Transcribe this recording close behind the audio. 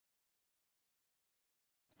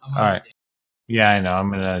All right. Yeah, I know.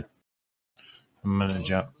 I'm gonna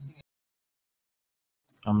jump.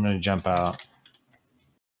 I'm gonna jump out.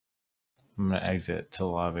 I'm gonna exit to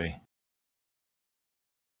lobby.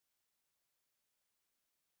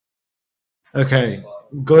 Okay,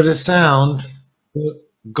 go to sound.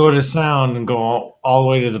 Go to sound and go all the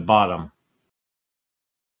way to the bottom.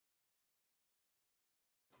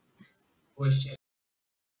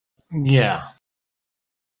 Yeah,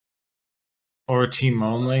 or team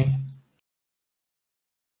only.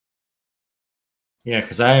 Yeah,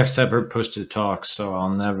 because I have separate push to talk, so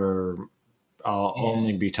I'll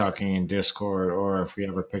only be talking in Discord, or if we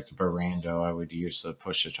ever picked up a rando, I would use the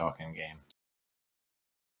push to talk in game.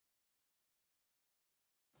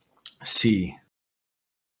 C.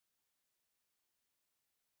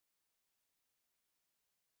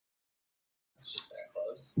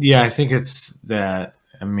 Yeah, I think it's that.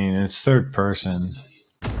 I mean, it's third person.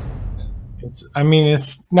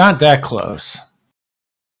 It's not that close.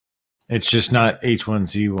 It's just not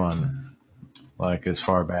H1Z1, like as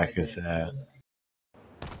far back as that.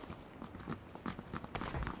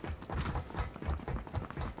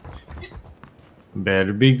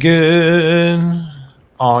 Better be good.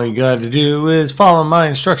 All you gotta do is follow my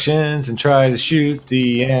instructions and try to shoot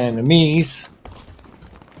the enemies.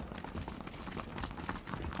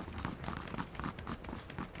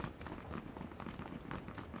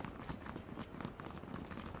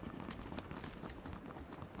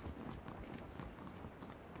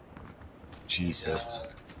 Jesus.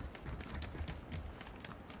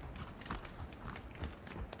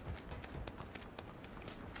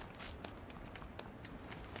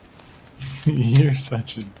 You're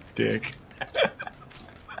such a dick.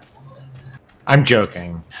 I'm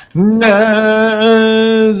joking. God.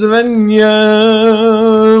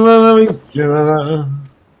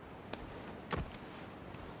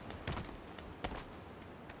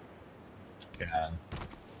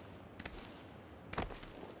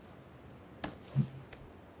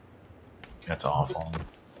 That's awful.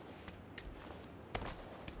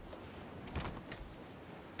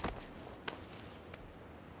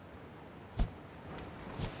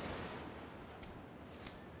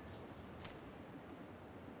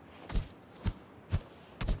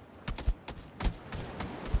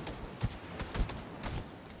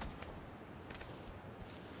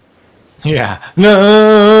 Yeah.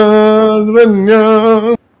 No.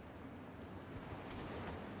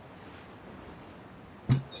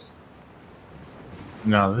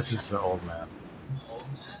 No, this is the old map.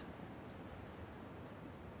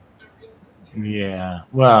 Yeah.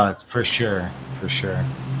 Well, for sure. For sure.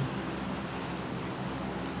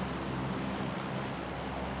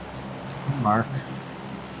 Mark.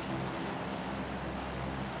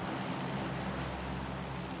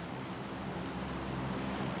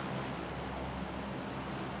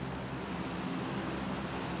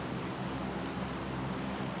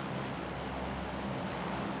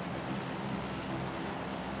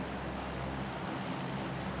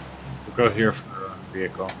 We'll go here for a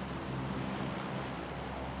vehicle.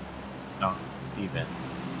 No, even.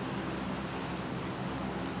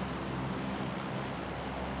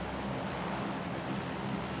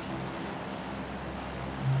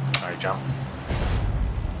 Alright, jump.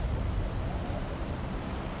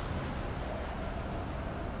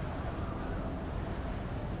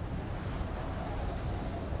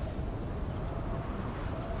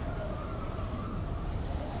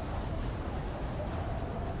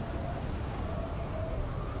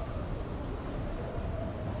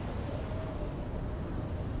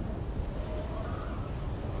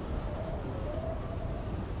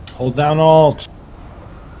 Hold down Alt.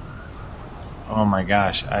 Oh my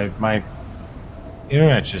gosh, my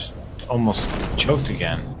internet just almost choked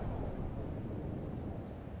again.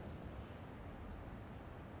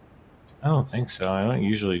 I don't think so. I don't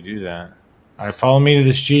usually do that. Alright, follow me to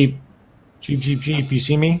this Jeep. Jeep. You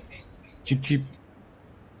see me? Jeep.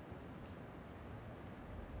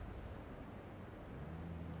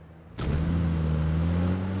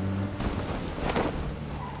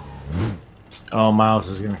 Oh, Miles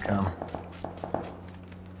is gonna come.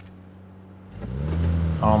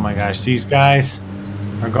 Oh my gosh, these guys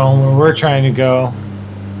are going where we're trying to go.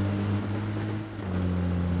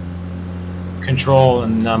 Control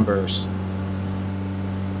and numbers.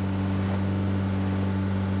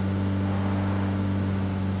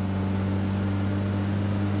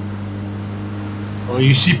 Oh,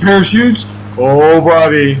 you see parachutes? Oh,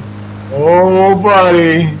 buddy. Oh,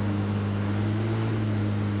 buddy.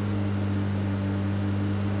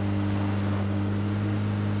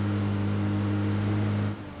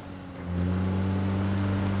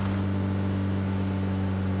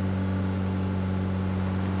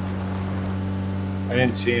 I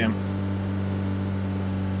didn't see him.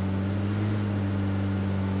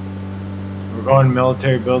 We're going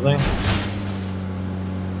military building.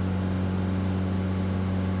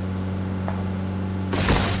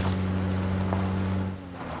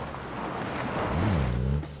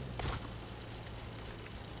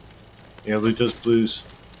 Yeah, loot those blues.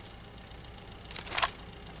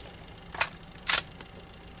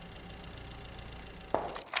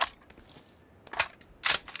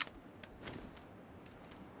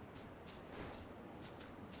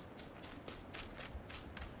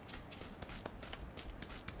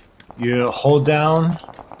 You hold down,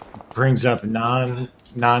 brings up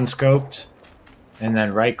non-scoped, and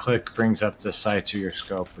then right click brings up the sights of your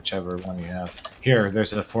scope, whichever one you have. Here,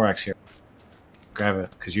 there's a 4x here. Grab it,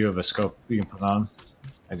 because you have a scope you can put on.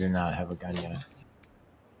 I do not have a gun yet.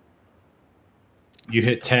 You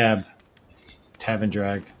hit tab and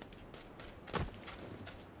drag.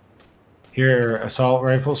 Here, assault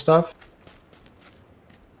rifle stuff.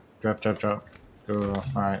 Drop. Go. All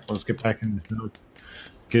right, let's get back in this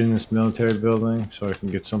get in this military building so I can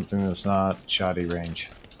get something that's not shoddy range.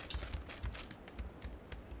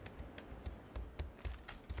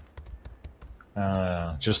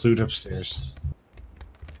 Just loot upstairs.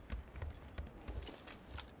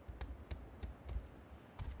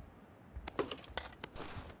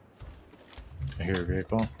 I hear a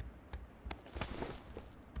vehicle.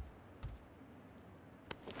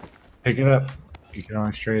 Pick it up. You can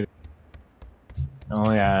only straight.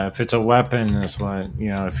 Oh yeah, if it's a weapon, this one,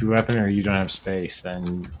 you know, if you weapon or you don't have space,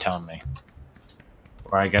 then tell me.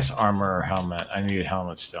 Or I guess armor or helmet. I need a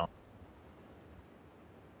helmet still.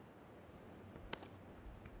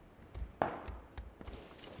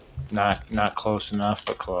 Not close enough,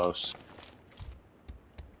 but close.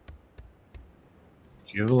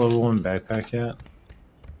 Do you have a level 1 backpack yet?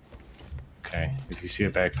 Okay, if you see a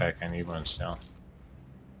backpack, I need one still.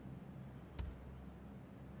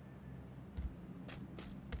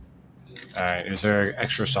 Alright, is there an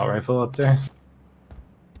extra assault rifle up there?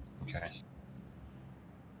 Okay.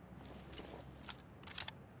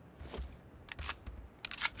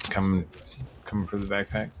 Coming for the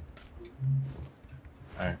backpack?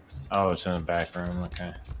 Alright. Oh, it's in the back room,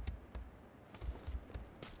 okay.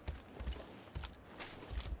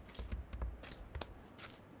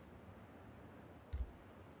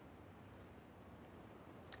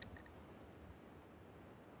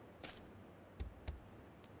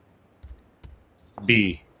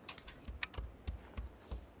 B.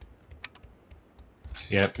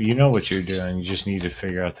 Yep, you know what you're doing. You just need to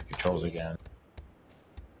figure out the controls again.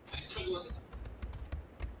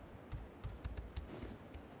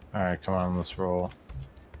 Alright, come on, let's roll.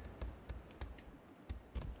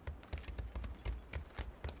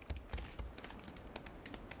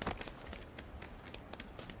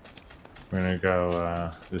 We're gonna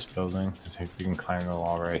go this building. I think we can climb the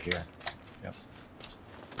wall right here. Yep.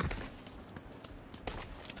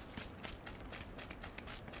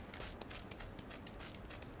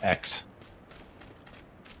 X.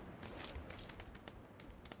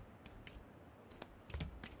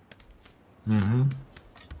 Mm-hmm.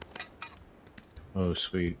 Oh,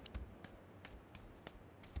 sweet.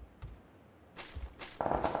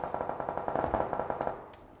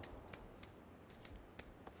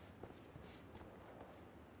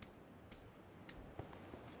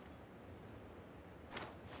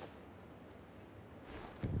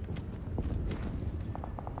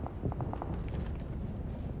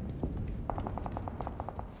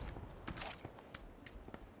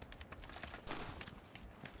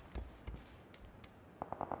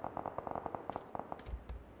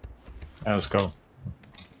 Let's go.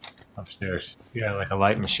 Upstairs. Yeah, like a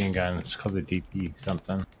light machine gun. It's called a DP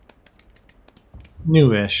something.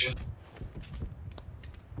 Newish.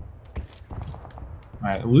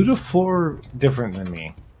 Alright, loot a floor different than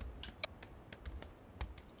me.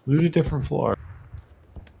 Loot a different floor.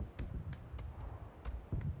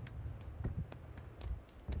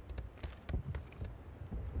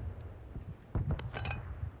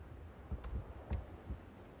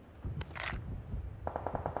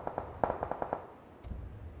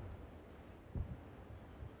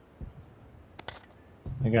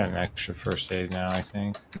 I got an extra first aid now, I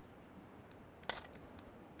think.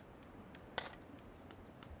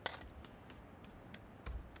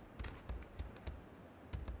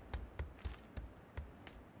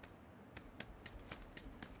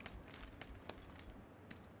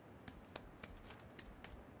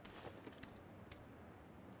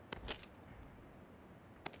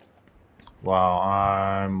 Wow,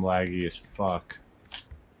 I'm laggy as fuck.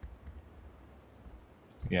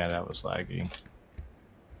 Yeah, that was laggy.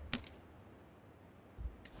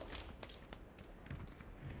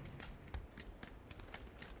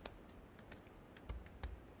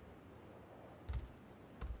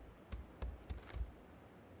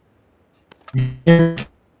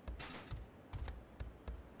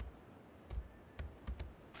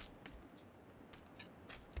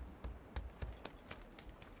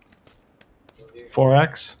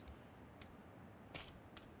 4X.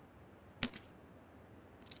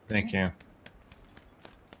 Thank you.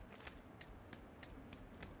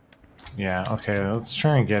 Yeah, okay, let's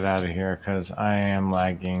try and get out of here because I am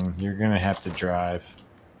lagging. You're gonna have to drive.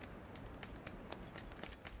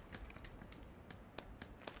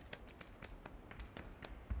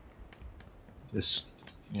 Just,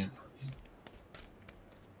 yeah.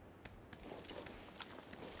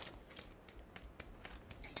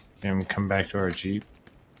 And come back to our Jeep.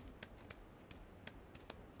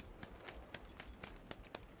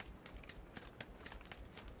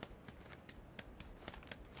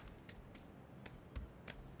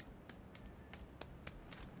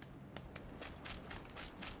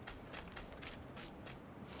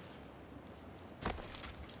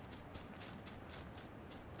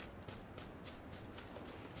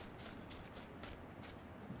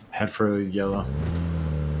 Head for the yellow.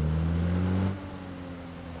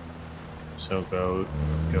 So go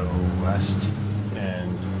west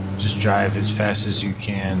and just drive as fast as you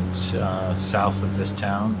can south of this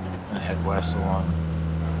town and head west along.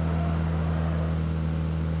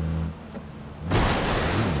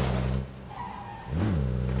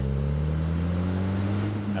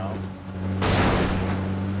 No.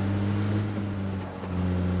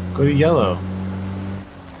 Go to yellow.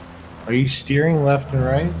 Are you steering left and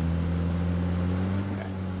right?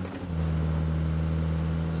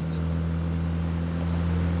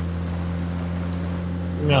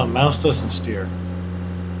 No, mouse doesn't steer.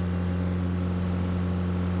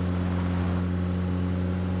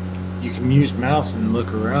 You can use mouse and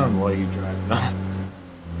look around while you drive. No.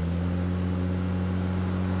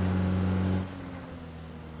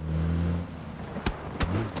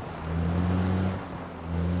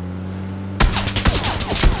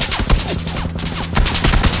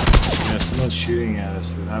 Yeah, someone's shooting at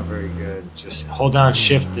us. They're not very good. Just hold down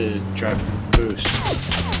shift to drive boost.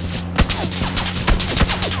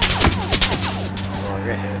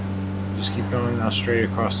 Ahead. Just keep going now straight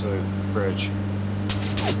across the bridge.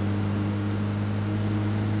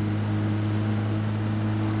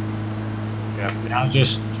 Yeah, now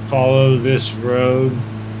just follow this road.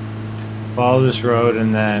 Follow this road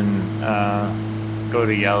and then go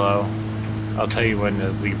to yellow. I'll tell you when to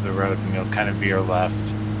leave the road and you'll kind of veer left,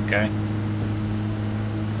 okay?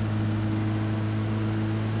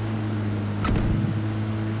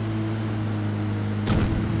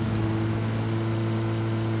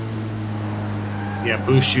 Yeah,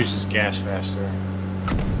 boost uses gas faster.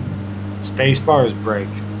 Spacebar is brake.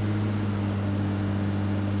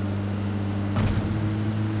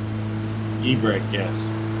 E-brake, yes.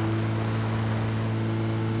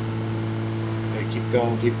 Okay, keep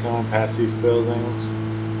going past these buildings.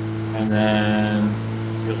 And then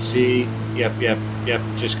you'll see, yep,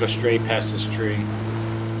 just go straight past this tree.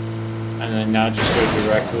 And then now just go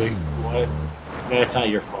directly. What? That's not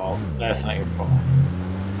your fault. That's not your fault.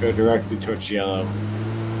 Go directly towards yellow.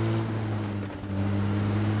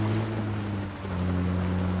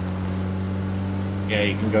 Yeah,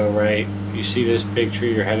 you can go right. You see this big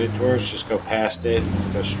tree you're headed towards? Just go past it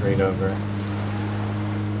and go straight over.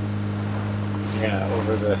 Yeah,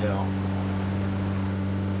 over the hill.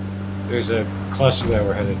 There's a cluster that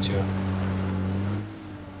we're headed to.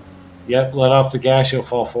 Yep, let off the gas, you'll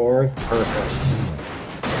fall forward.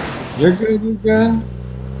 Perfect. You're good, you're good.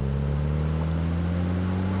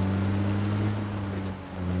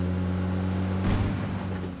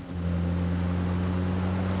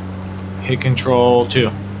 Hit control 2.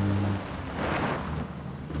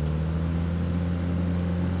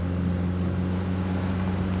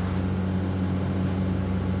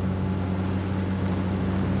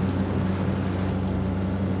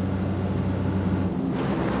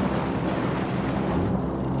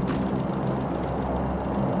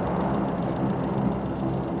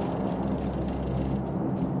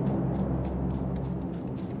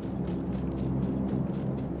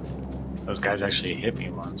 Those guys actually hit me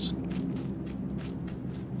once.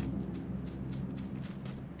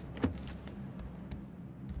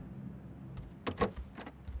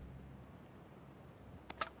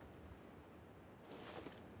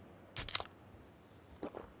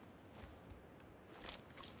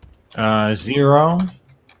 Zero,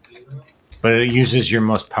 but it uses your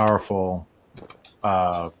most powerful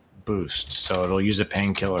boost, so it'll use a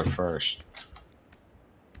painkiller first.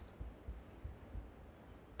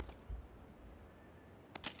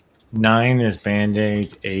 Nine is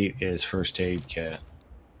band-aids, 8 is first aid kit.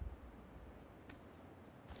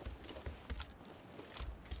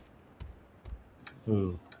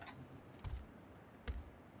 Ooh.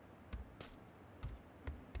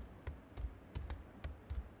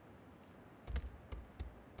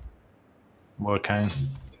 What kind?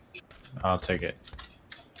 I'll take it.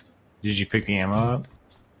 Did you pick the ammo up?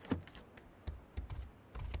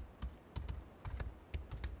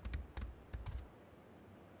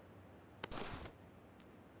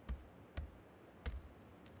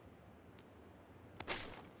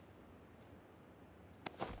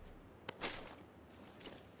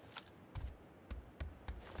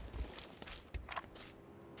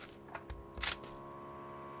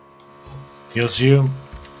 Heals you.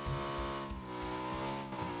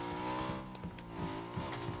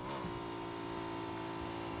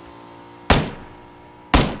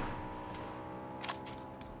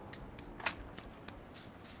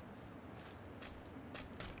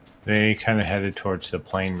 They kind of headed towards the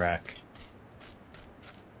plane wreck.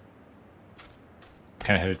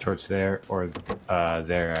 Kind of headed towards there, or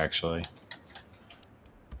there actually.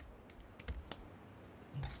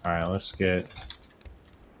 Alright, let's get...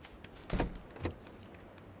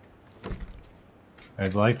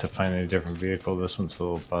 I'd like to find a different vehicle. This one's a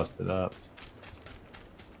little busted up.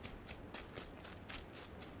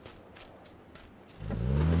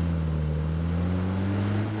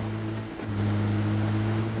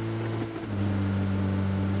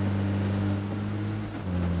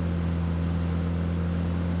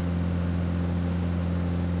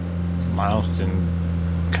 Miles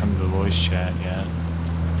didn't come to voice chat yet.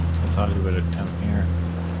 I thought he would have come here.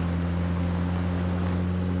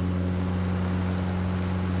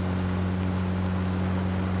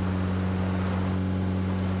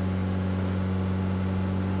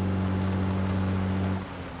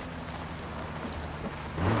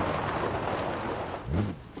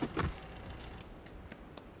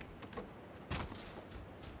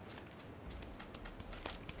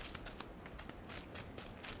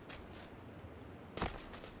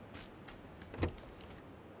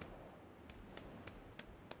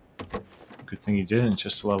 Good thing you didn't,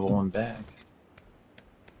 just level one bag.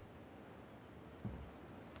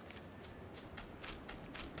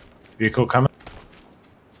 Vehicle coming.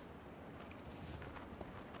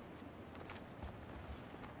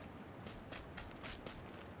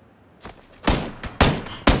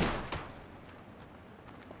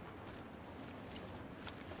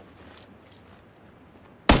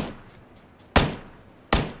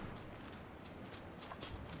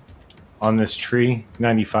 On this tree,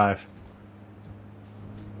 95.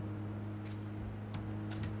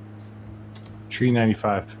 Tree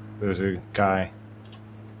 95. There's a guy.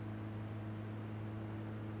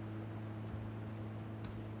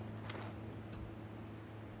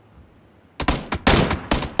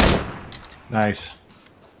 Nice.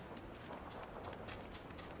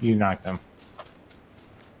 You knocked him.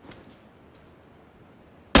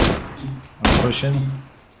 I'm pushing.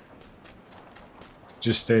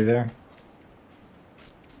 Just stay there.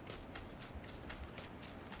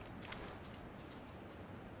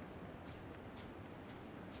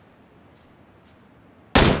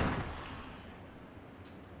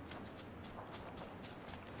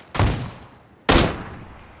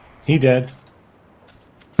 He dead.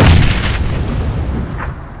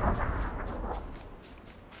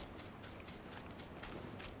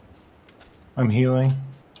 I'm healing.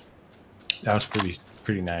 That was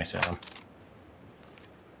pretty nice, Adam.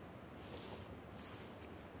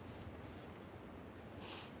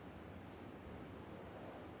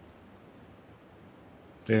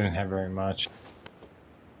 They didn't have very much.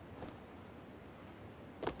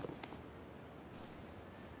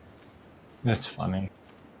 That's funny.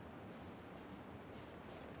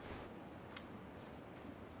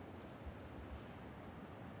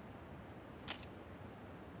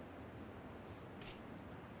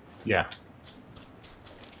 Yeah.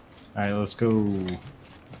 Alright, let's go.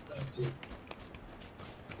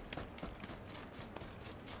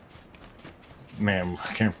 Man,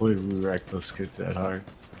 I can't believe we wrecked this kid that hard.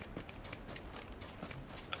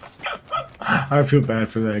 I feel bad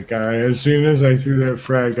for that guy. As soon as I threw that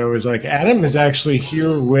frag, I was like, Adam is actually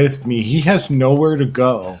here with me. He has nowhere to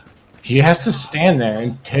go. He has to stand there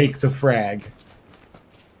and take the frag.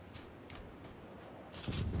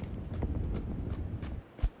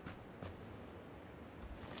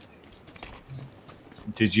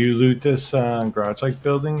 Did you loot this garage-like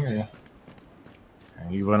building? Or...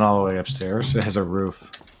 You went all the way upstairs. It has a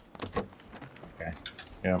roof. Okay.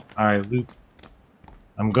 Yeah. All right, loot.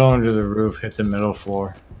 I'm going to the roof. Hit the middle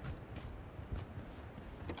floor.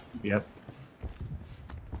 Yep.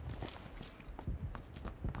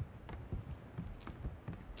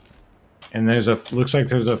 And there's a looks like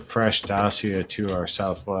there's a fresh Dacia to our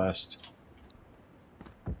southwest.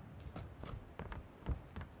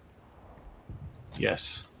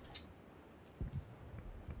 Yes.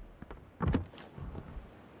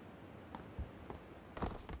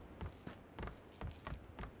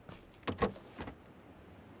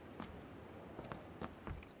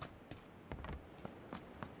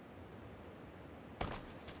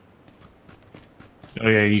 Oh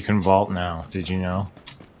yeah, you can vault now. Did you know?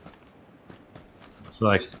 It's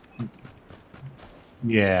like,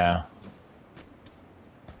 yeah.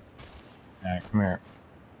 Alright, come here.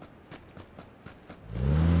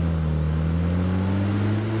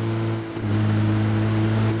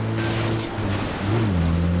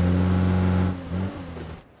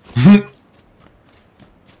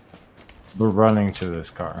 We're running to this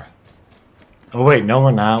car. Oh wait, no we're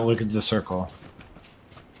not. Look at the circle.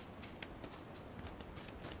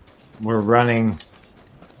 We're running.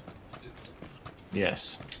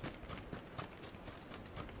 Yes.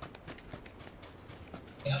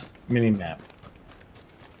 Yeah. Mini map.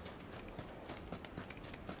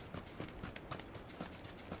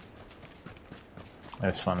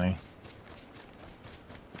 That's funny.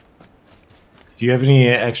 Do you have any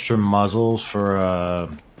extra muzzles for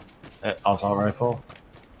assault rifle?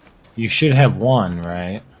 You should have one,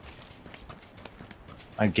 right?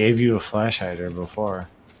 I gave you a flash hider before.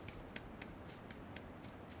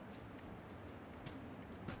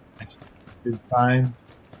 It's fine.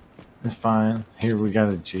 It's fine. Here, we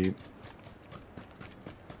got a Jeep.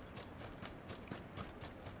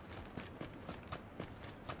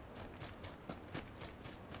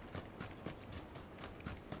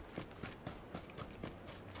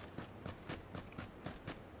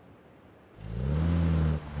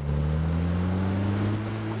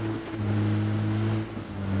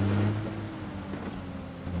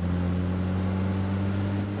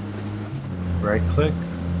 Right click.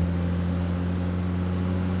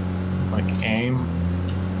 Like aim.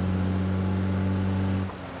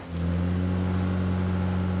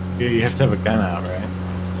 Yeah, you have to have a gun out, right?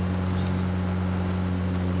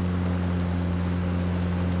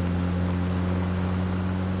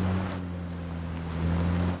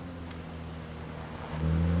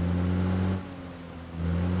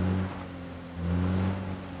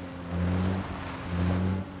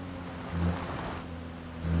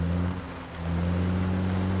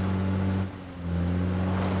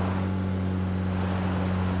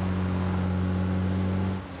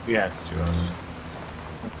 Yeah, it's duos.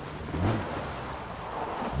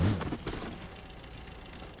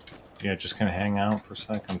 Yeah, just kind of hang out for a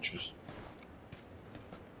second. Just.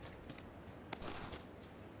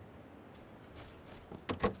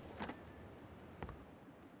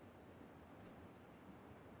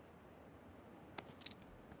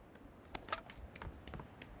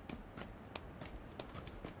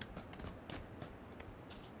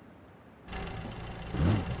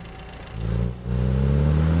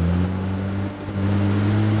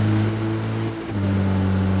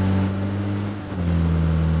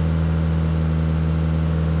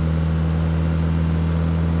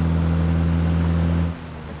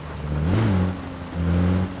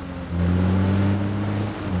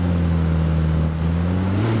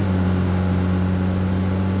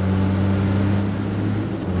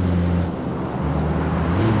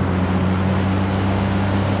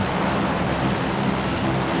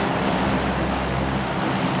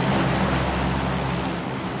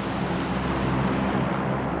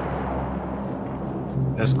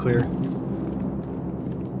 That's clear.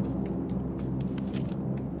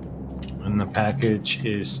 And the package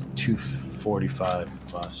is 245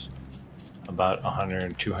 plus. About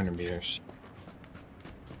 100, 200 meters.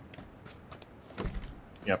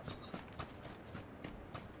 Yep.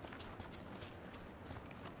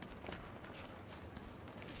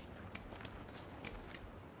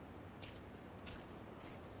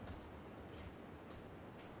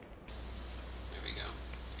 There we go.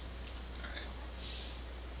 Alright.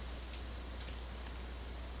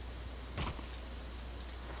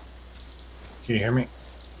 Can you hear me?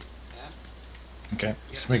 Yeah. Okay.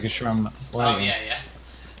 Just making sure I'm not Oh, lagging. yeah.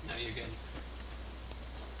 No, you're good.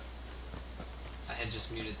 I had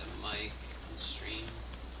just muted the mic on stream.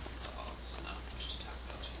 That's all. It's not much to talk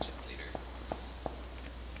about. Change it later.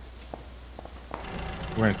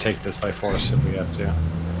 We're gonna take this by force if we have to. Yeah,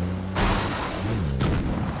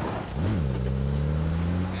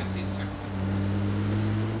 I see the circle.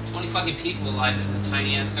 20 fucking people alive. There's a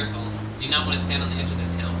tiny ass circle. Do you not want to stand on the edge of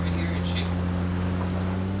this hill right here and shoot?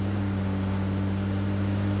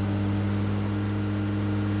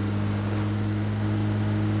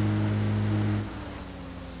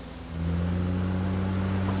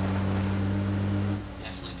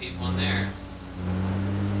 Definitely people in there.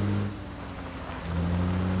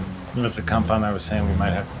 It was the compound I was saying we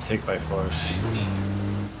might have to take by force. I see.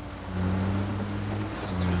 That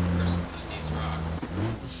was the one person on these rocks.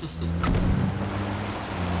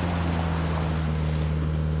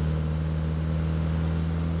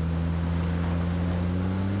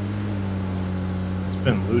 It's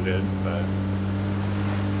been looted, but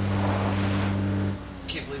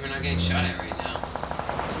Can't believe we're not getting shot at right now.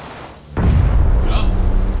 Oh!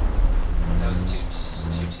 That was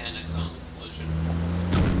 210. I saw an explosion.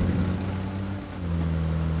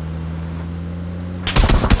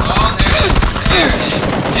 Oh, there it is! There it is!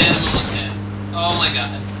 And I'm almost dead. Oh my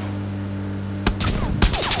god.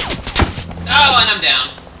 Oh, and I'm down.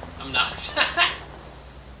 I'm knocked.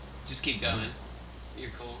 Just keep going.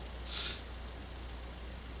 You're cool.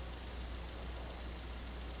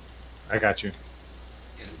 I got you.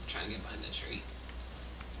 I'm trying to get behind the tree.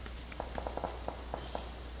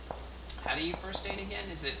 How do you first aid again?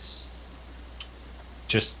 Is it...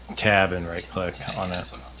 Just tab and right click on it.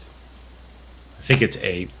 That's what I'll do. I think it's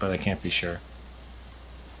 8, but I can't be sure.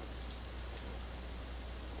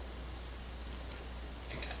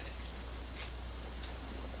 I got it.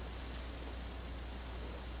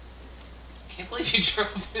 Can't believe you drove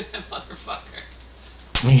through that motherfucker.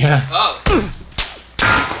 Yeah. Oh!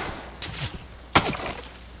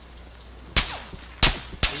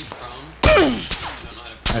 Are you prone? I don't know how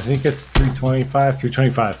to... I think it's 325,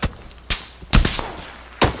 325.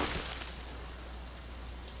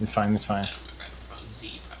 It's fine, it's fine. I don't remember how to prone.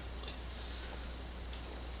 Z, probably.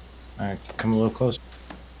 Alright, come a little closer.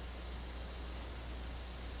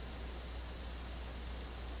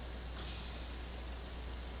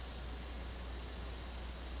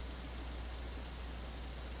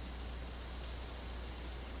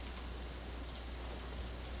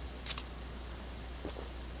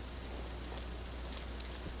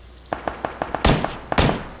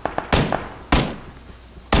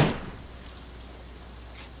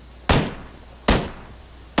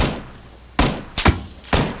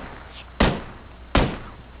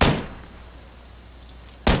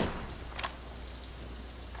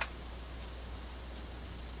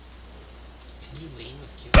 Can you lean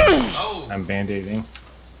with Q? Oh! I'm band-aiding.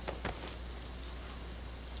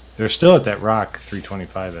 They're still at that rock,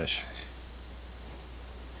 325-ish.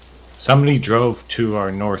 Somebody drove to our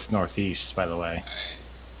northeast, by the way. Alright.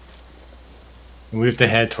 And we have to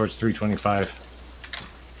head towards 325.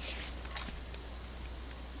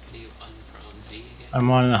 Can you unprone Z again? I'm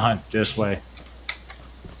on the hunt this way.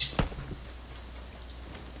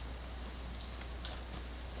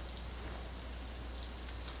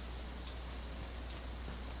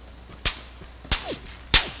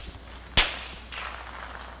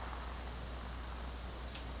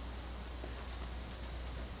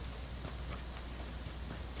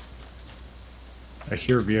 I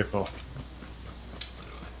hear a vehicle. So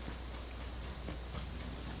do I.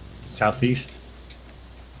 Southeast?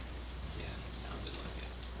 Yeah, sounded like it.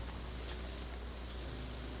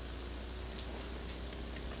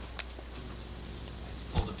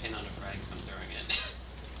 I pulled a pin on a frag, so I'm throwing it.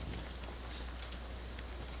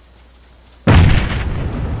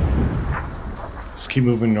 Let's keep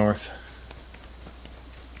moving north.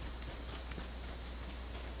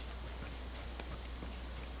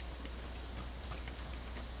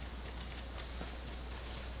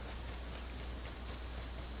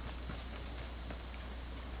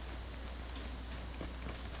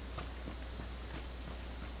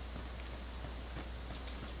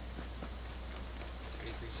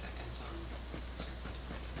 Seconds on circle.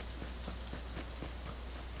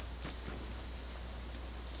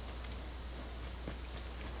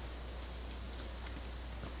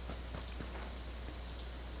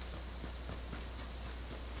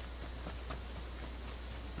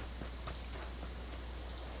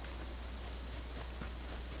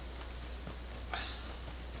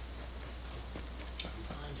 I'm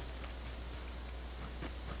behind you.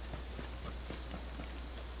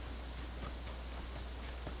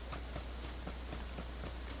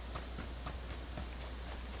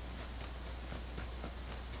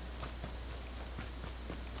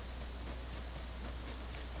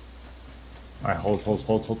 Alright, hold.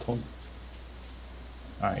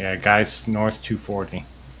 Alright, yeah, guys, north 240. Okay.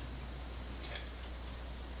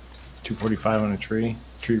 245 on a tree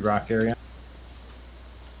rock area.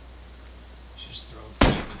 Should just throw a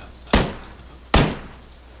frag without sight.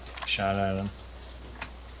 Shot at him.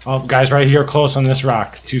 Oh, guys, right here, close on this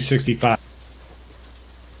rock, 265.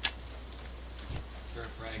 Throw a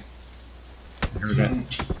frag. Heard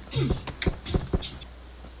it.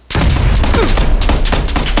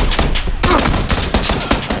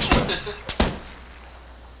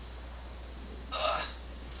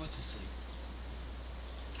 Foot's asleep.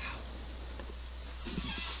 Ow.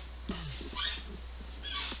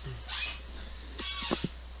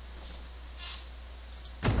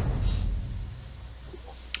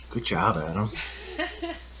 Good job, Adam.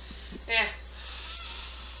 Yeah.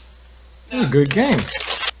 That was a good game.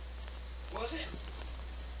 Was it?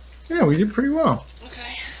 Yeah, we did pretty well.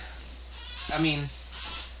 Okay. I mean,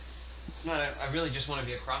 no, I really just want to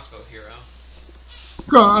be a crossbow hero.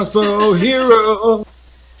 Crossbow hero.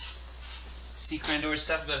 See Crandor's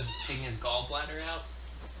stuff about taking his gallbladder out?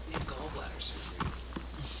 He had gallbladder surgery.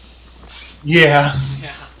 Yeah.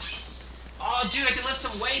 Yeah. Oh, dude, I can lift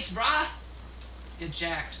some weights, brah! Get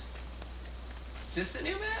jacked. Is this the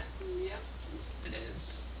new map? Yep, it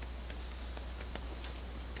is.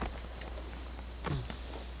 Oh,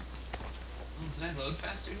 did I load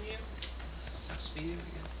faster than you? Sucks for you again.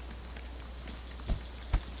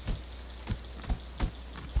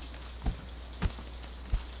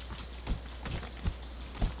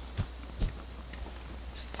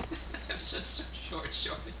 I have such short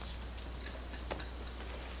shorts.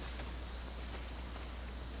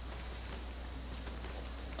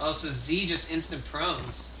 Oh, so Z just instant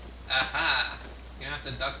prones. Aha! You don't have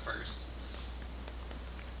to duck first.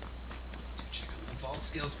 Dude, check out my vault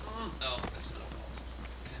skills. Oh, that's not a vault.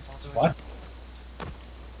 Can I vault over? What?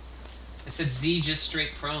 I said Z just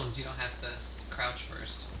straight prones. You don't have to crouch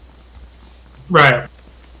first. Right.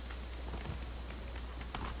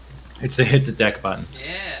 It's a hit the deck button.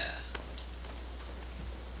 Yeah.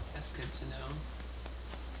 That's good to know.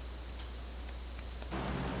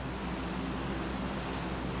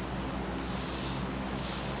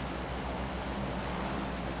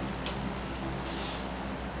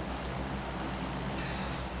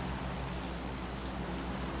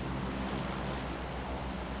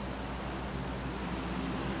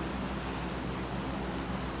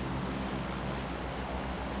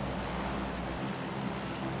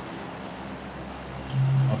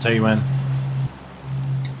 I'll tell you when.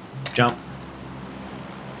 Jump.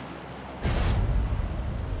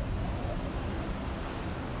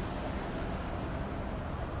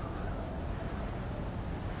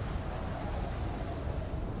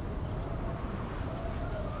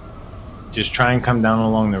 Just try and come down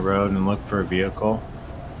along the road and look for a vehicle,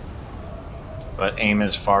 but aim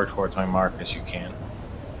as far towards my mark as you can.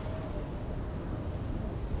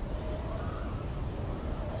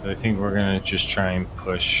 So I think we're gonna just try and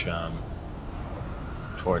push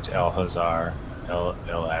towards El Hazar, El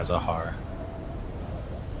Azahar.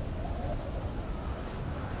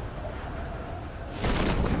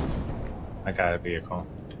 I got a vehicle.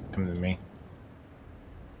 Come to me.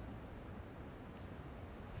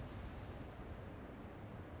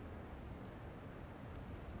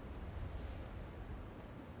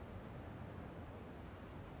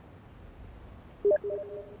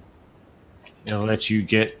 It'll let you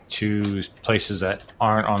get to places that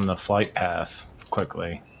aren't on the flight path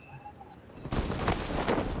quickly.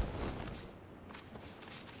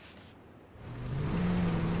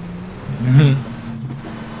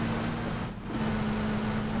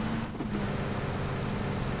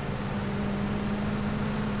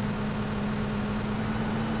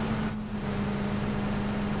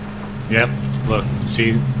 Yep. Look.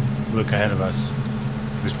 See. Look ahead of us.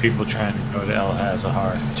 There's people trying to go to El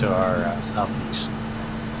Hazahar to our southeast.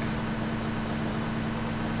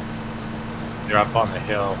 They're up on the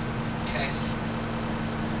hill. Okay.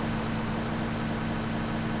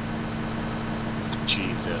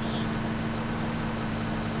 Jesus.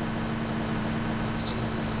 It's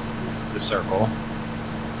Jesus. The circle.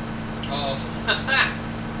 Oh.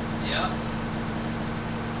 Yep.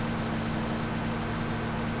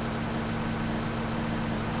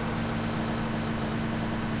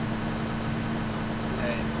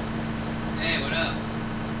 Hey, what up?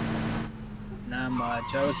 Not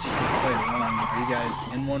much. I was just gonna play one. Are you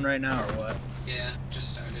guys in one right now or what? Yeah,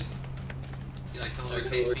 just started. You like the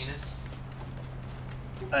lowercase penis?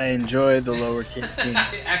 I enjoy the lowercase penis.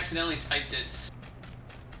 I accidentally typed it.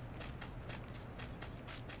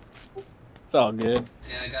 It's all good.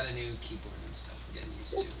 Yeah, I got a new keyboard and stuff I'm getting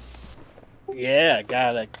used to. Yeah,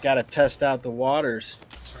 gotta test out the waters.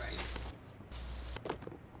 That's right.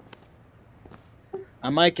 I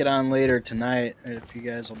might get on later tonight if you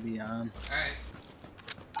guys will be on. Alright.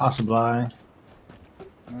 Possibly. All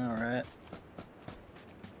right.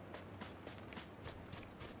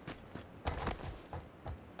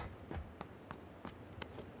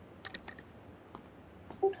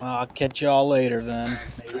 Well, I'll catch y'all later then.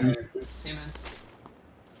 Alright. See you, man.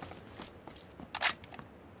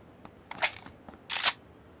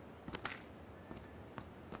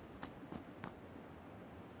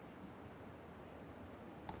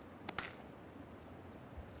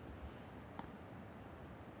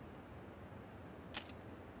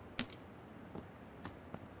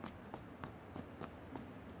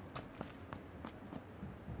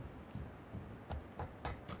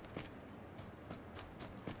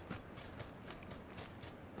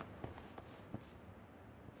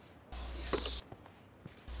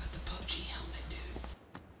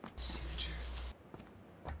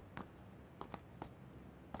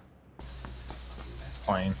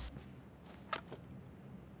 plane.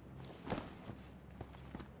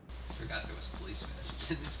 I forgot there was police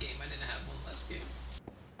vests in this game. I didn't have one last game.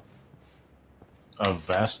 A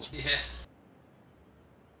vest? Yeah.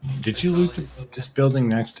 Did you loot this building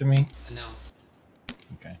next to me? No.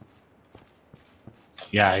 Okay.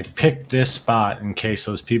 Yeah, I picked this spot in case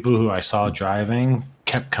those people who I saw driving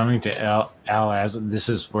kept coming to Al as this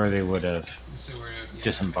is where they would have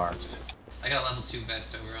disembarked. I got a level 2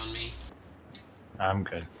 vest over on me. I'm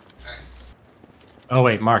good. Alright. Oh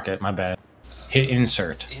wait, mark it. My bad. Hit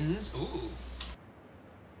insert. Ooh.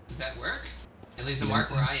 Did that work? It leaves a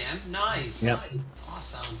mark where I am? Nice. Yep.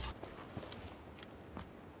 Awesome.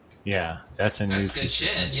 Yeah, that's a new That's good feature.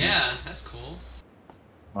 shit. Yeah, that's cool.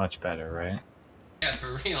 Much better, right? Yeah,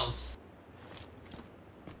 for reals.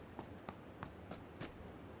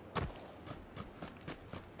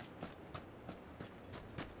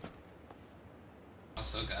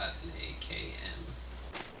 Also got an AKM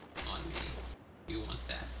on me. You want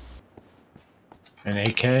that? An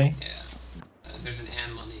AK? Yeah. There's an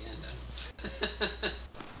M on the end. I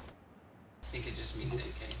think it just means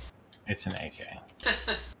AK. It's an AK.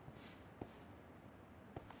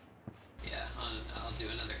 Yeah, I'll do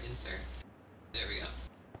another insert. There we go.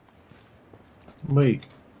 Wait.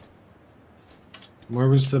 Where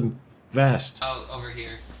was the vest? Oh, over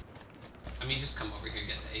here. I mean, just come over here,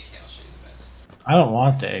 get the AK, I'll show you the vest. I don't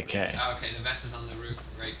want the AK. Oh, okay, the vest is on the roof,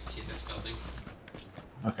 right here, this building.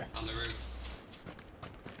 Okay. On the roof.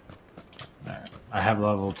 Alright. I have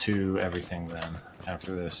level 2 everything then,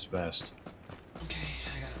 after this vest. Okay,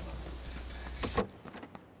 I got a level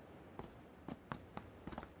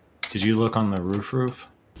backpack. Did you look on the roof?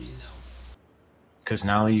 No. Because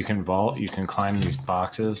now you can vault, you can climb these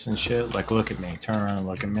boxes and shit. Like, look at me. Turn around and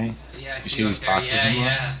look at me. Yeah, I You see, see up these there. boxes Yeah, in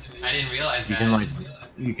there? yeah. I didn't realize You that. can, like,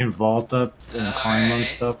 you can vault up and climb on Alright.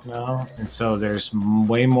 stuff now. And so there's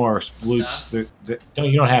way more loots. Stuff? No,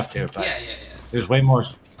 you don't have to, but Yeah, yeah, yeah. there's way more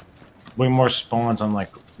spawns on,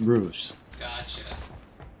 like, roofs. Gotcha.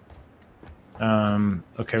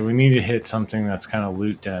 Okay, we need to hit something that's kind of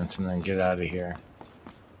loot dense and then get out of here.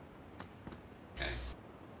 Okay.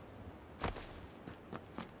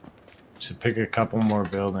 So pick a couple more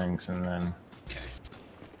buildings and then... Okay.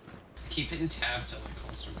 Keep hitting tab to, like,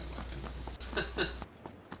 holster my weapon.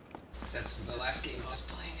 'Cause that's the last game I was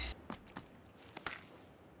playing.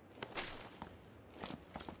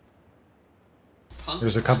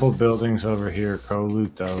 There's a couple buildings over here. Go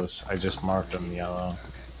loot those. I just marked them yellow.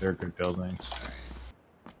 Okay. They're good buildings. Alright.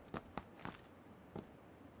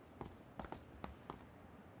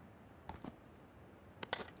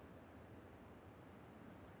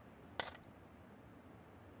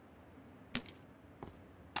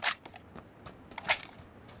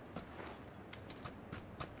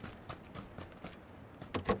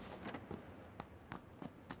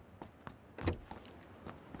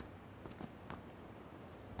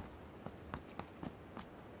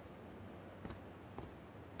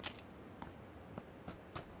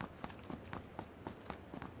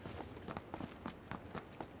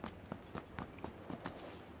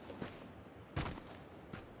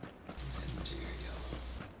 Heading to your yellow.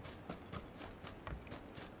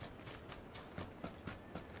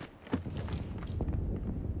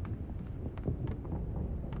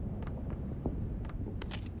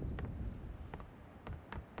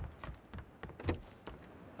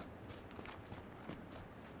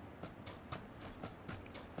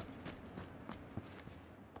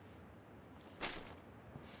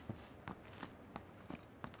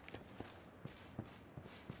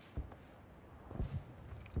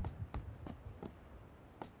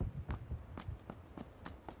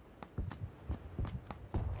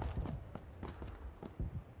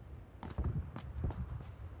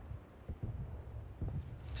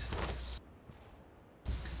 Yes.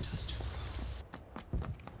 Good duster, bro.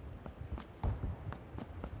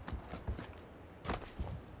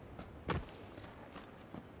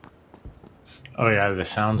 Oh yeah, the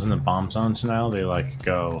sounds in the bomb zones now, they like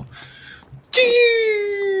go...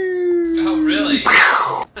 Oh, really?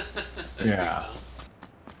 That's pretty Yeah. cool.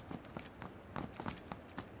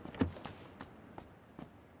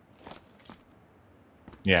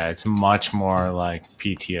 Yeah, it's much more like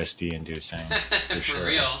PTSD inducing. For For sure.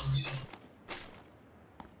 real.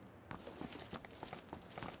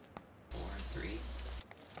 4, 3,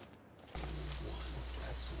 2, 1.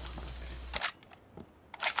 That's 1. Okay.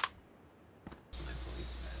 That's my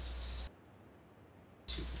police vest.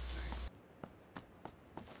 2. Alright.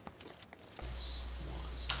 That's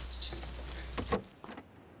 1, so that's 2. Alright.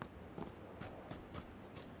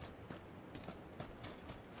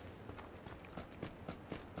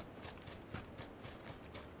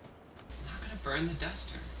 I'm not gonna burn the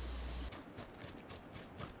duster.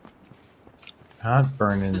 Not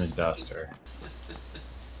burning the duster.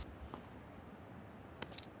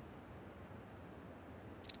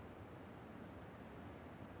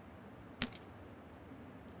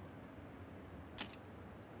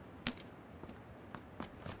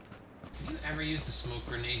 Have you ever used a smoke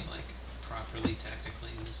grenade, like, properly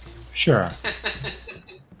tactically in this game? Sure.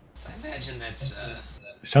 So I imagine that's,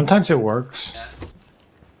 Sometimes it works. yeah.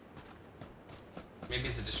 Maybe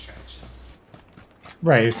it's a distraction.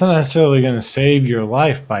 Right, it's not necessarily going to save your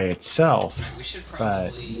life by itself, Right, we should but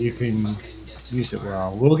probably you can fucking get to use a it car.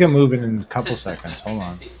 well. We'll get moving in a couple seconds. Hold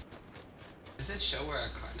on. Does it show where our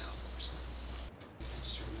car? No, of course not. You have to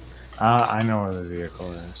just remember. I know where the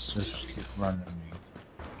vehicle is. Just keep running me.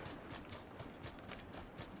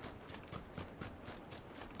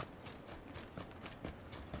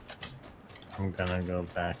 I'm gonna go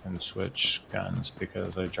back and switch guns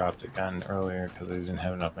because I dropped a gun earlier because I didn't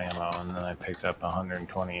have enough ammo, and then I picked up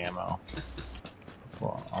 120 ammo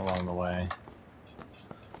along the way.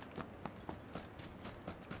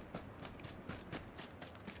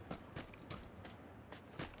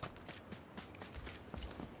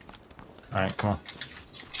 All right, come on.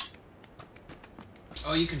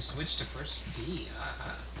 Oh, you can switch to first V.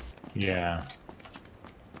 Yeah.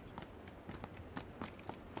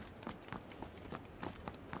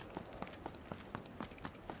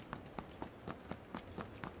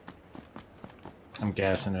 I'm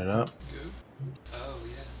gassing it up. Good. Oh,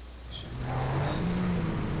 yeah. Sure. So nice.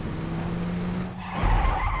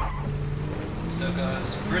 So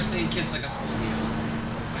goes. First aid kit's like a full heal.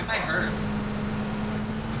 Why am I hurt?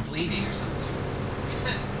 I'm bleeding or something.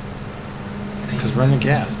 Because we're in the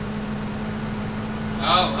gas.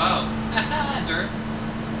 Oh. Dirt.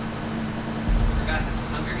 Forgot this is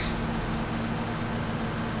Hunger Games.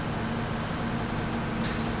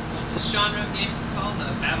 What's this genre of games called?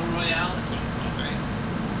 Battle Royale? That's what it's called, right?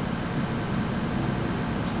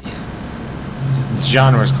 Yeah. The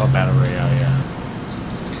genre is called Battle Royale, yeah. So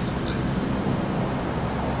this game's play.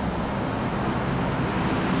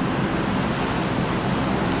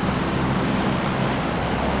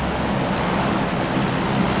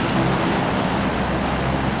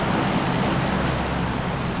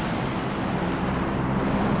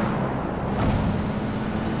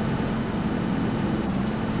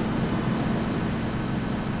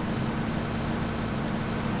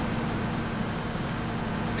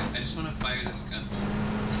 I just want to fire this gun.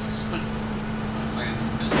 I just want to fire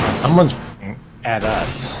this gun. Someone's f***ing at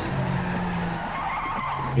us.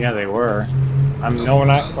 Yeah, they were. No, we're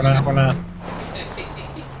not.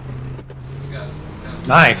 Go.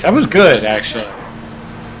 Nice. That was good, actually.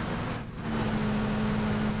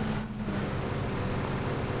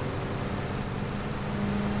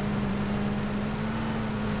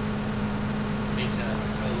 Need to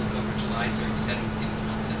look over July's settings games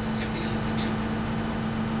about sensitivity on this game.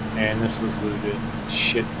 And this was looted.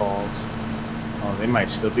 Shit balls. Oh, they might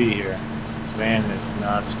still be here. This van is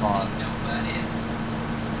not spawned. See nobody.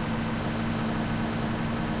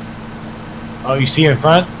 Oh, you see in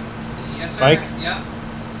front? Yes, sir. Mike? Yep.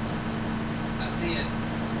 I see it.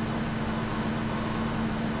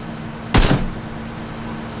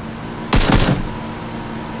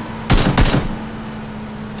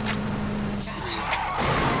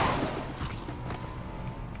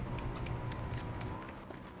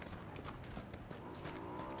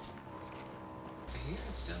 I hear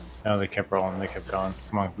it still. No, they kept rolling. They kept going.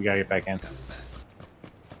 Come on, we gotta get back in. Coming back.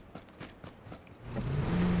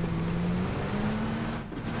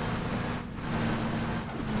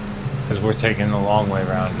 Because we're taking the long way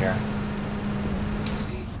around here. I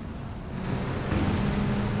see.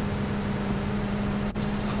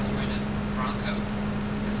 Someone's riding a Bronco.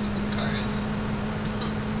 That's what this car is.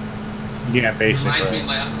 Yeah, basically. Reminds me of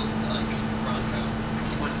my uncle's like Bronco. I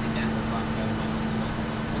keep wanting to say Denver Bronco. My uncle's one.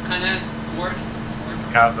 What kind of Ford? Ford?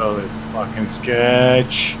 Chicago is fucking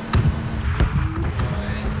sketch.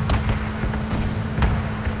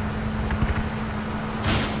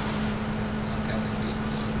 Lockout speed's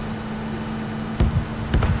low.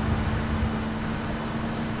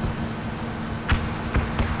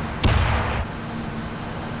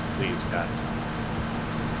 Please, God.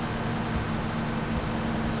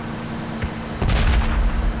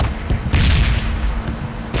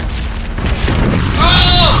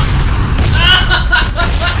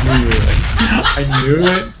 I knew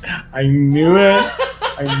it. I knew it.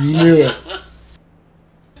 I knew it.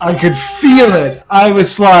 I could feel it. I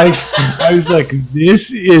was like,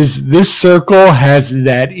 this circle has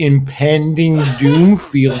that impending doom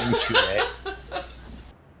feeling to it.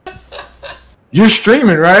 You're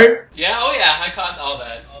streaming, right? Yeah, oh yeah, I caught all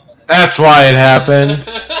that. That's why it happened.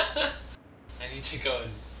 I need to go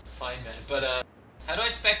and find that. But, how do I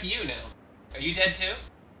spec you now? Are you dead too?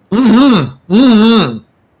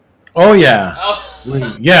 Oh, yeah.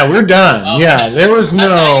 Oh. Yeah, we're done. Oh. Yeah, there was I thought you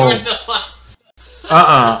no... were still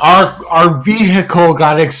alive. Our vehicle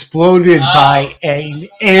got exploded by an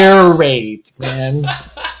air raid, man.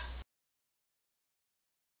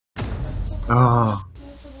 Oh,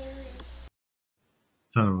 That's hilarious.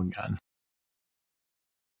 son of a gun.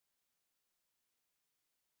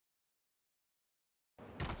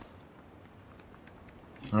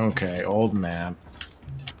 Okay, old map.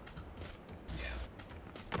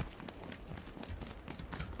 Yeah.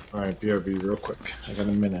 Alright, BRB, real quick. I got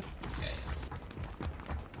a minute. Okay.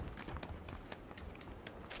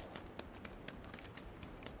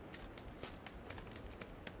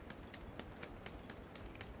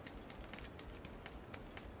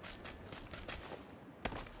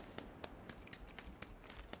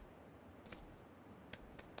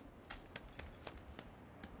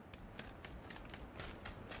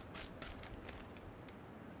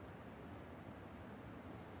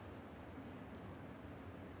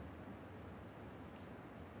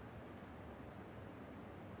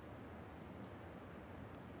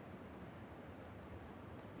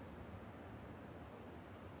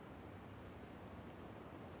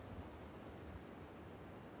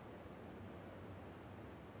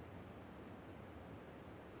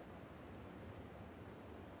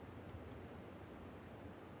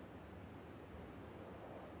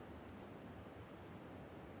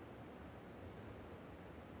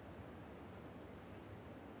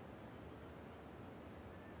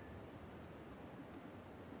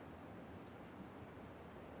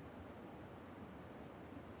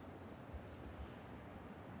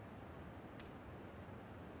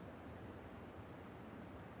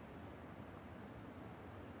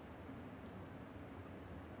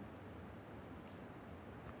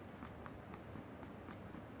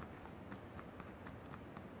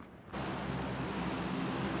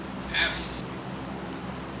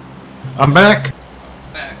 I'm back.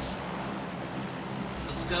 Back.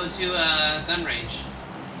 Let's go to, gun range.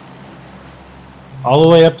 All the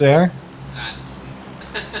way up there.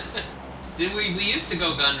 Did we used to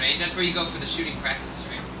go gun range? That's where you go for the shooting practice,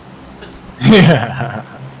 right? Yeah.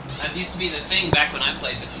 That used to be the thing back when I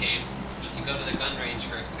played this game. You go to the gun range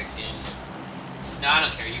for a quick game. No, I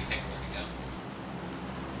don't care. You pick where to go.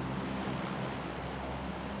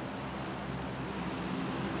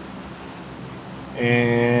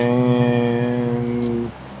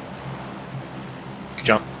 And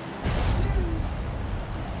jump.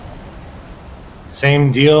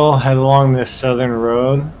 Same deal. Head along this southern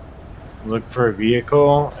road. Look for a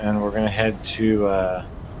vehicle, and we're gonna head to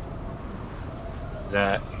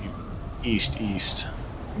that east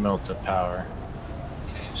Milta Power.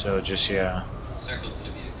 Okay. So just yeah, Circle's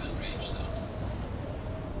gonna be a gun range,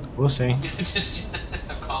 though. we'll see. Just,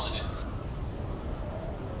 I'm calling it.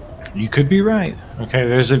 You could be right. Okay,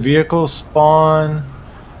 there's a vehicle spawn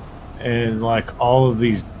in like all of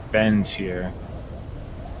these bends here.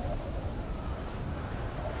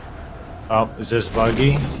 Oh, is this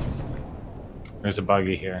buggy? There's a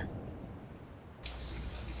buggy here. I see the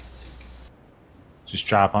buggy, I think. Just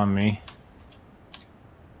drop on me.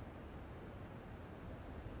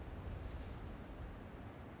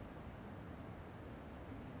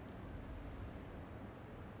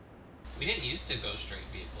 We didn't used to go straight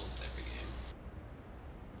vehicles every game.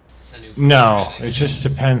 It's a new No, strategy. it just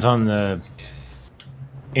depends on the... Yeah.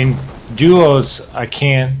 In duos, I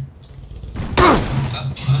can't...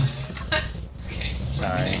 Okay.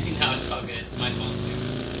 Sorry. Okay. No, it's all good. It's my fault too.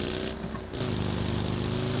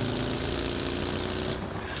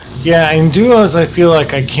 Yeah, in duos, I feel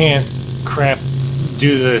like I can't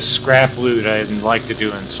do the scrap loot I'd like to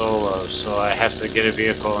do in solos, so I have to get a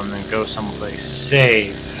vehicle and then go someplace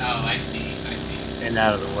safe Oh, I see. and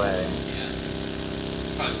out of the way. Yeah.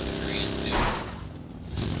 Probably what the Koreans do.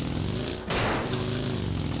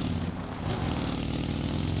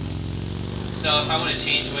 So if I want to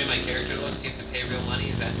change the way my character looks, you have to pay real money.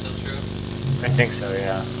 Is that still true? I think so,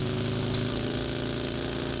 yeah.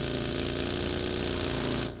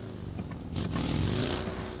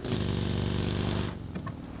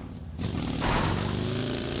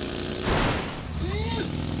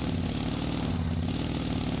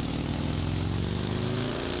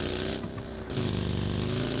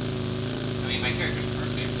 I mean, my character's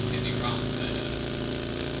perfect. Don't get me wrong,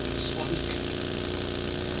 but just wondering.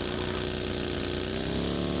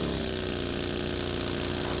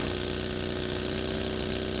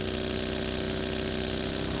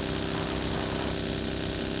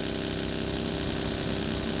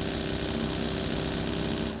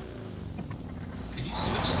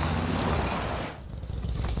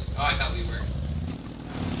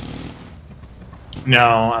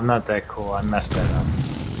 No, I'm not that cool. I messed that up.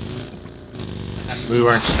 We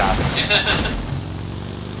weren't stopping.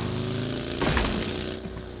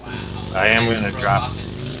 Wow. I am It's gonna broke drop. off in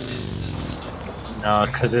pieces. That looks so cool. No,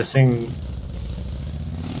 because this thing.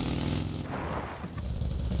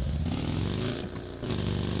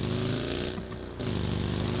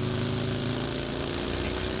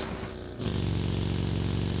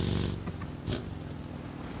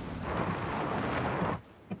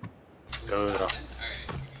 Go. Alright.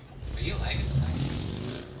 Are you lagging,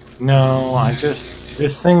 Stev? No, I just.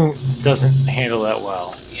 This thing doesn't handle that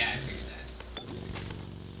well. Yeah, I figured that.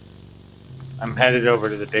 I'm headed over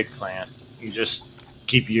to the big plant. You just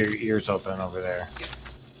keep your ears open over there.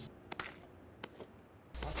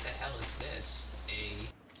 What the hell is this? A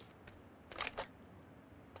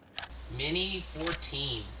Mini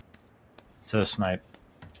 14. It's a snipe.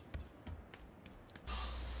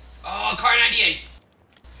 Oh, car 98!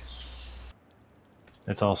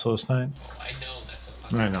 It's also a snipe? Oh, I know, that's a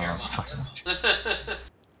fucking I know. Wehrmacht.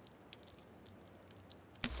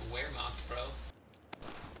 Wehrmacht, bro.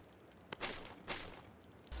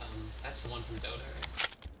 That's the one from Dota,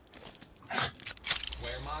 right?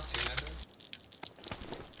 Wehrmacht, do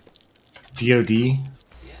you remember? DOD?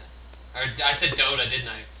 Yeah. Or I said Dota, didn't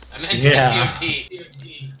I? I meant Yeah. DOT.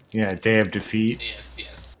 Yeah, Day of Defeat. Yes,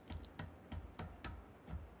 yes.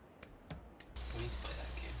 We need to play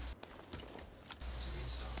that game. Let's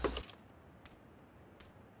reinstall.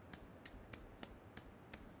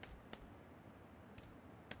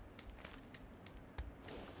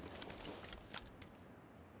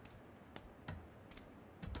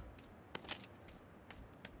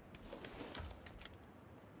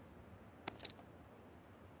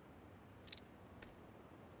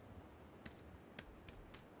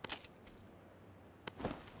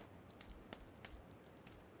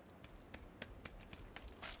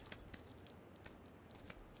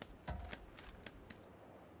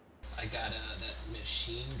 I got that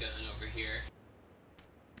machine gun over here.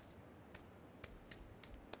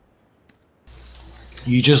 I guess I'll mark it.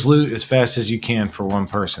 You just loot as fast as you can for one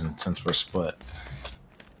person since we're split. Alright.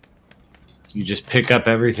 You just pick up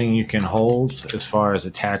everything you can hold as far as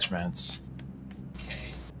attachments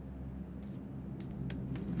Okay.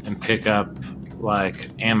 and pick up like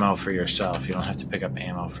ammo for yourself. You don't have to pick up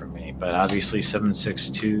ammo for me, but obviously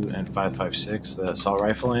 7.62 and 5.56, the assault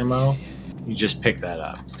rifle ammo, you just pick that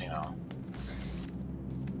up, you know.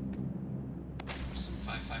 Some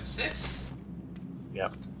 5.56.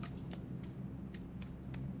 Yep.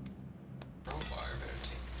 Crowbar, better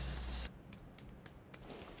take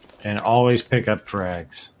And always pick up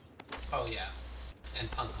frags. that. Oh yeah. And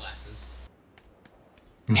punk glasses.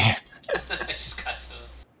 Yeah. I just got some.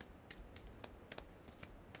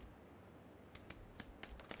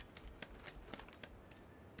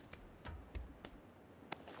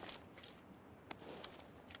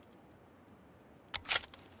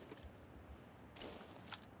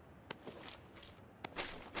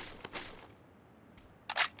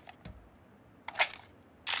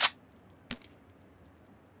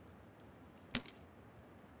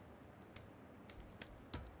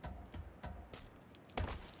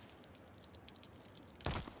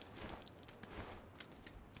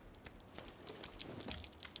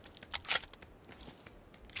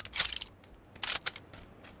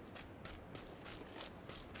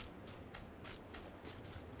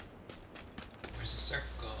 Where's the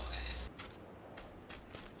circle at?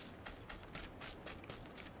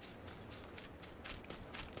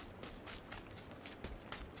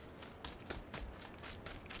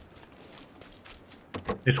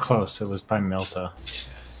 It's close. It was by Milta.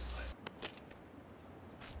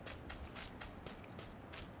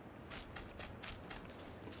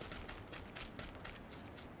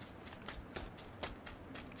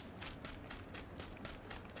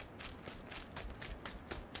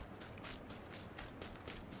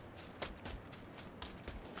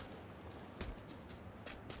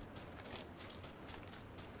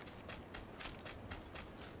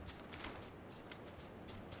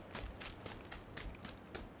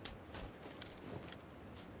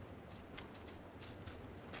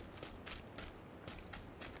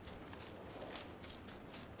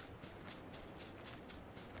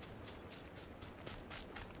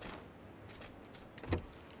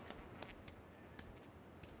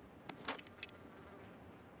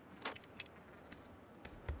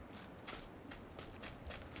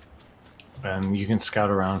 You can scout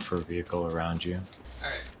around for a vehicle around you.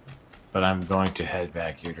 Alright. But I'm going to head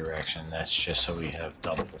back your direction. That's just so we have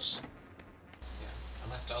doubles. Yeah.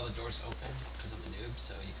 I left all the doors open because I'm a noob,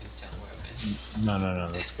 so you can tell where I've been.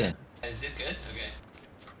 No, that's good. Is it good? Okay.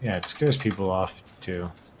 Yeah, it scares people off too.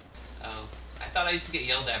 Oh, I thought I used to get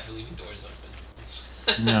yelled at for leaving doors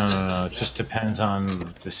open. No. It just depends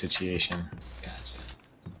on the situation. Gotcha.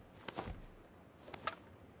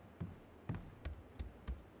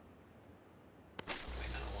 Wait,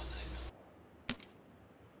 not a 1.9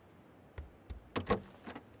 mil.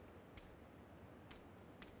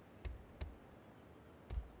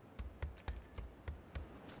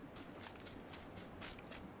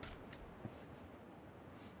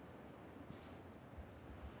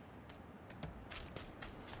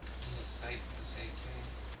 Need a sight with this AK.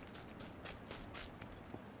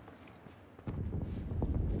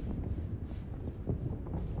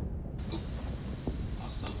 Oop.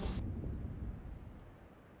 Lost someone.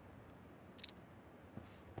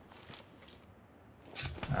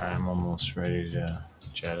 Alright, I'm almost ready to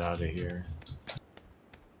jet out of here.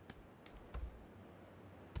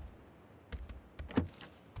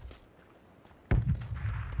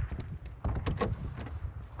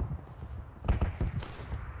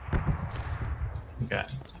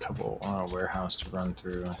 Got a couple warehouse to run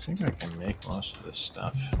through. I think I can make most of this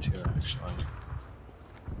stuff too, actually.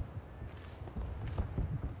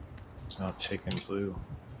 Without taking blue.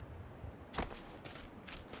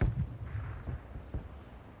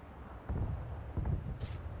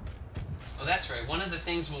 Oh, that's right. One of the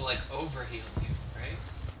things will like overheal you,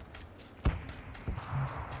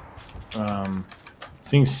 right?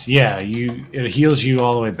 Things, yeah, it heals you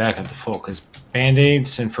all the way back at the full, because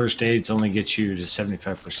band-aids and first aids only get you to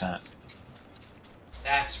 75%.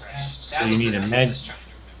 That's right. So That you was need the a thing med- I was trying to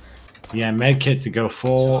remember. Yeah, med kit to go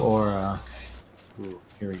full, So- or Okay. ooh,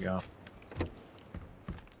 here we go.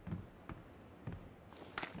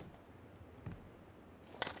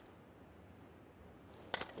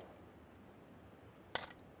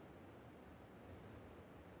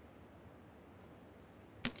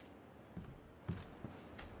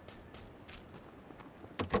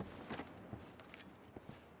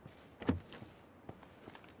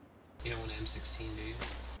 You don't want an M16, do you?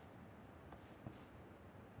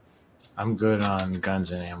 I'm good on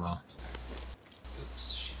guns and ammo.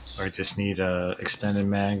 Oops. I just need a extended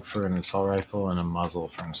mag for an assault rifle and a muzzle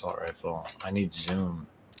for an assault rifle. I need zoom.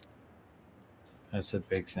 That's the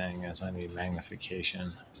big thing, is I need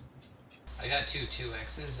magnification. I got two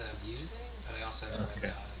 2Xs that I'm using, but I also have a Okay.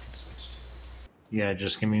 dot I can switch to. Yeah,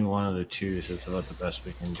 just give me one of the twos. That's about the best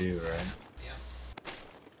we can do, right? Yeah.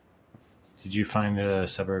 Did you find a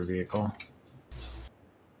separate vehicle? No.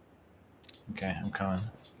 Okay, I'm coming.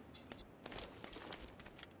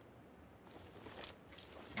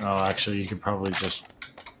 Oh, actually, you could probably just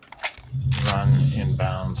run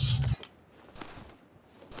inbounds.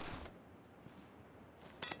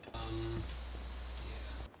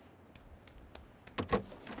 Yeah.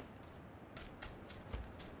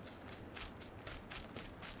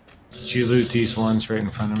 Did you loot these ones right in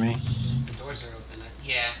front of me? The doors are open.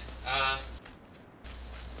 Yeah.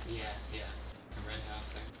 Yeah. The red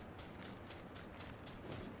house there.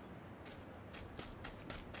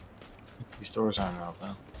 These doors aren't open.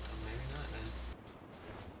 Oh, maybe not then.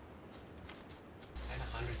 I had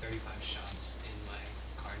 135 shots in my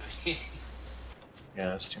car 98. Yeah,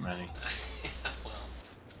 that's too many. Yeah, well,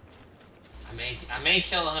 I may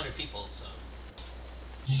kill 100 people, so.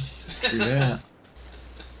 Do that.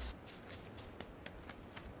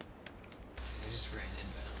 I just ran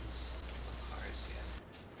inbounds. No cars yet.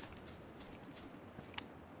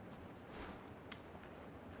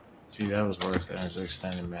 Gee, that was worth it. As an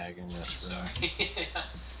extended mag in this. Sorry. I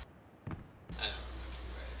don't remember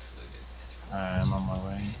where I flew to. Alright, I'm on my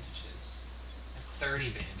way. Bandages. I have 30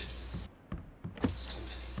 bandages. That's too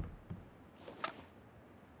many.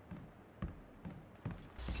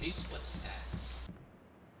 Can you split stacks?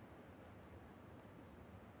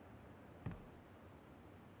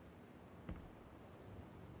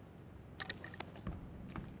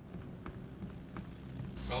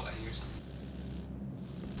 Oh, I hear something.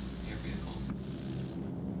 Your vehicle.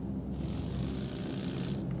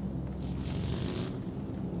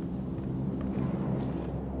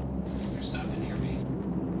 I think they're stopping near me.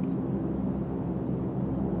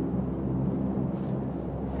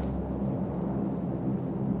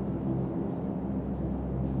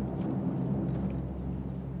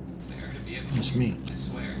 I heard a vehicle. It's me. I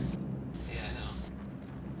swear. Yeah, I know.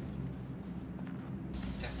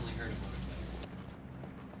 Definitely heard a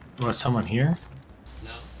motorbike. What, someone here?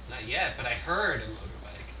 No, not yet, but I heard a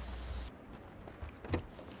motorbike.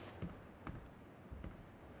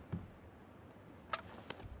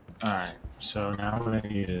 Alright, so now what I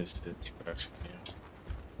need is the 2x from you.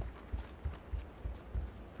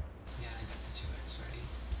 Yeah, I got the 2X ready.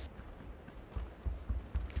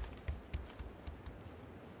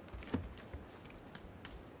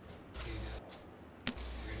 Here you go.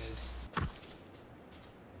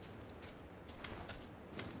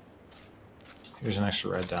 Here's an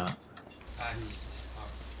extra red dot. I'm using it. Oh,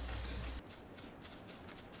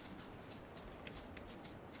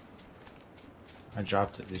 I'm I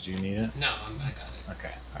dropped it. Did you need it? good. No, I got it.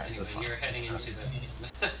 Okay. All right. Anyway, That's fine. you're heading into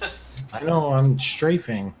the... I know. I'm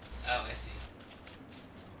strafing. Oh, I see.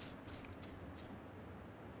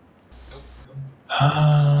 Nope.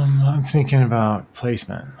 I'm thinking about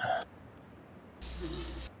placement.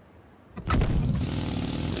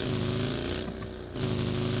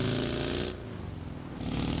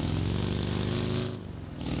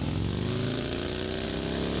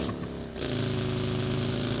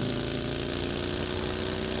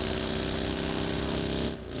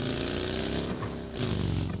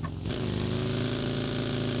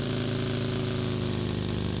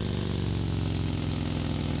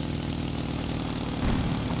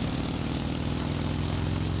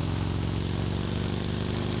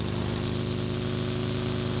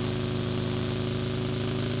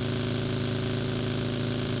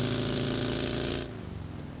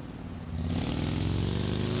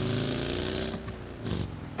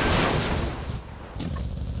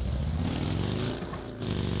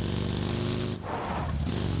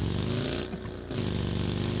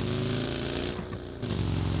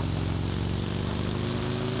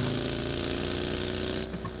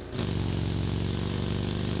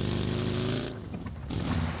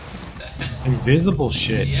 Invisible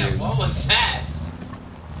shit, Yeah, dude. what was that?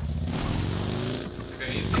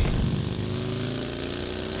 Crazy.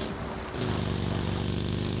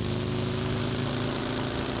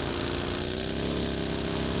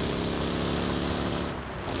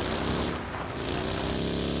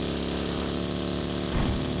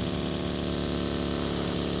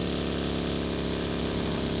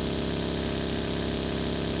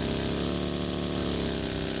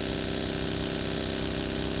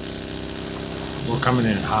 We're coming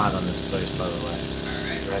in hot on this place, by the way.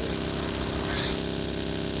 Alright. Ready. Ready?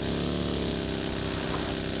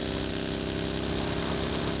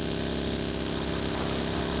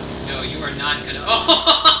 No, you are not gonna...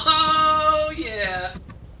 Oh, yeah!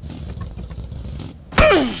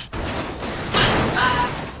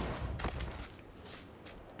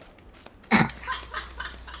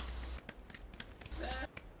 That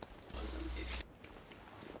was amazing.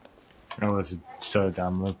 It was so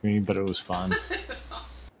dumb of me, but it was fun. It was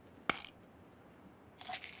awesome.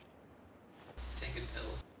 Taking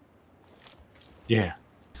pills. Yeah.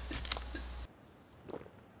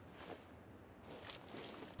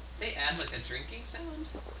 They add like a drinking sound?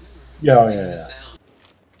 Yeah, oh, Making yeah, a yeah. sound.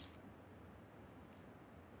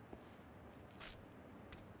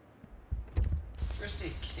 First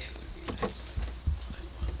aid kit would be nice if I could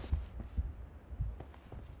find one.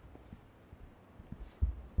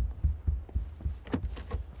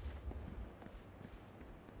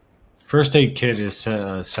 First aid kit is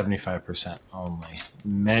 75% only.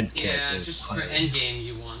 Med kit Yeah, is just for 100. endgame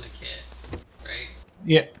you want a kit, right?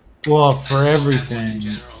 Yeah. Well, just for don't have one in everything,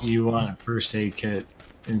 general. you want a first aid kit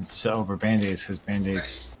over band-aids because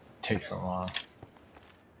band-aids take so long.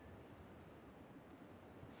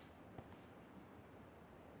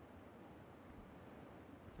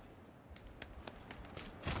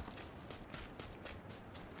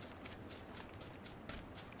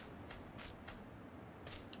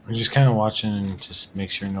 We're just kind of watching and just make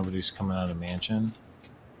sure nobody's coming out of mansion,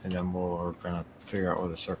 and then we're gonna figure out where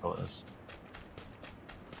the circle is.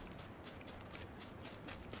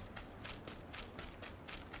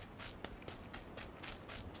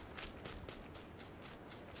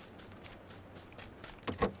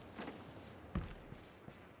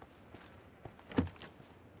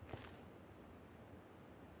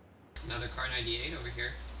 Another car 98 over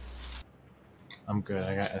here. I'm good.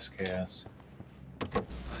 I got SKS. But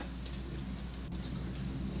let's go.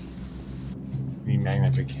 Need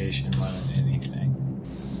magnification more than anything.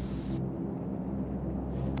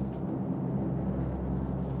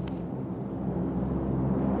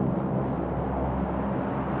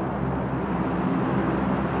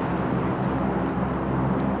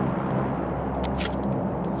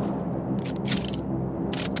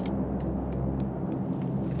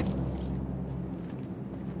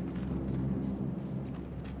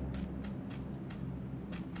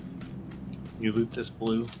 You loot this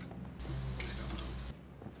blue?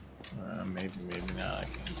 I don't know. Maybe, maybe not. I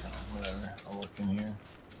can't tell. Whatever. I'll look in here.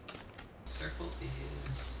 Circle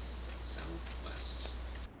is southwest.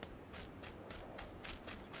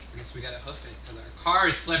 I guess we gotta hoof it because our car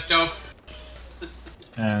is flipped over.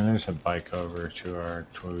 And there's a bike over to our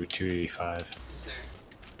 285. Is there?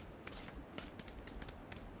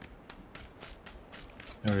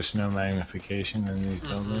 There's no magnification in these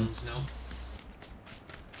buildings. No.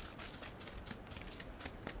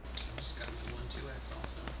 I just got my 1, 2,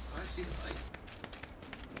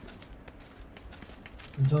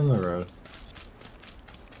 Depends on the road.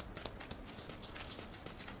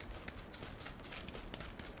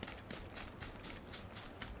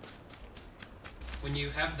 When you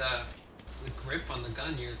have the grip on the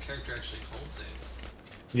gun, your character actually holds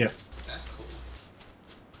it. Yep. That's cool.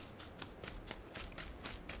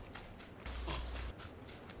 Huh.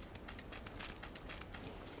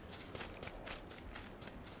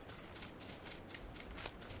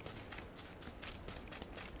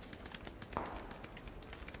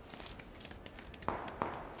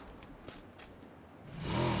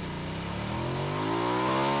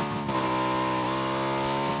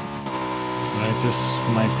 Right, this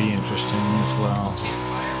might be interesting as well. Can't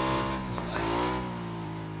fire from the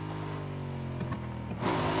back.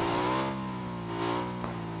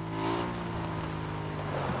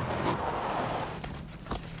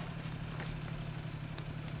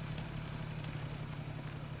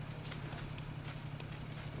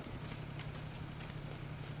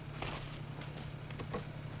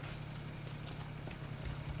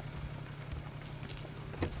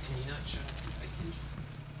 Can you not shut off the bike engine?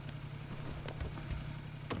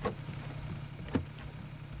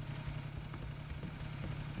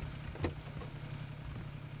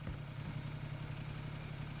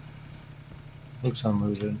 Looks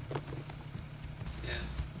unlooted. Yeah.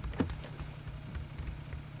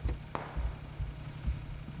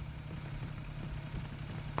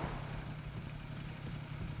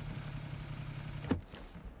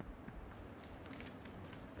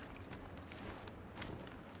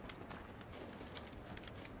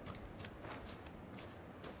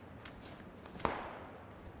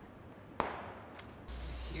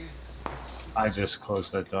 Here, I just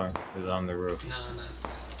closed that door. It's on the roof. no, not that.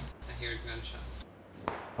 I hear gunshots.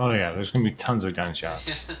 Oh yeah, there's gonna be tons of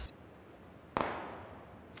gunshots.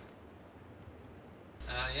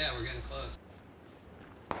 Yeah, we're getting close.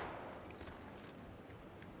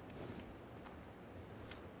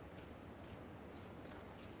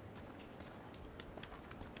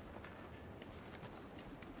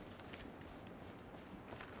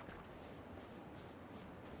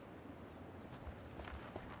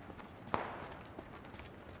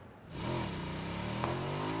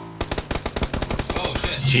 Oh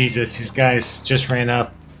shit. Jesus, these guys just ran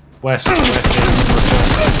up west.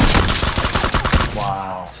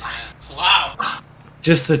 Wow. Yeah. Wow.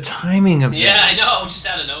 Just the timing of Yeah, I that. know. Just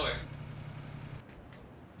out of nowhere.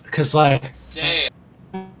 Because like Damn.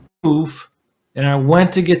 move, and I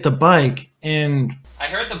went to get the bike, and I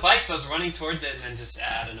heard the bike, so I was running towards it, and then just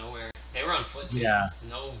out of nowhere. They were on foot, dude. yeah,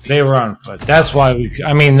 No vehicle. they were on foot. That's why we.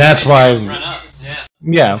 I mean, that's why. Run up. Yeah.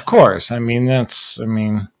 Yeah, of course. I mean, it's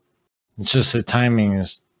just the timing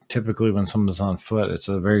is typically when someone's on foot. It's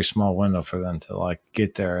a very small window for them to like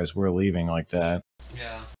get there as we're leaving like that.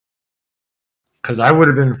 Yeah. Because I would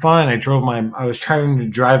have been fine. I was trying to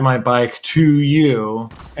drive my bike to you,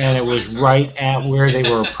 and it was right at where they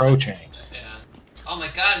were approaching. Yeah. Oh my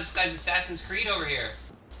god, this guy's Assassin's Creed over here.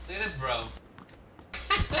 Look at this, bro.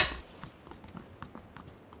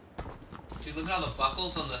 Dude, look at all the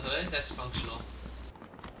buckles on the hood. That's functional.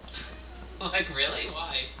 Like, really?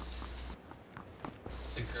 Why?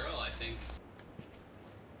 It's a girl, I think.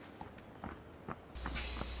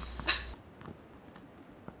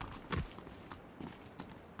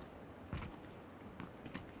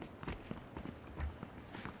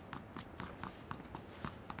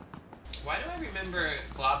 Why do I remember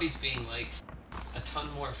Globbies being, like, a ton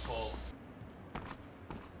more full?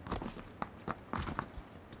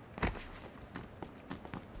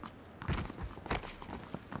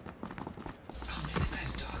 Oh man, that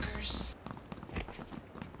guy's doggers.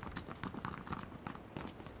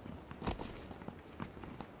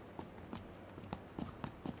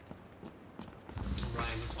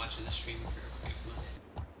 Ryan was watching the stream for a brief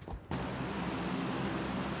moment.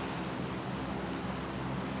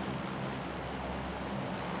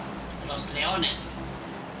 Los Leones.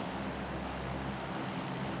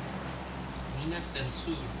 Minas del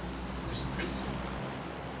Sur. There's a prison.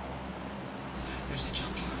 There's a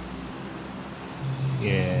junkyard.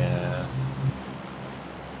 Yeah.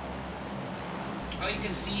 Oh, you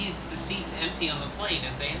can see the seats empty on the plane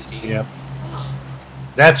as they empty. Yep. Huh.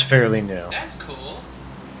 That's fairly new. That's cool.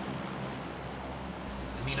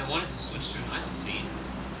 I mean, I wanted to switch to an aisle seat.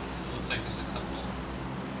 So it looks like there's a couple.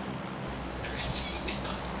 They're empty.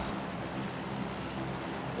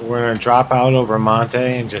 We're gonna drop out over Monte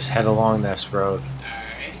and just head along this road.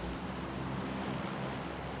 Alright.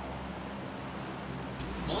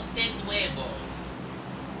 Monte Nuevo.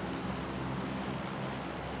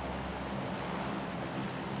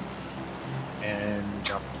 And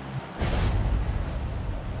jump.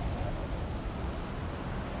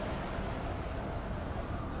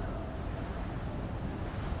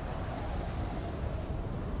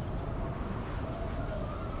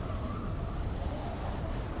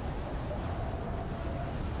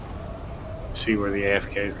 See where the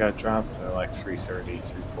AFKs got dropped? They're like 330,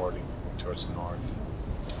 340 towards the north.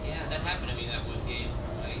 Yeah, that happened to me that one game.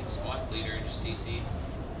 My squad leader just DC'd.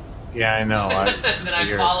 Yeah, I know. Then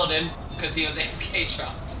I followed him because he was AFK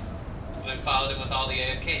dropped. And I followed him with all the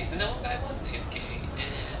AFKs. And the one guy wasn't AFK.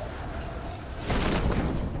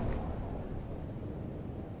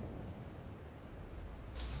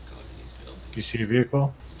 Going to these buildings. Do you see a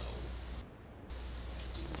vehicle? No. I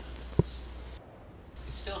do not.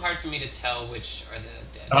 It's still hard for me to tell which are the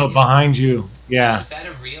dead. Oh, behind you. Yeah. Is that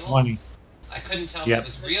a real? 20. I couldn't tell Yep. if it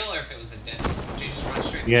was real or if it was a dead. Did you just run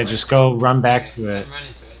straight? Yeah, forward? just go run back to it. Run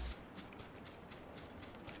into it.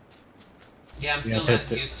 Yeah, I'm Yeah, still it's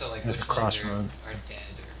not at used to like the which ones crossroad. are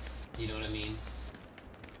dead or you know what I mean.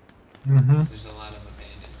 Mm-hmm. There's a lot of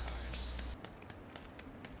abandoned cars.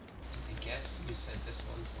 I guess you said this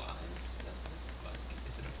one's live. But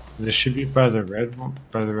is it a bomb? This should be by the red one,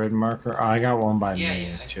 by the red marker. Oh, I got one by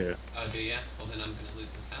me too. Oh, do ya? Well, then I'm gonna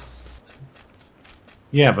loot this house.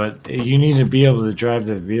 Yeah, but you need to be able to drive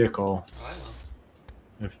the vehicle. Oh, I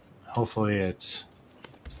will. Hopefully it's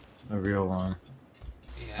a real one.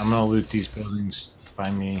 Yeah, I'm gonna loot these buildings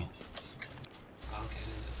by me. Okay,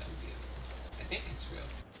 then that would be I think it's real.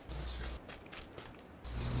 It's real.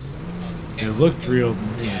 Yes. Oh, it's It looked real to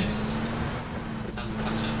me. Yeah, it is. I'm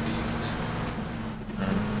coming up to you.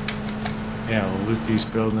 Yeah, we'll loot these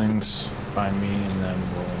buildings by me, and then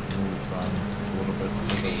we'll move a little bit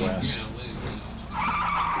further west. You're gonna loot,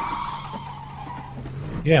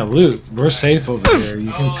 Yeah, loot. We're safe over here.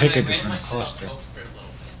 You can pick a and I ran different myself cluster. over a little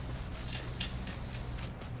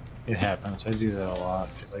bit. It happens. I do that a lot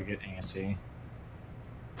because I get antsy.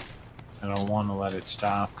 I don't want to let it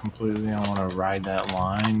stop completely. I want to ride that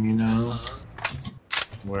line, you know,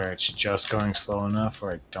 where it's just going slow enough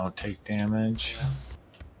where I don't take damage. Yeah.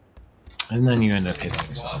 And then you end up hitting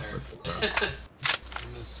yourself Water. with it. Bro. You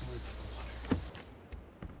move smooth with the water.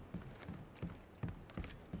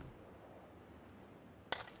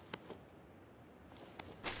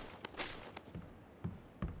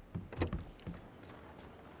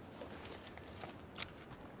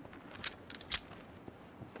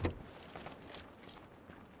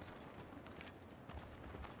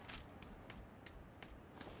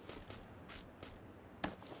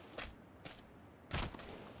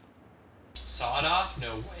 Sawed off?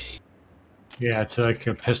 No way. Yeah, it's like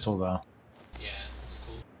a pistol though. Yeah, that's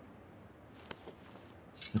cool.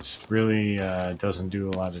 It's really doesn't do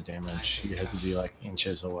a lot of damage. You have to be like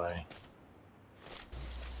inches away.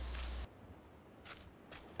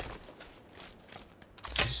 I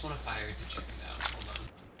just want to fire it to check it out. Hold on.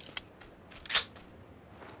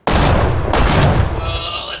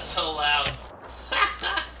 Whoa, that's so loud.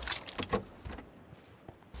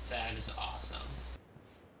 That is awesome.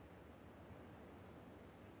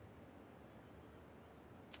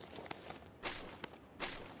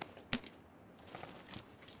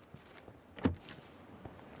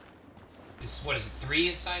 What is it,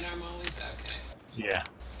 3 sidearm always? Okay. Yeah.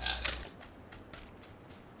 Got it.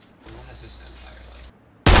 What has this gunfire like?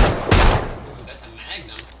 Ooh, that's a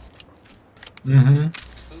Magnum. Mm-hmm.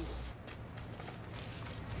 Cool.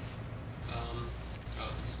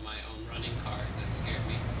 Oh, it's my own running car. That scared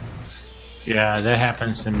me. Yeah, that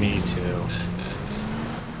happens to me too.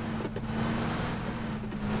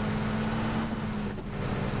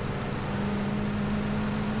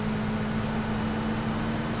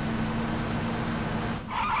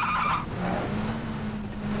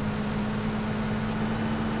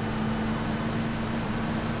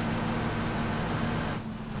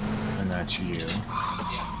 That's you. Yeah,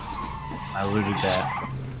 that's me. I looted that.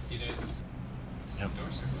 You did? Yep.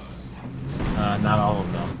 Doors are closed. Not all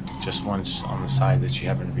of them. Just ones on the side that you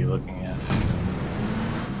happen to be looking at.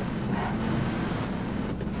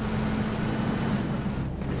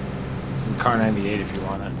 Car 98 if you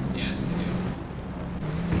want it. Yes, I do.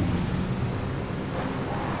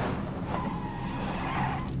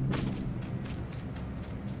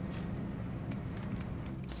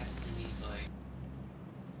 I need, like,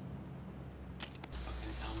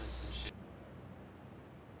 fucking helmets and shit.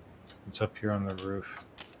 It's up here on the roof.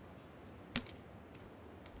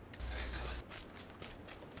 Alright, come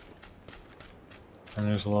on. And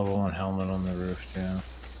there's a level 1 helmet on the roof too.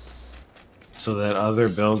 So that other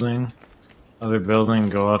building,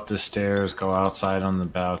 go up the stairs, go outside on the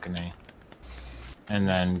balcony, and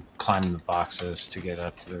then climb the boxes to get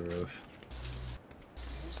up to the roof.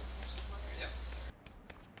 Stairs up there somewhere? Yep.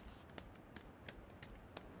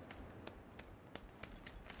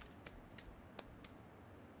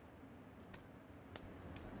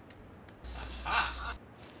 Aha!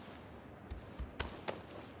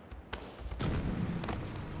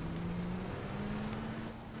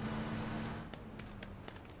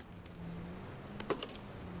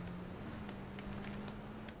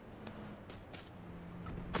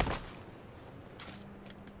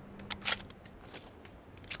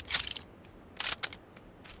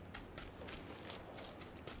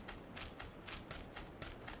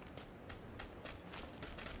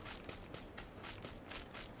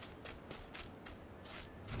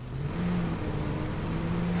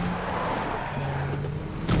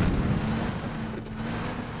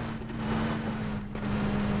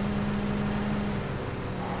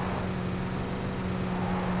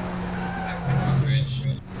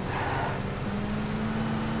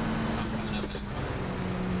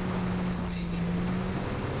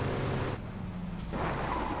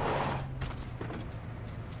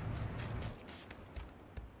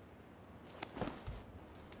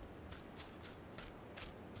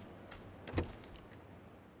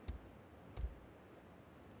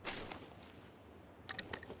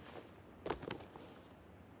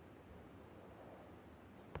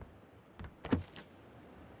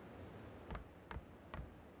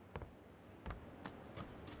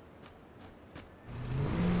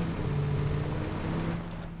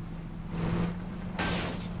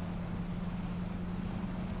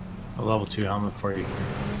 A level 2 helmet for you.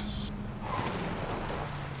 Yes.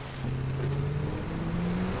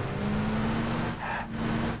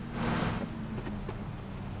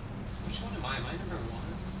 Which one am I? Am I number 1?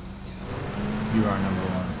 Yeah. You are number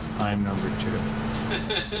 1. I'm number 2.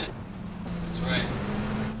 That's right.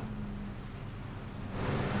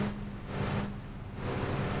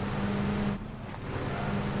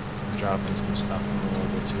 I'm dropping some stuff in the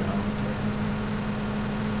level 2 helmet there.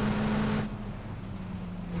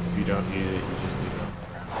 If you don't need it, you just leave it on the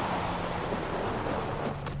ground.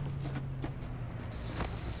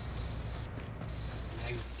 Some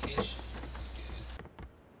magnification. Good.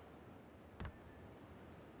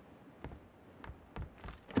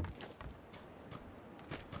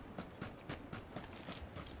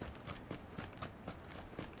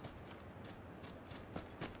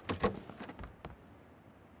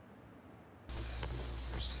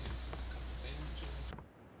 First aid, so a couple bandages.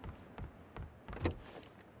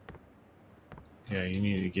 Yeah, you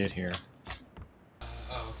need to get here.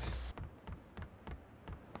 Oh, okay.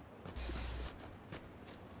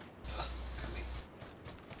 Coming.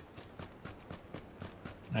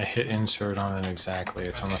 I hit insert on it exactly.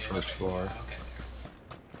 It's on the Okay, first yes, floor. Okay,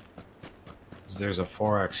 there. There's a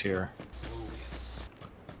 4X here. Oh, yes.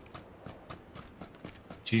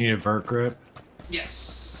 Do you need a vert grip?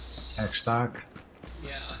 Yes. X stock?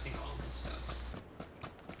 Yeah, I think all that stuff.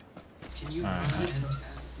 Can you Alright. run and tab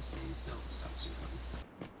at the same? No, it stops you running.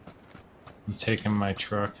 I'm taking my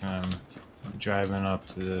truck and I'm driving up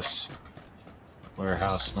to this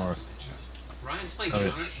warehouse north. Ryan's playing Oh, yeah.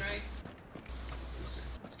 Counter-Strike?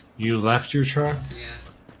 You left your truck? Yeah.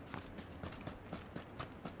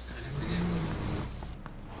 Kind of forget what it is.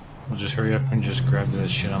 Well, just hurry up and just grab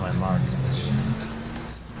this shit on my mark. Is that shit? I don't see it.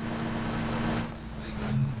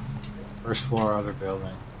 Like, First floor, other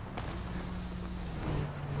building.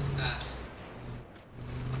 ah.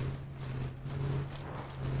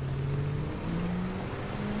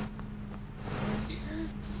 Here?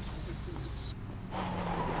 Those are boots.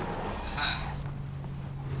 Aha.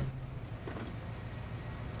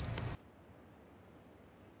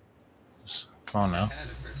 Come on now. Had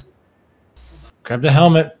it, Bert. Grab the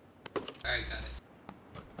helmet. Alright, got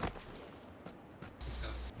it. Let's go.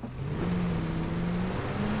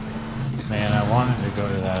 Man, I wanted to go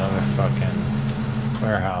to that other fucking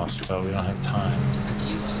warehouse, but we don't have time.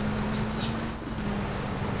 Tequila. It's eating.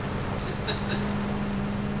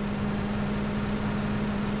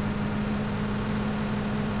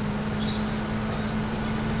 Just work.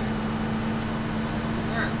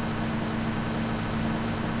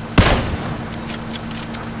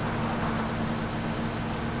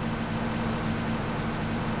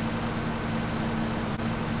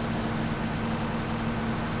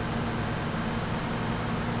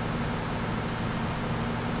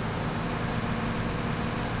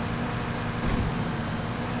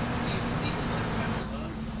 Do you believe in life after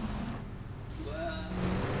love? Wow.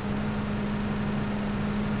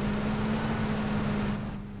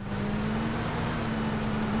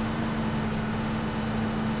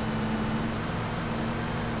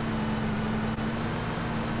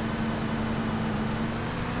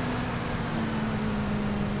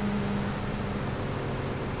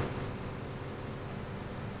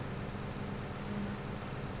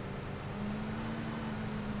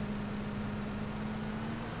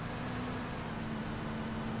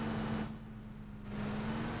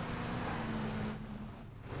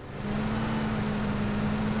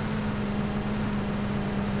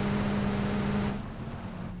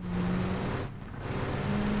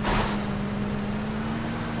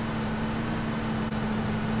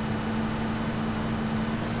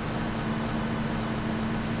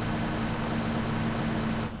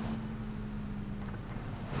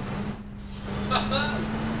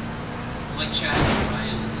 I'm like Chad and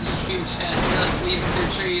Ryan. Stream chat. They're like leaving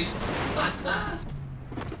their trees.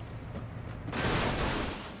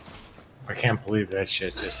 I can't believe that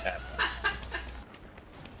shit just happened.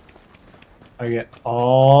 I get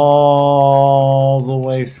all the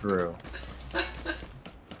way through. Do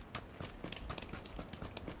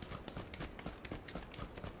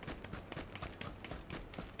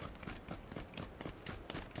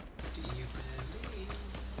you believe?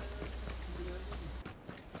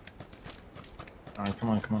 Alright, come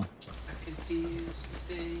on, come on. I can feel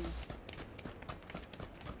something.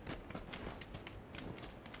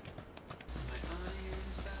 My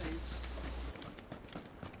iron sights.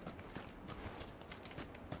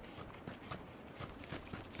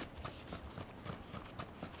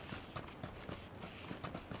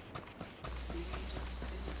 We don't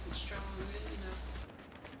think we're strong enough.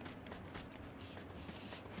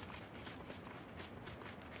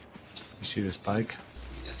 You see this bike?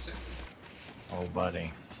 Yes, sir. Oh,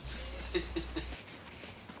 buddy.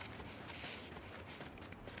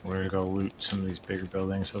 We're gonna go loot some of these bigger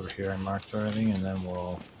buildings over here I marked already, and then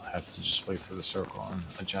we'll have to just wait for the circle and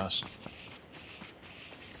adjust.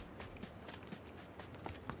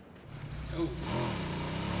 Oh.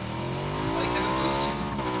 Like have a boost too.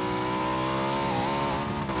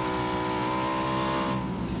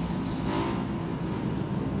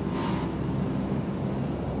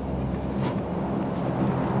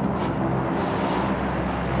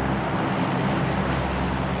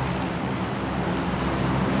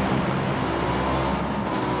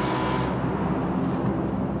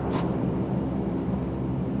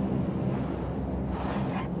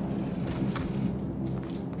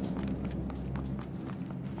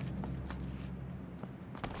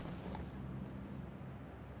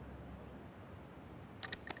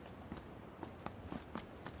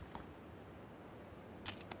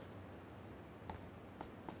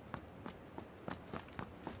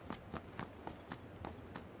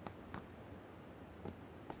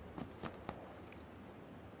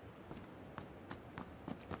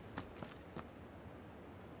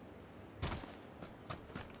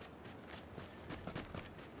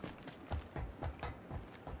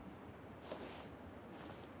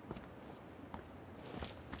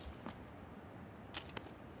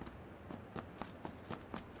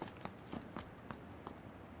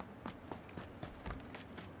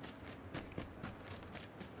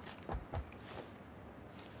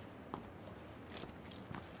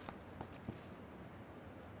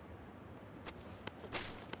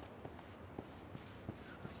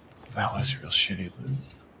 That was real shitty loot.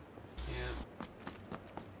 Yeah.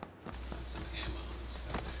 Got some ammo. That's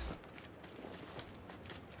about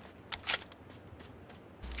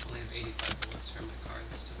it. Only have 85 bullets for my car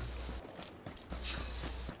this time.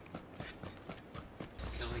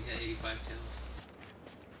 Can only get 85 kills.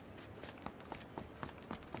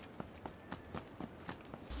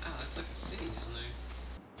 Oh, that's like a city down there.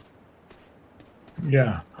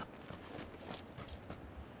 Yeah.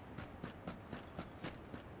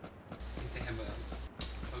 Think they have a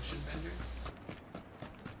potion vendor?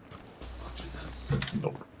 Auction house?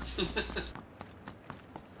 Nope.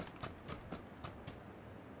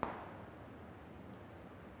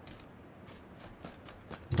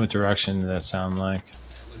 What direction did that sound like?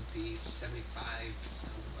 That would be 75,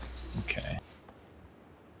 sounds like to me. Okay.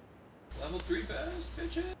 Level 3 best,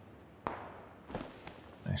 bitches!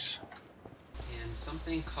 Nice. And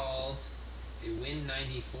something called a Win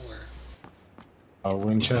 94. Oh,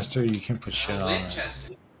 Winchester, you can put shit on it.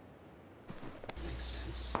 Winchester! Makes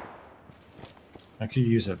sense. I could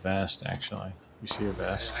use a vest, actually. You see a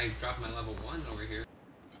vest? I dropped my level 1 over here.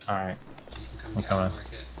 Alright. You can come I'm down coming. and mark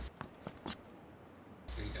it.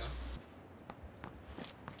 Here you go.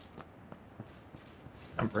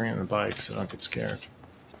 I'm bringing the bike, so don't get scared.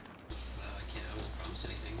 I won't promise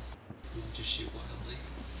anything. You just shoot wildly.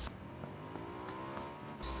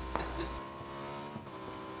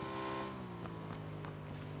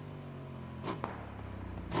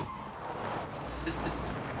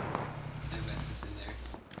 My vest is in there.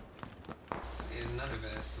 Here's another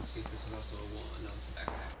vest. Let's see if this is also a wool. No, it's a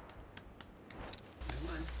backpack. Never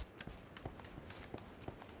mind.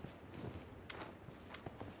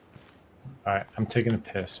 Alright, I'm taking a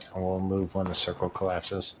piss, and we'll move when the circle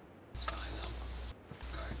collapses. It's fine,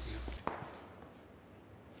 I'll guard you.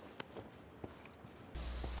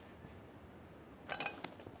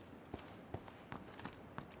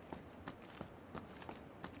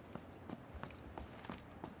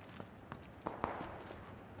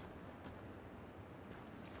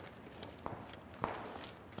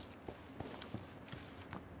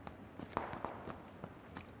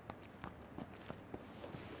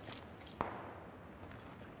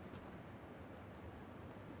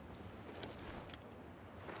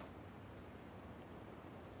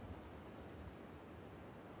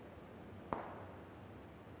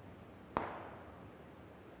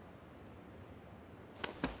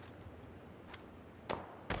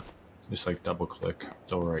 Just like double click,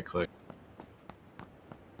 double right click.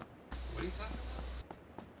 What are you talking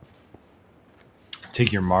about?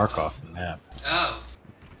 Take your mark off the map. Oh!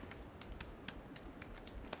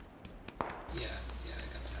 Yeah, I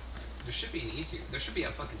got that part. There should be an easier. There should be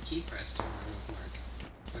a fucking key press to remove mark.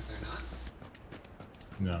 Was there not?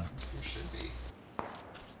 No. There should be.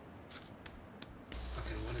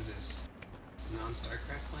 Fucking, what is this?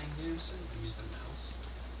 Non-StarCraft playing games? Use the mouse.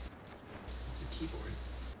 It's a keyboard.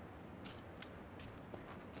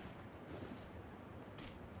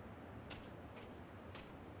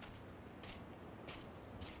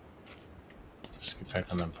 Let's get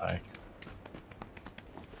back on the bike.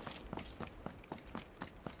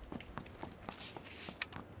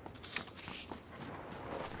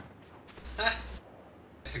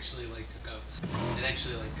 actually like go. It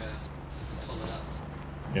actually like pull it up.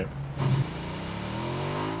 Yep.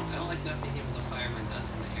 I don't like not being able to fire my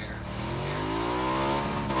guns in the air.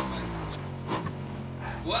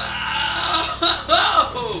 Wow!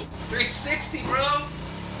 360, bro!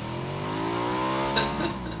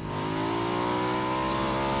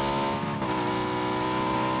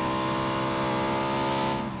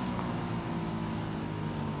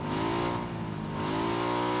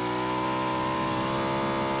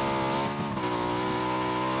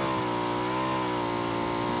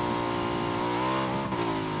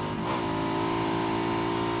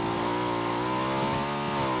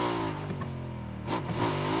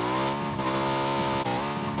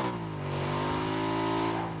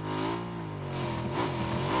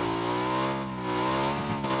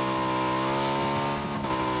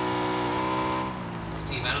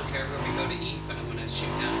 Steve, I don't care where we go to eat, but I'm gonna shoot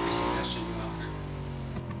down every suggestion you offer.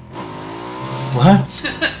 What?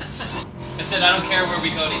 I said I don't care where we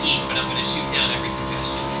go to eat, but I'm gonna shoot down every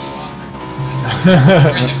suggestion that you offer.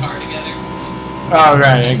 We're in the car together. Oh,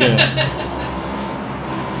 right, I get it.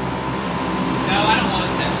 No, I don't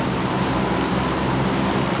want that.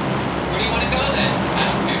 Where do you want to go then? I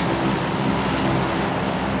don't care.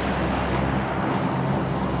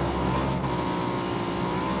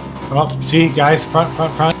 Well, see, guys, front. Yes.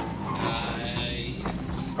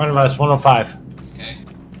 Front of us, 105. Okay.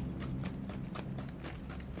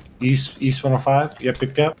 East 105. Yep.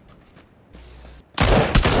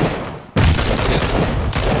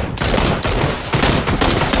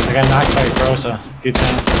 I got knocked by Groza. Get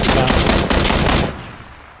down.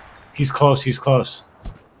 He's close.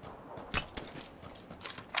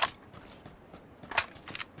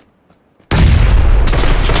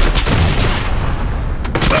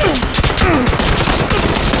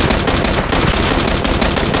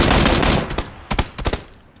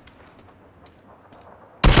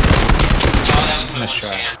 Nice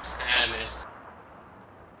shot. I missed.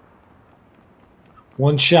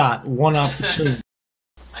 One shot, one opportunity.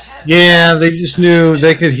 Yeah, they just knew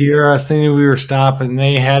they could hear us. They knew we were stopping.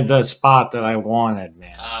 They had the spot that I wanted,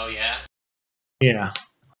 man. Oh, yeah? Yeah.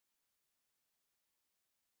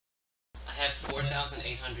 I have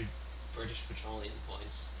 4,800 British Petroleum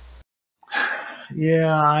points.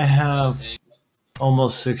 Yeah, I have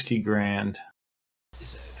almost 60 grand.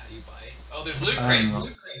 Is that how you buy? Oh, there's loot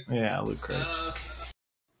crates. Yeah, loot crates. Okay.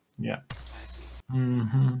 Yeah. I see.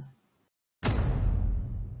 Mm-hmm. All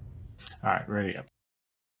right, ready up.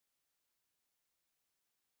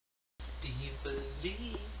 Do you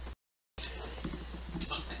believe?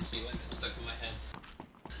 Don't ask me why that's stuck in my head.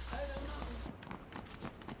 I don't know.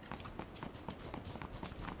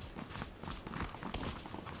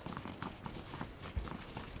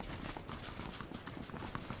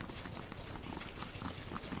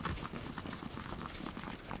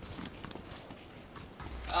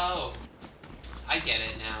 Oh, I get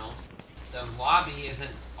it now. The lobby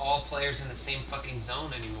isn't all players in the same fucking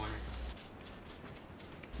zone anymore.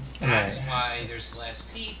 That's why there's less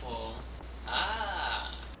people.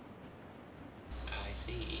 Ah, I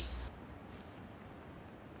see.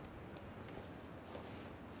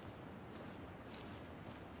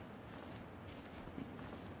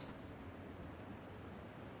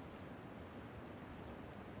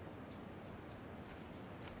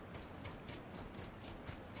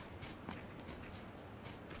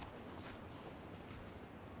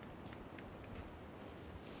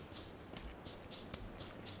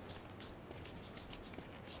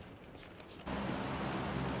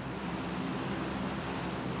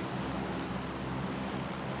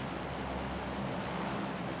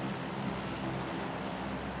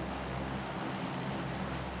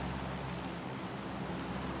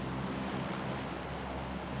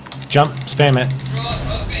 Jump, spam it.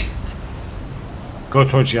 Oh, okay. Go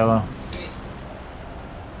towards yellow. Okay.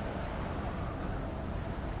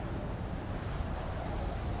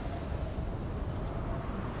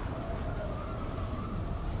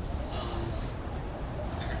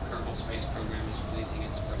 I heard Kerbal Space Program is releasing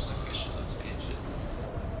its first official expansion.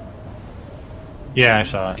 Yeah, I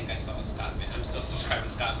saw I it. think I saw Scott Man. I'm still subscribed to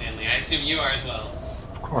Scott Manley. I assume you are as well.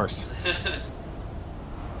 Of course. Scott Manley.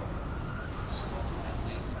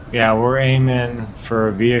 Yeah, we're aiming for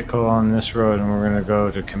a vehicle on this road, and we're gonna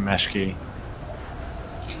go to Kameshki.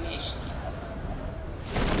 Kimishki.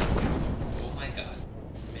 Oh my god.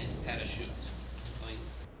 Men parachute. Going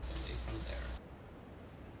away from there.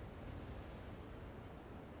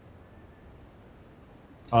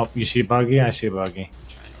 Oh, you see a buggy? I see a buggy. I'm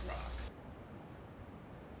trying to rock.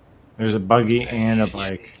 There's a buggy I and see a it,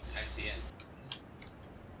 bike. I see it.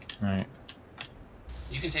 Right.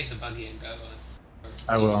 You can take the buggy and go.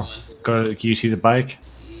 I will. One. Go. Can you see the bike?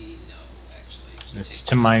 It's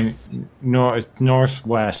to my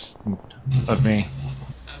northwest of me.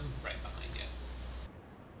 I'm right behind you.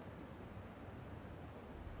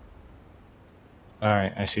 All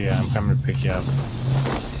right, I see you. I'm coming to pick you up.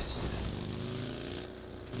 Yes.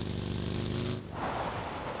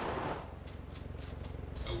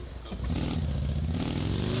 Oh, oh.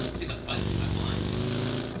 Still don't see the button I'm on.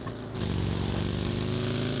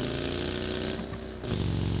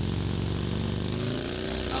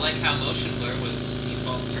 I like how motion blur was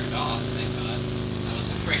default turned off, thank God. I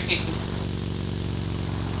was afraid.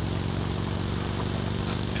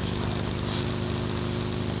 I was petrified.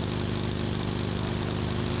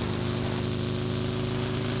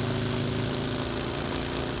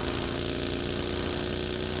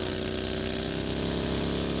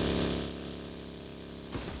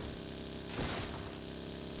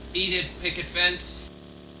 Eat it, picket fence.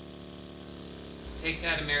 Take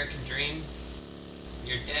that American dream.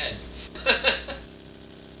 You're dead.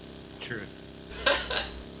 Truth.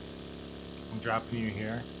 I'm dropping you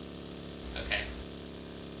here. Okay.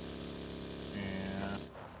 And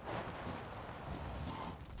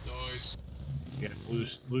Nice. you gotta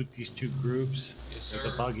loot these two groups. Yes, There's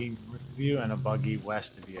sir. a buggy north of you and a buggy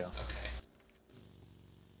west of you. Okay.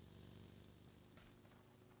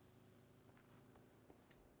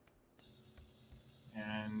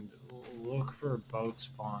 And look for a boat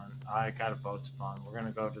spawn. I got a boat spawn. We're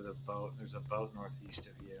gonna go to the boat. There's a boat northeast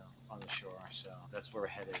of you on the shore, so that's where we're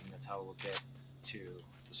headed, and that's how we'll get to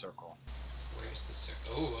the circle. Where's the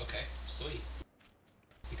circle? Oh, okay. Sweet.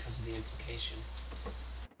 Because of the implication.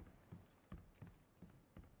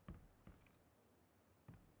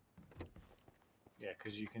 Yeah,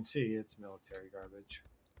 because you can see it's military garbage.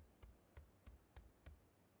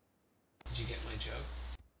 Did you get my joke?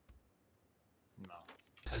 No.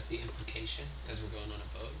 Because the implication? Because we're going on a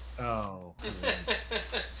boat? Oh.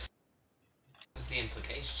 Because the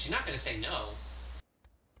implication. She's not going to say no.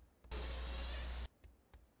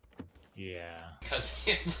 Yeah. Because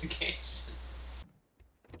the implication.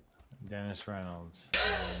 Dennis Reynolds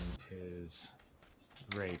and his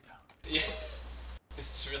rape. Yeah.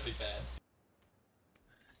 It's really bad.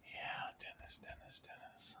 Yeah, Dennis.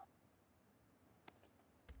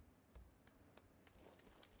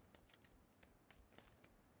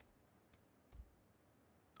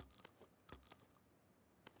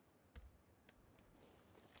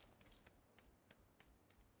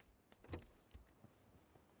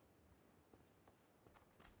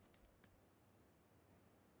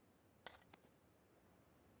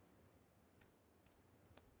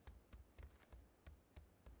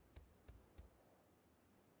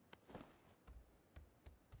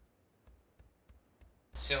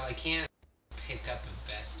 So I can't pick up a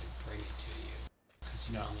vest and bring it to you. Because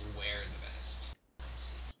you No. only wear the vest. I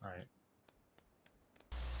see. All right.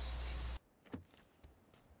 That's lame.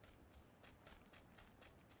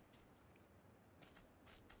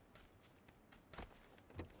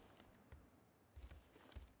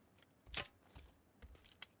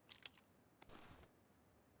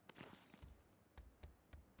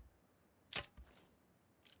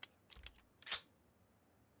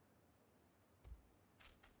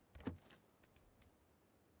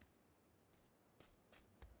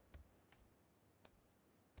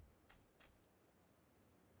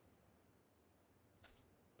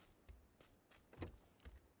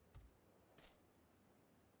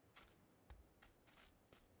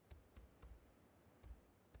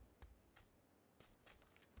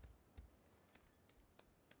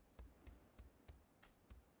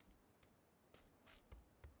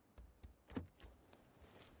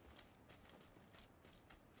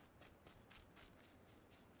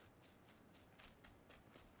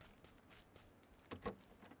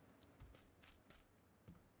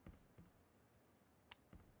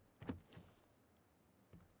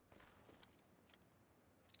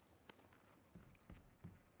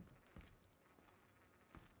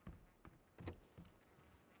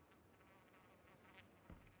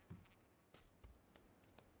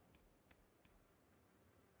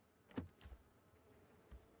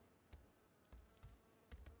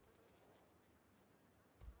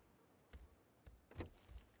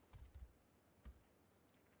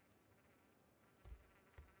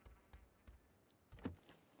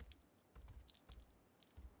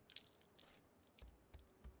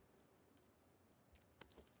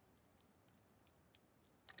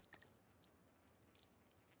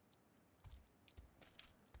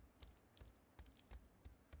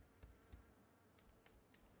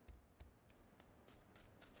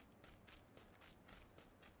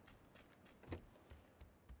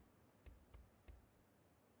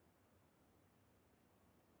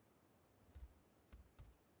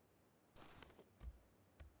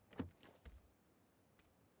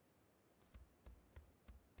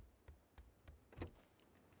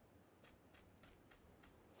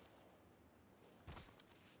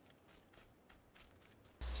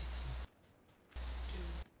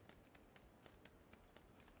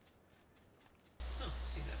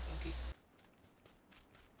 See that buggy?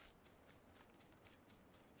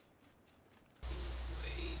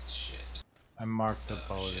 Wait, shit. I marked the Oh,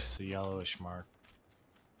 boat. shit. It's a yellowish mark.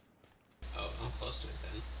 Oh, I'm close to it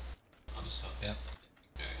then. I'll just hook Yep. it.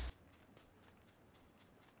 Alright.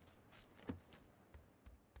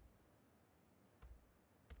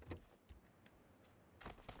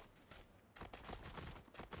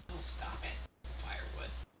 Oh, stop it. Firewood.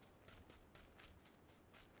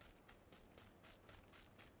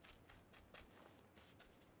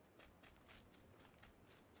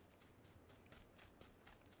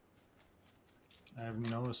 I have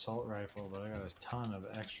no assault rifle, but I got a ton of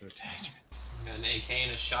extra attachments. I got an AK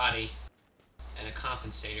and a shotty and a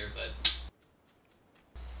compensator, but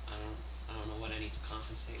I don't know what I need to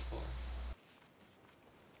compensate for.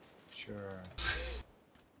 Sure.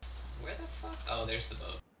 Where the fuck? Oh, there's the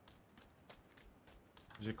boat.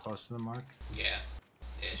 Is it close to the mark? Yeah.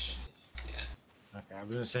 Ish. Yeah. Okay, I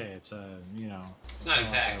was gonna say it's a, you know. It's not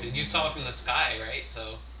exact. You saw it from the sky, right?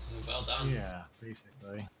 So this is well done. Yeah,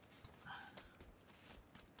 basically.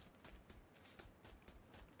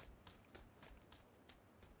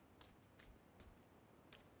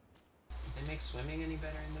 Did they make swimming any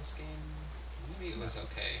better in this game? Maybe it was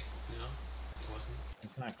okay. You know, it wasn't.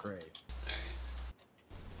 It's not great, All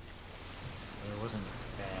right. but it wasn't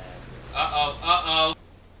bad. Uh oh.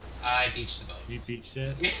 I beached the boat. You beached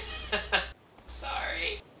it?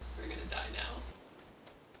 Sorry. We're gonna die now.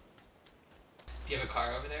 Do you have a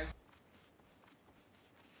car over there?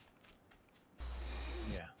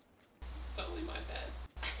 Yeah. Totally my bad.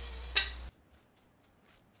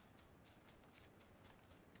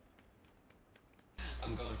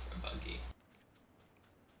 I'm going for a buggy.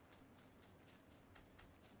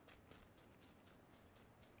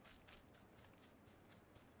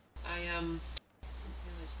 I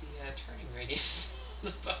realized the turning radius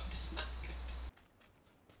on the boat is not good.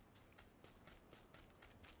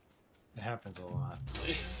 It happens a lot.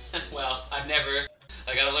 Well, I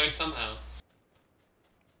gotta learn somehow.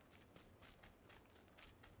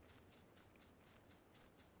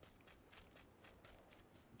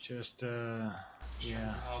 Just, Yeah.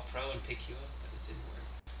 yeah. I'll pro and pick you up, but it didn't work.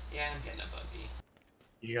 Yeah, I'm getting a buggy.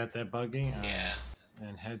 You got that buggy? Yeah.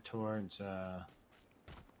 And head towards you,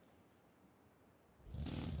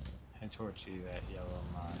 that yellow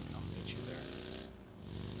mark. I'll meet you there.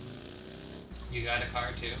 You got a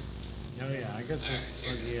car too? Oh yeah, I got this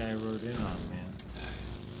Alright, buggy I rode in on, man. Alright.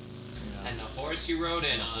 Yeah. And the horse you rode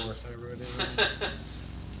in on. Of course I rode in on.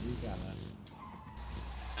 You got it.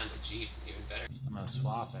 And the Jeep, even better. I'm gonna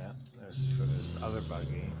swap it. There's for this other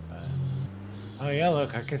buggy, but... Oh yeah,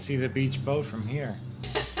 look, I can see the beach boat from here.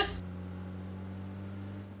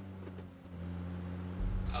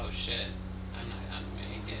 Oh shit. I'm gonna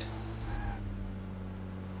make it.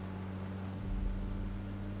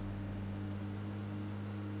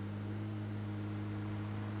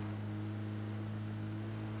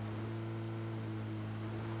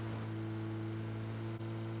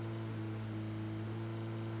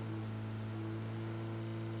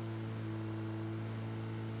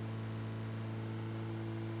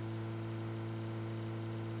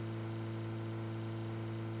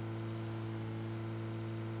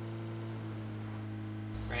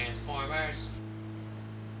 Transformers.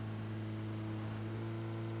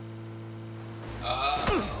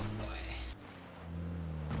 Oh boy.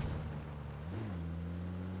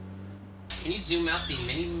 Can you zoom out the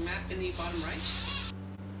mini map in the bottom right?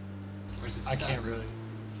 Or is it I stuck? can't really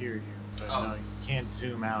hear you, but Oh. no, you can't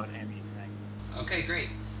zoom out anything. Okay, great.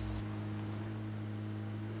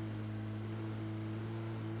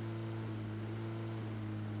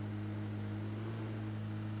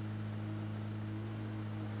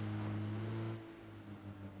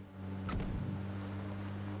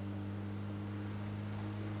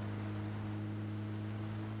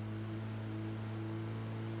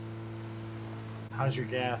 How's your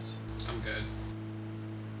gas? I'm good.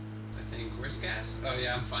 I think. Where's gas? Oh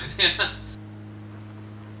yeah, I'm fine.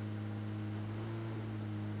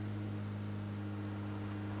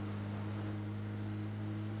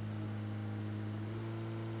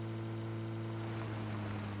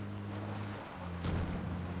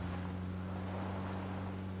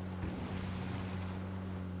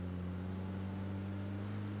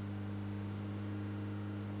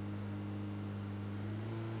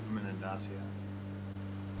 I'm in a Dacia.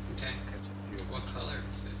 Okay. Catch a few. What color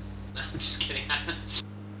is it? No, I'm just kidding.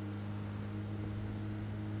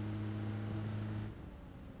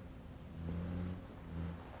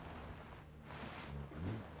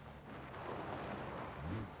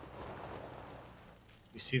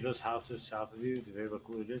 You see those houses south of you? Do they look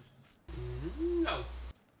looted? No.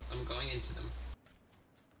 I'm going into them.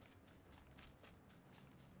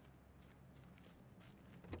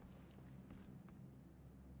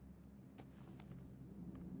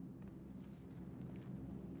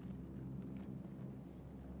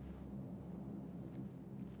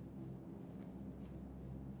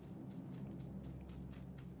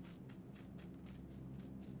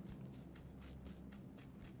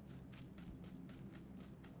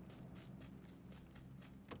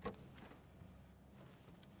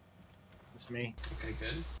 That's me. Okay,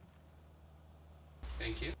 good.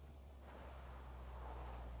 Thank you.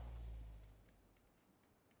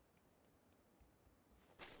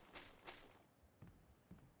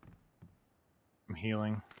 I'm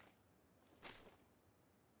healing.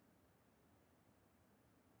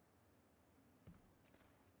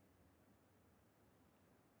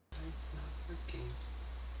 Not working.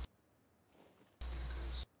 There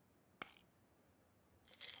goes.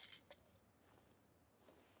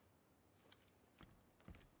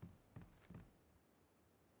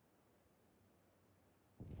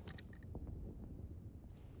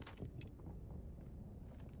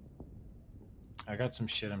 I got some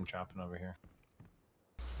shit I'm dropping over here.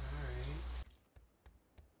 Alright.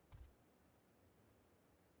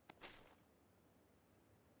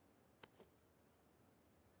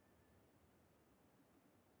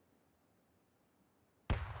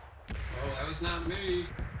 Oh, that was not me.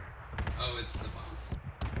 Oh, it's the bomb.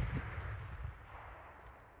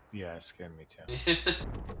 Yeah, it scared me too.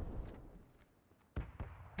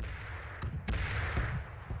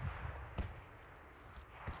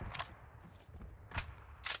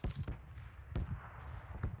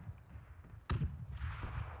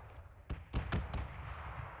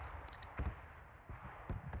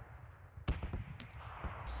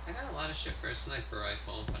 I got a lot of shit for a sniper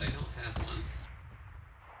rifle, but I don't have one.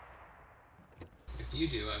 If you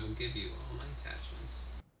do, I will give you all my attachments.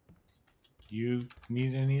 You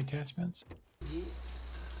need any attachments?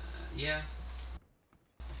 Yeah.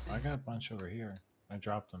 I got a bunch over here. I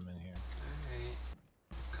dropped them in here. Alright.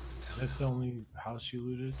 Coming down Is that now. the only house you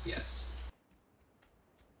looted? Yes.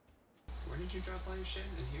 Where did you drop all your shit?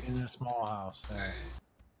 In here? In the small house there. Alright.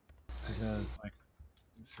 I There's see. like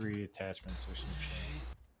 3 attachments or some shit.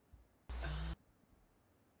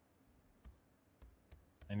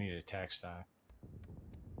 I need a tac stock.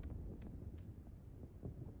 I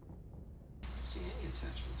don't see any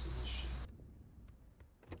attachments in this shit.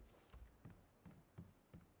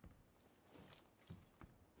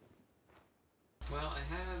 Well, I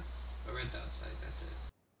have a red dot sight, that's it.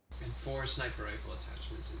 And 4 sniper rifle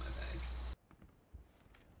attachments in my bag.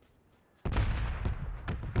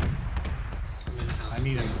 I'm in a house. I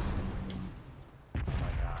need with a. you. Oh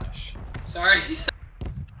my gosh. Sorry.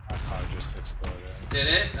 My car just exploded. Did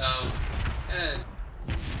it? Oh. Good.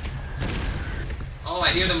 Oh, I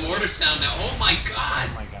hear the mortar sound now. Oh my god!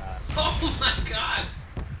 Oh my god. Oh my god!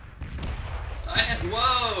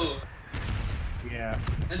 Whoa! Yeah.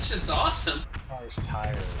 That shit's awesome. Car's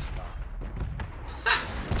tire is gone.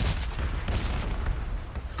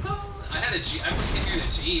 Oh, I had a Jeep. I'm here in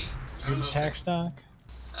a Jeep. I don't You know. tac stock?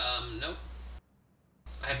 Nope.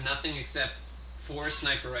 I have nothing except 4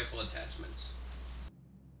 sniper rifle attachments.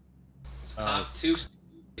 It's hot 2.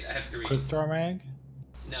 I have 3. Quick throw mag?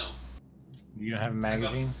 No. You don't have a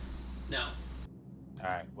magazine? No.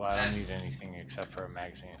 Alright, well I don't need anything except for a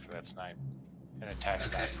magazine for that snipe. And a tac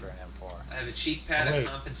stock Okay. for an M4. I have a cheek pad, Oh, a wait.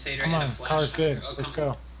 compensator, Come and on, a flash. car's good. Oh, Let's come go.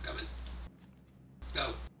 on. Coming.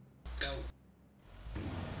 Go. Go.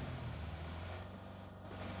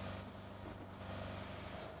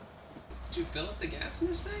 Did you fill up the gas in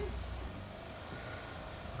this thing?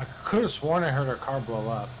 I could have sworn I heard our car blow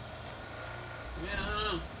up. Yeah, I don't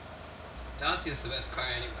know. Dacia's the best car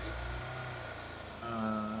anyway.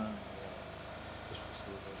 This was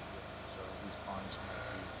through those here, so these pawns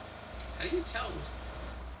might How do you tell? be.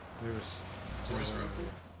 There's Doors are open.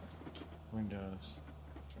 windows.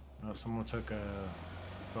 Oh, someone took a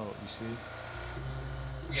boat, you see?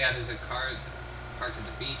 Yeah, there's a car parked at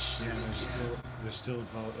the beach. Yeah, there's still a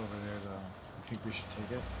boat over there though. You think we should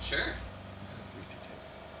take it? Sure. I think we should take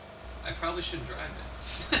it. I probably should drive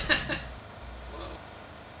it. Whoa.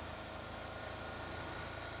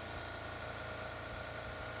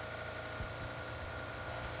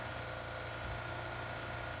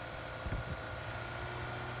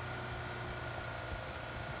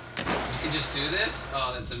 You can just do this?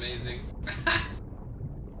 Oh, that's amazing.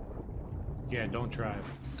 Yeah, don't drive.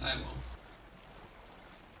 I won't.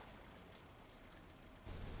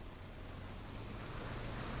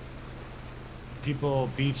 People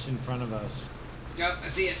beached in front of us. Yep, I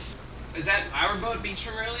see it. Is that our boat beach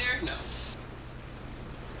from earlier? No.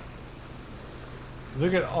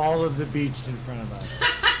 Look at all of the beached in front of us.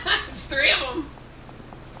 It's 3 of them.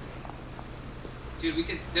 Dude, we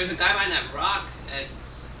could. There's a guy behind that rock at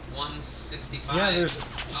 165. Yeah, there's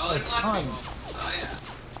Oh, a there's lots ton. of people. Oh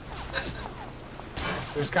yeah.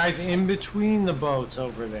 There's guys in between the boats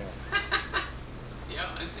over there. Yeah,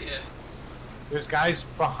 I see it. There's guys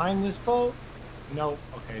behind this boat? Nope.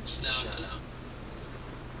 Okay, it's just a No, ship. no, no.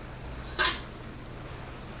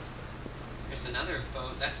 There's another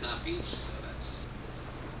boat. That's not beach, so that's.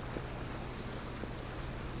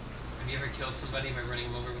 you ever killed somebody by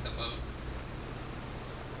running them over with a boat?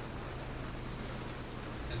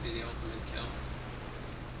 That'd be the ultimate kill.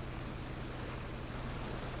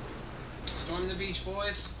 Storm the beach,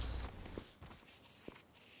 boys.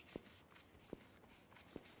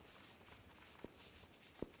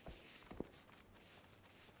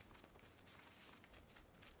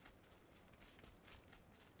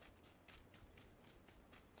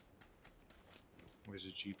 There's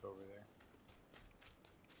a Jeep over there.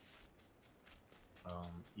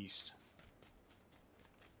 East.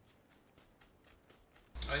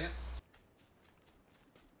 Oh yeah.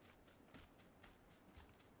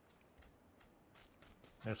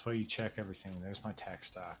 That's why you check everything. There's my tac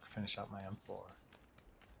stock. Finish out my M4. Are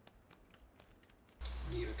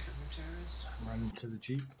you a counter-terrorist? I'm running to the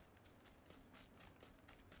Jeep.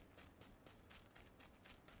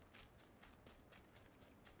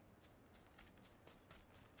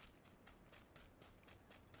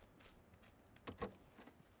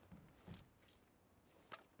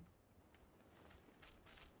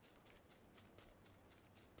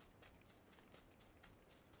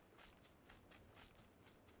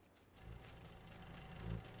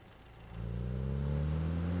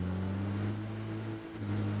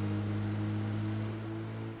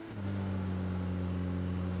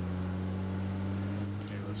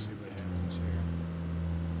 Let's see what happens here.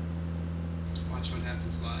 Watch what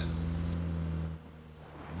happens live.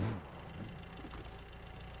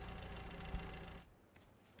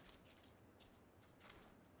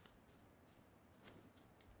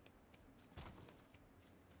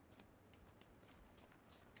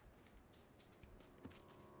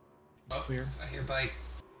 It's clear. I hear bike.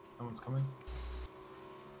 Someone's coming.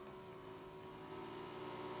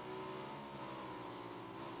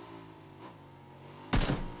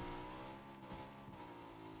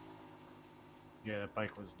 Yeah, that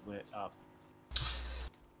bike was lit up.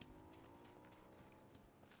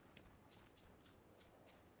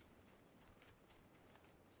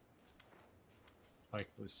 Bike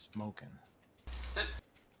was smoking.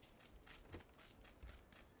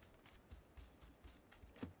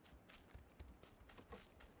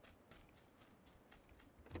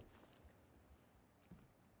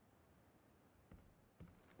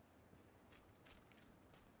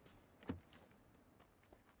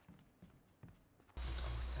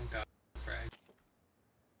 Thank God. Frag.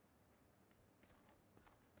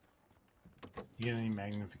 You get any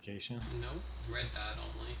magnification? No, red dot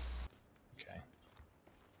only. Okay.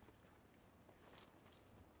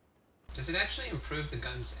 Does it actually improve the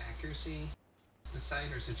gun's accuracy, the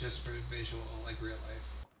sight, or is it just for visual, like real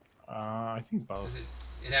life? I think both. Is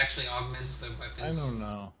it actually augments the weapons? I don't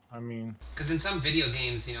know. I mean... Because in some video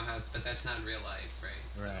games, you know how, but that's not real life, right?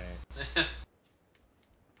 So. Right.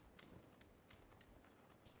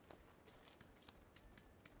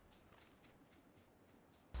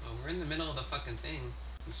 Well, we're in the middle of the fucking thing.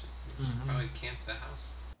 We should probably camp the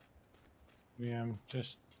house. Yeah, I'm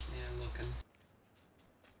just... Yeah, looking.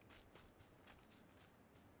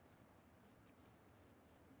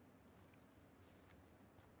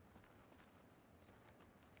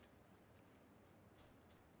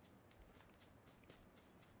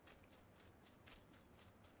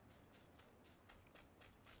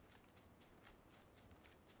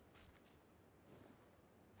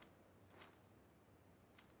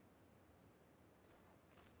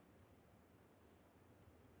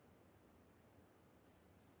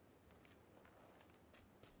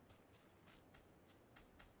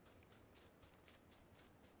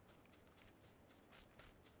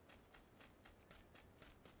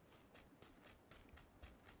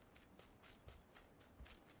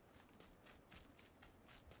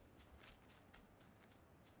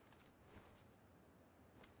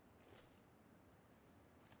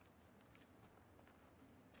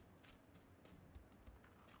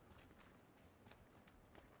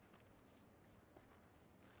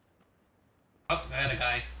 Oh, I had a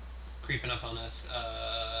guy creeping up on us.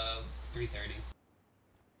 330.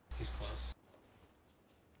 He's close.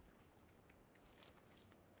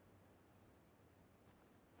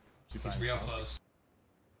 He's real close.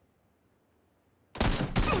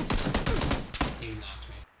 He knocked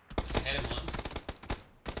me. I hit him once.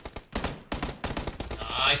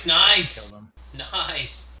 Nice, nice! Killed him.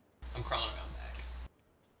 Nice! I'm crawling around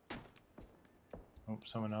back. Oh,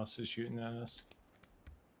 someone else is shooting at us.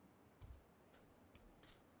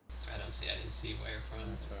 I didn't see where from.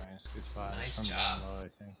 That's alright, it's a good spot. Nice Some job. down low, I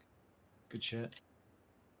think. Good shit.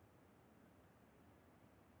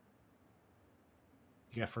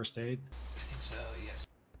 You got first aid? I think so, yes.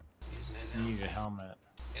 I'm using it You now. need a helmet.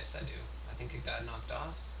 Yes, I do. I think it got knocked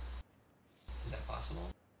off. Is that possible?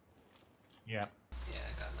 Yeah. Yeah,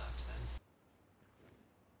 it got knocked then.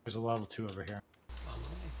 There's a level 2 over here. On the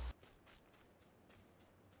way.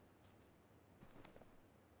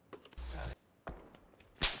 Got it.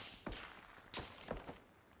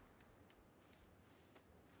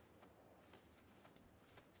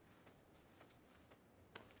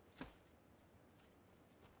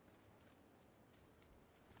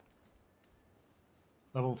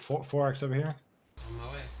 Level 4x over here. On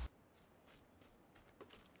my way.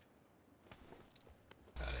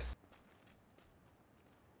 Got it.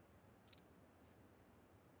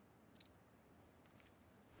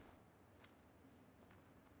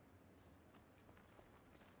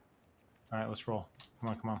 All right, let's roll. Come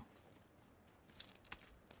on, come on.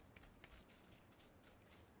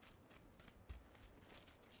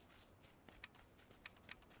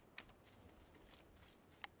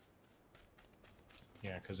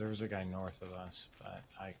 Yeah, because there was a guy north of us, but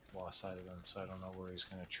I lost sight of him, so I don't know where he's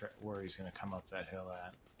gonna come up that hill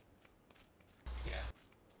at. Yeah.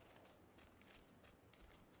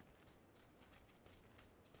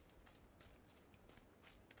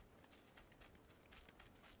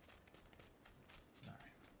 All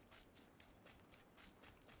right.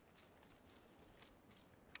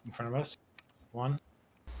 In front of us. One.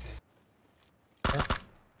 Okay. Here.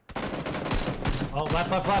 Oh, left,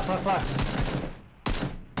 left, left, left, left.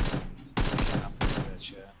 That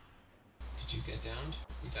shit. Did you get downed?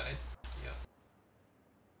 You died? Yep.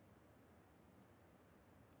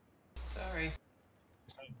 Sorry.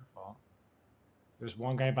 It's not your fault. There's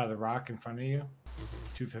one guy by the rock in front of you.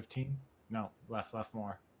 Mm-hmm. 215. No, left, left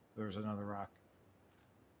more. There's another rock.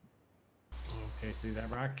 Okay, see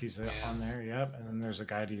that rock? He's on there, yep. And then there's a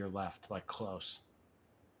guy to your left, like close.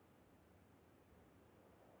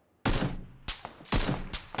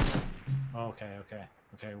 Okay, okay.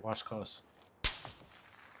 Okay, watch close.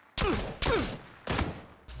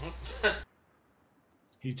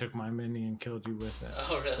 He took my mini and killed you with it.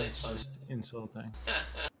 Oh, really? It's just insulting.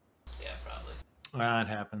 Yeah, probably. That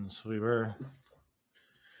happens. We were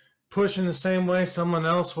pushing the same way someone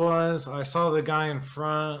else was. I saw the guy in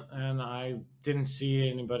front, and I didn't see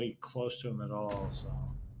anybody close to him at all, so...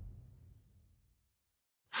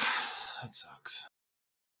 That sucks.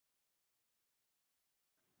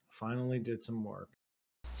 Finally did some work.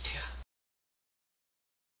 Yeah.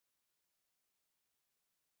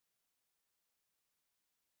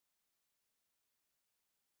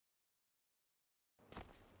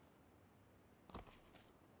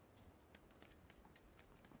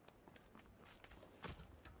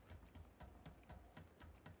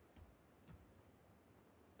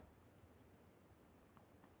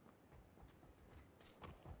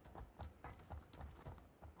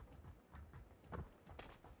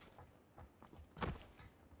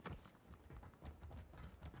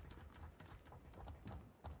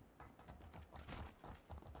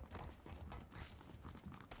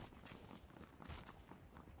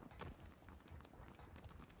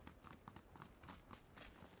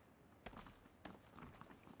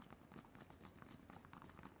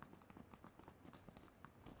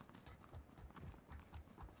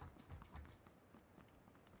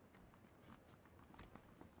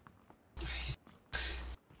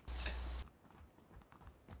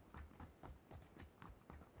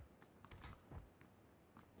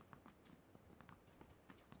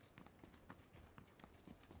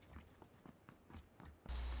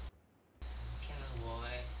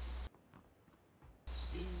 Cowboy.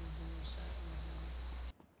 Steve Wilson.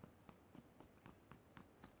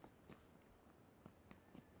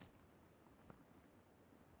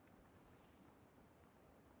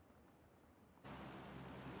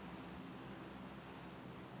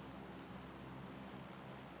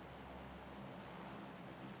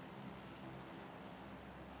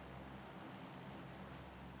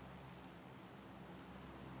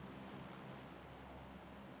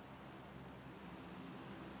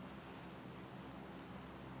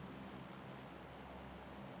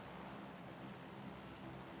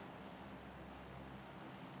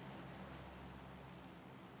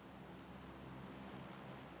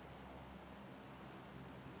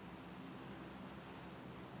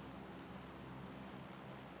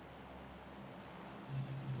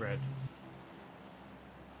 Red.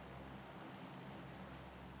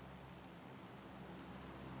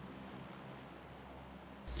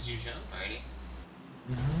 Did you jump already?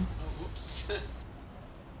 Mm-hmm. Oh, whoops. I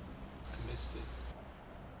missed it.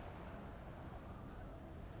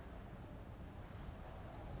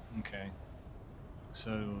 Okay.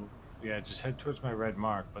 So, yeah, just head towards my red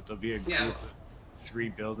mark, but there'll be a group of 3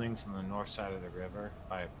 buildings on the north side of the river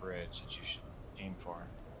by a bridge that you should aim for.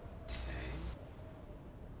 Okay.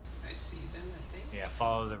 I see them, I think. Yeah,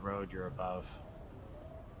 follow the road you're above.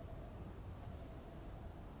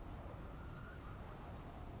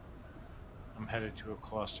 I'm headed to a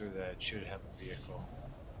cluster that should have a vehicle.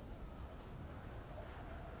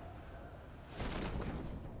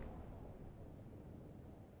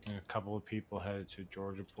 And a couple of people headed to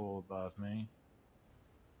Georgia Pool above me.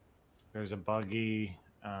 There's a buggy,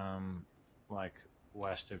 like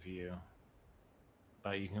west of you.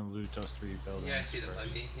 But you can loot those 3 buildings. Yeah, I see the first.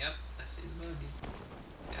 buggy. Yep, I see the buggy.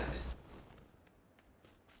 Got it.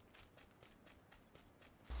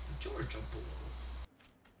 Georgia Pool.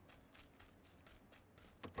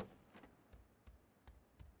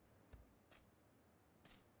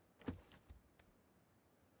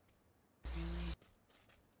 Really?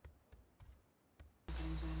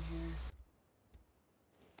 Things in here.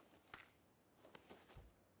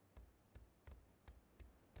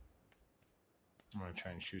 I'm gonna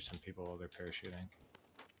try and shoot some people while they're parachuting.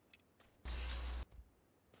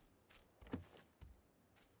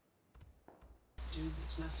 Dude,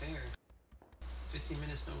 it's not fair. 15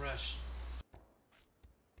 minutes, no rush.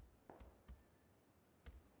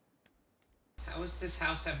 How does this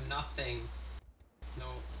house have nothing? No,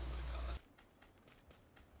 oh my god.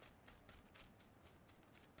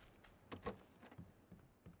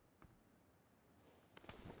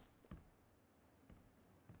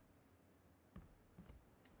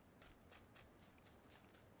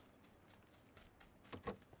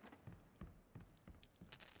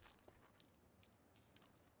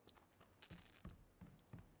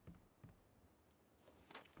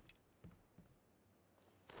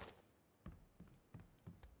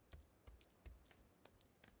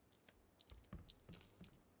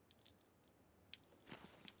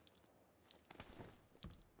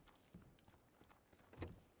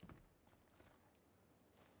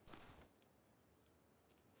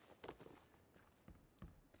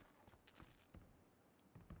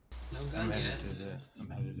 No gun yet. I'm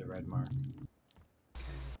headed to Red Mark.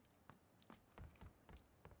 Okay.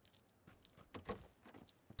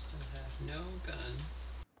 Still have no gun.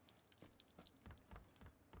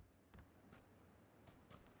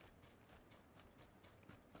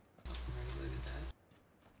 Oh, I already looted that.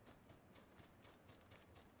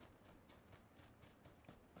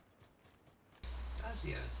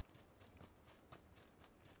 Dacia.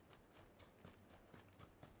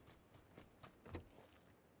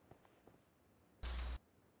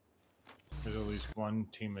 There's at least 1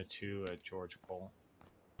 team of 2 at Georgia Pool.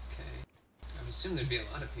 Okay. I would assume there'd be a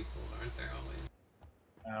lot of people, aren't there, always?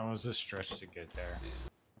 It was a stretch to get there. Yeah.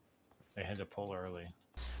 They had to pull early.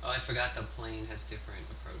 Oh, I forgot the plane has different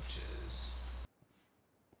approaches.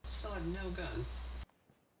 Still have no gun.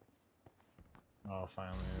 Oh,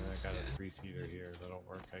 finally, I got a 3-seater here. That'll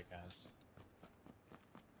work, I guess.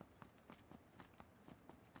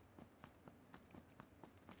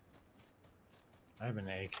 I have an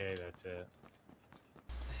AK, that's it.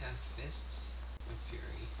 I have fists of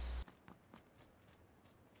fury.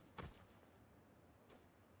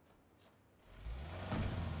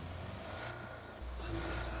 I'm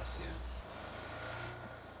gonna Dacia.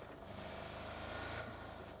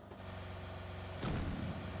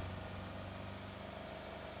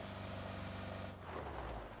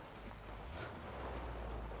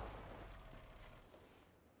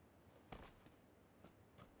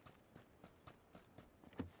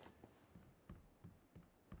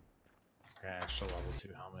 I got extra level 2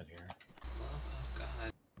 helmet here. Love, oh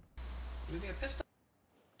god. Maybe a pistol?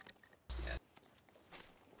 Yeah.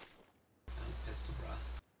 Found a pistol, bruh.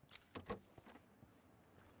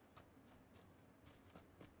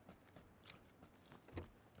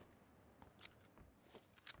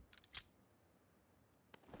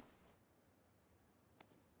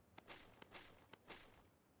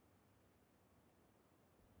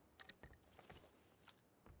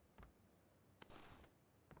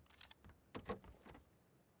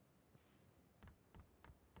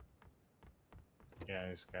 Yeah,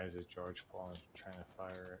 these guys at George Paul are trying to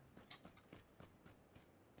fire it.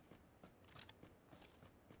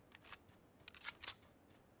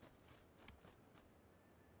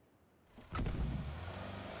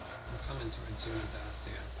 I'm coming towards you in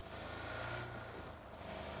Dacia.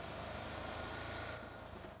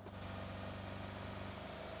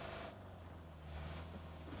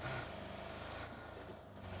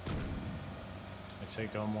 I'd say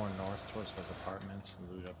go more north towards those apartments and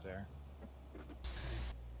loot up there.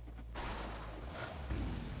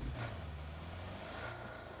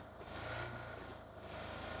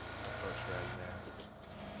 Approach right there.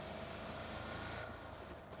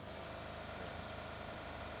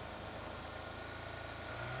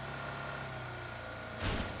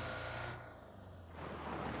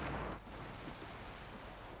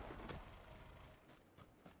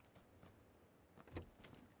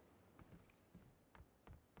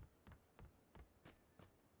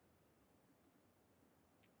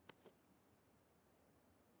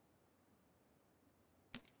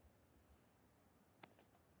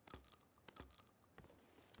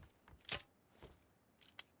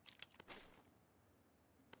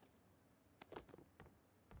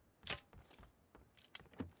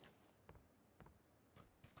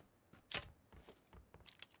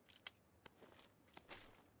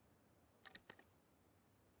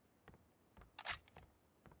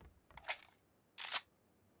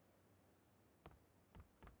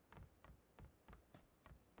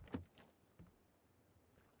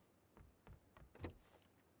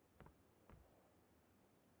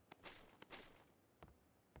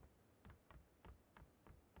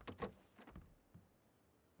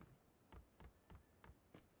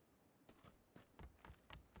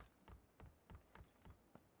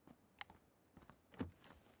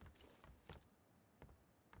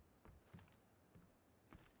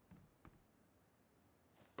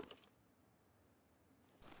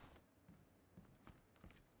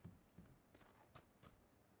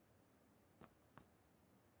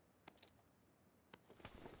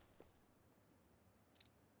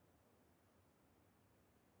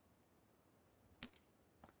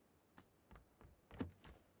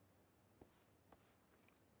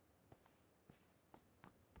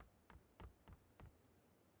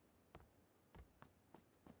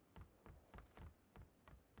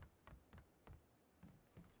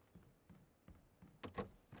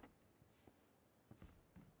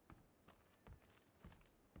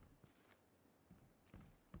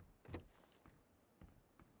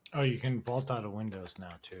 Oh, you can vault out of windows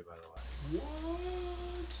now too, by the way.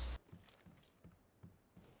 What?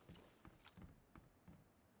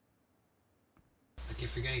 Like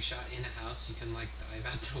if you're getting shot in a house, you can like dive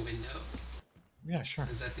out the window. Yeah, sure.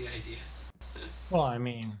 Is that the idea? Well, I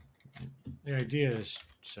mean, the idea is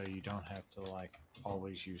so you don't have to like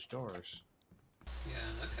always use doors.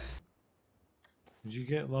 Yeah, okay. Did you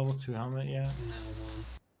get level 2 helmet yet? No one.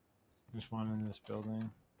 There's one in this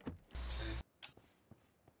building. Okay.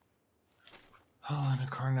 Oh, and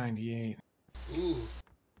a car 98. Ooh. I like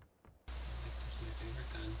that's my favorite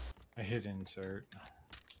gun. I hit insert.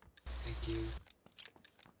 Thank you.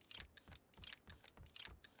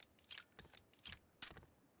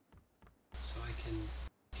 So I can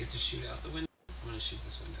get to shoot out the window. I'm gonna shoot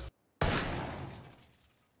this window.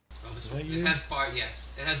 Oh, this one. It has bar.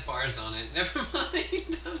 Yes, it has bars on it. Never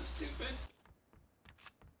mind. I'm stupid.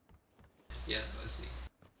 Yeah, that was me.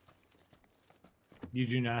 You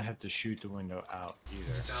do not have to shoot the window out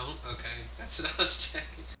either. You don't? Okay, that's what I was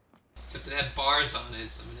checking. Except it had bars on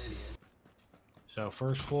it, so I'm an idiot. So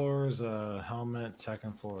first floor is a helmet.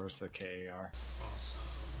 Second floor is the KAR. Awesome.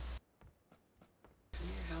 Come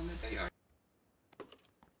here, helmet. There you are.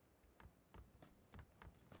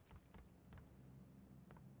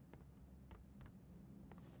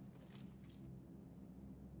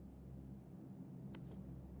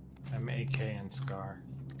 I'm AK and Scar.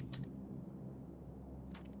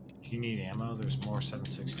 Do you need ammo? There's more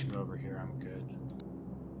 7.62 over here. I'm good.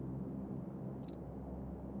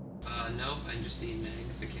 No, I just need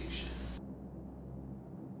magnification.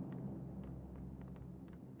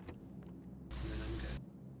 And then I'm good.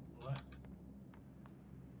 What?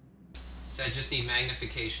 So I just need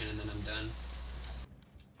magnification and then I'm done.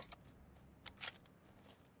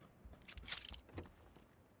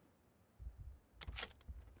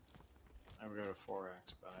 I would go to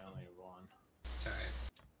 4x, but I only have one. It's alright.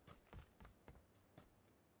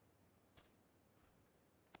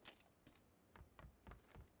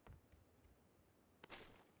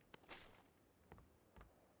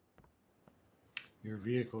 Your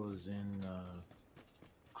vehicle is in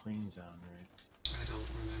clean zone, right? I don't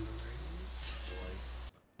remember where it is.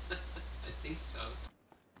 I think so.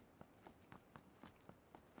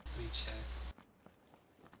 Let me check.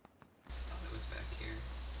 I thought it was back here.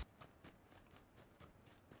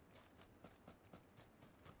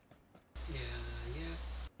 Yeah.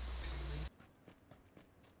 Apparently.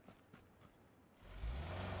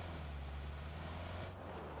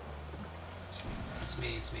 It's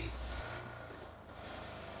me.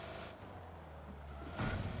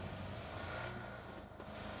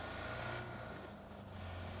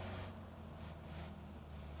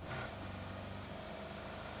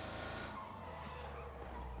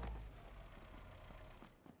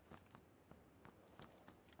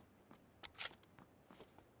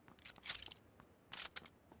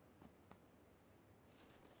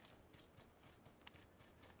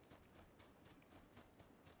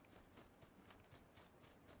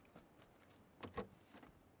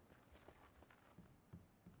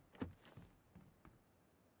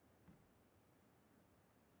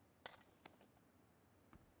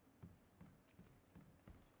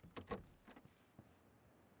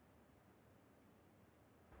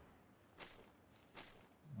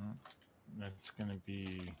 That's gonna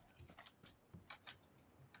be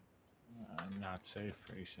not safe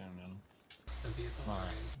pretty soon. Then. The vehicle. Well,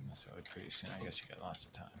 not necessarily pretty soon. I guess you got lots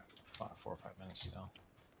of time. 4 or 5 minutes still.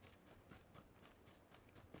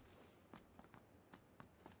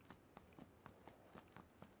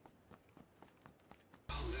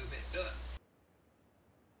 I'll move it. Do it.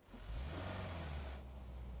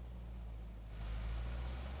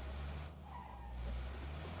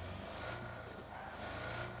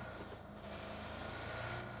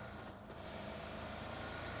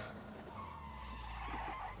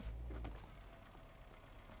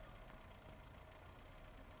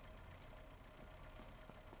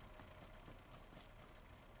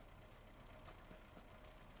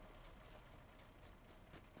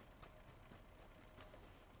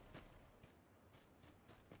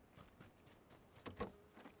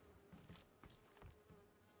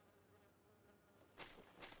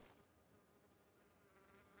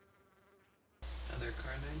 Another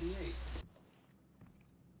car 98.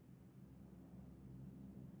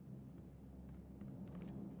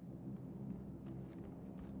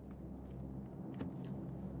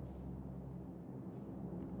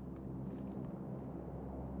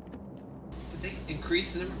 Did they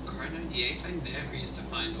increase the number of car 98s? I never used to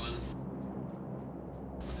find one.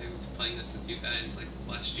 I was playing this with you guys like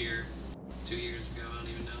last year, 2 years ago, I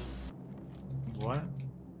don't even know. What?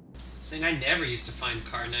 Saying I never used to find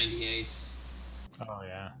car 98s. Oh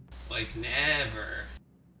yeah. Like, never.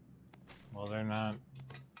 Well, they're not.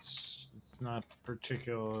 It's not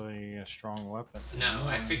particularly a strong weapon. No,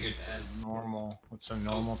 I anymore. figured It's that. a normal. It's a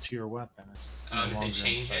normal tier weapon. It's no Oh, did they longer in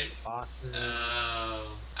change it? special boxes.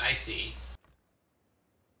 Oh, I see.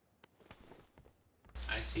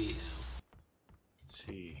 I see now. Let's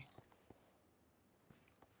see.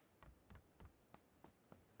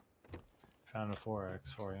 Found a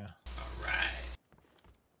 4X for you. All right.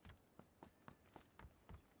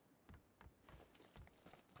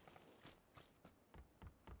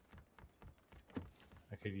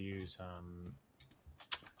 I could use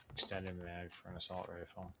extended mag for an assault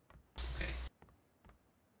rifle. Okay.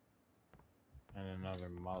 And another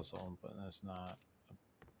muzzle, but that's not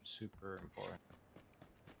super important.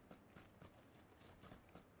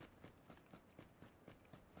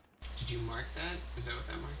 Did you mark that? Is that what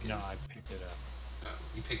that mark is? No, I picked it up. Oh,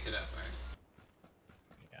 you picked it up, alright.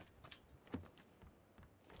 Yeah.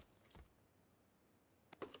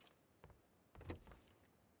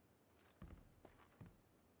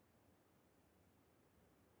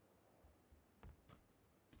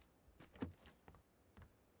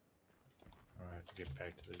 I have to get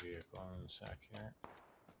back to the vehicle in a sec here.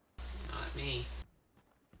 Not me.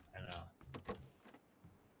 I know.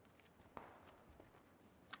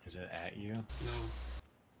 Is it at you? No.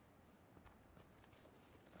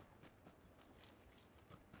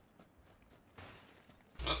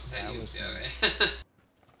 Oh, is that you? Yeah, okay.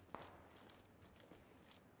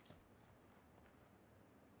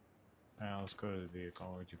 Alright, let's go to the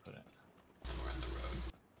vehicle. Where'd you put it? Somewhere on the road.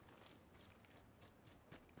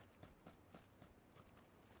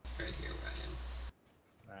 Right here where I am.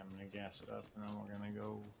 Alright, I'm gonna gas it up and then we're gonna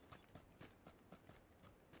go.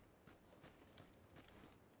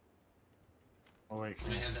 Oh wait, I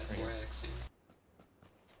have that 4X in.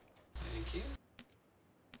 Thank you.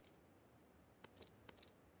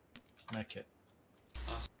 Medkit.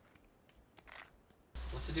 Awesome.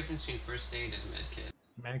 What's the difference between first aid and a med kit?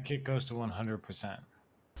 Medkit goes to 100%.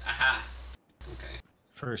 Aha! Okay.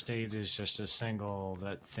 First aid is just a single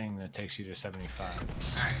that thing that takes you to 75.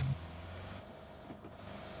 Alright.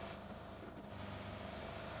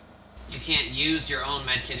 You can't use your own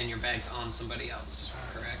med kit in your bags on somebody else,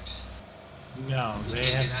 correct? No, You they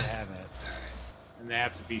can't have do to that? have it. Alright. And they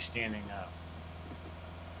have to be standing up.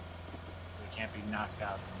 They can't be knocked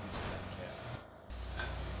out and use a medkit.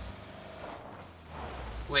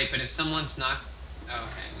 Wait, but if someone's not... Oh,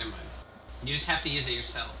 okay, never mind. You just have to use it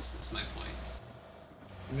yourself, that's my point.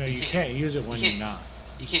 No, you can't use it when you you're not.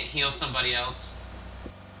 You can't heal somebody else?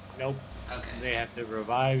 Nope. Okay. They have to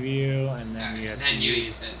revive you, and then Alright, you have then to you use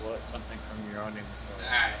use it. something from your own inventory.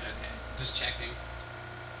 Alright, okay. Just checking.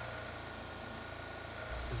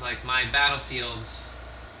 It's like my Battlefield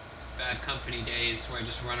Bad Company days where I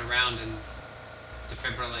just run around and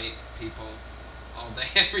defibrillate people all day,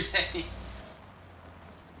 every day. Pick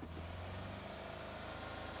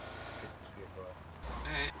this vehicle up.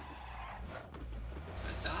 Alright. A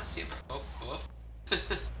Dacia. Oh, oh.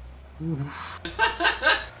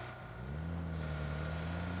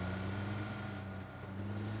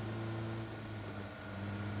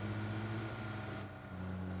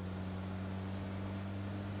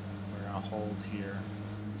 We're gonna hold here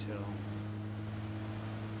until it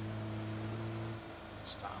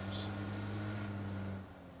stops.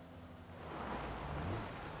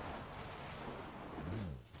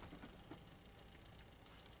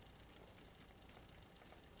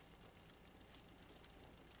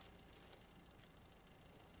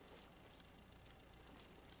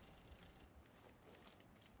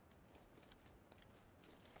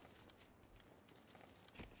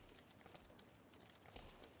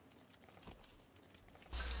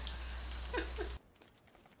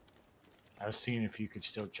 I was seeing if you could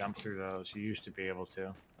still jump through those. You used to be able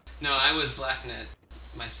to. No, I was laughing at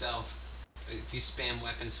myself. If you spam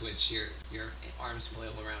weapon switch, your arms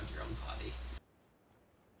flail around your own body.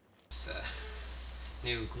 It's a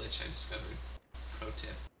new glitch I discovered. Pro tip.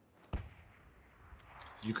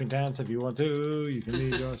 You can dance if you want to. You can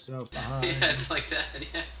leave yourself behind. Yeah, it's like that,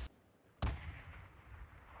 yeah.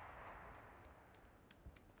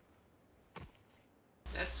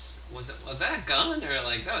 Was that a gun or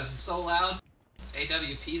like that was so loud?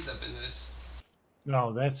 AWP's up in this.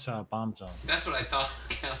 No, that's bomb zone. That's what I thought.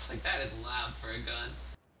 I was like, that is loud for a gun.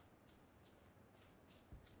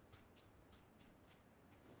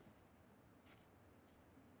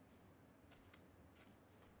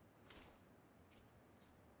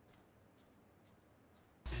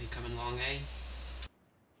 Any coming long, eh?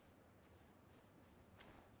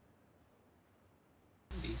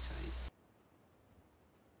 B site.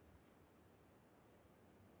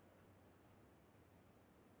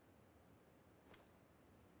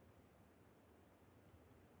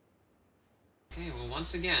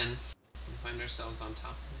 once again, we find ourselves on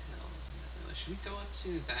top of the hill. Should we go up to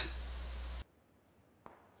that?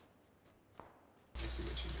 I see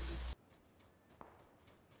what you're doing.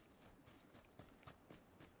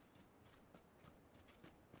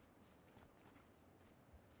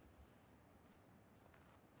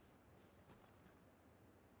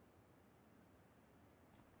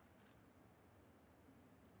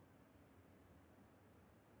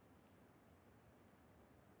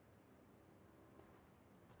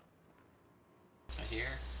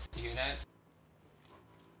 You hear that?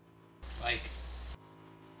 Like,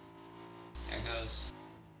 there it goes.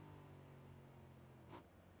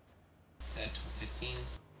 It's at 15.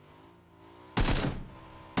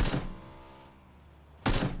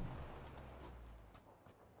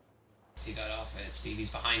 He got off it. Stevie's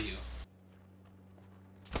behind you.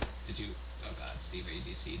 Did you? Oh god, Steve, are you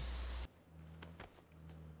DC'd?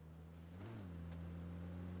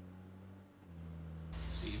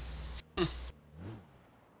 Steve.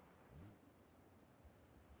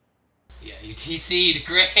 Yeah, you DC'd.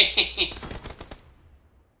 Great.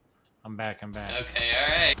 I'm back. Okay,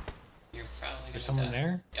 alright. You're probably gonna There's someone die.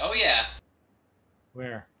 there? Oh yeah.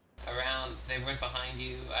 Where? Around. They went behind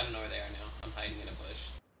you. I don't know where they are now. I'm hiding in a bush.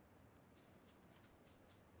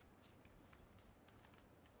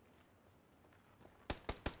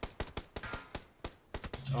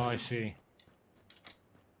 Oh, I see.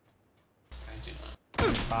 I do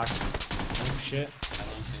not. Box. Oh shit. I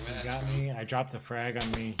don't see where You that's got from. me. I dropped a frag on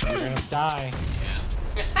me. You're gonna die.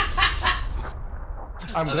 Yeah.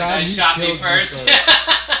 I'm the glad guy he shot me killed first.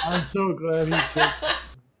 I'm so glad he killed me.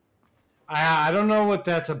 I don't know what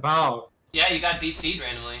that's about. Yeah, you got DC'd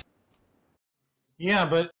randomly. Yeah,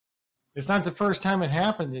 but it's not the first time it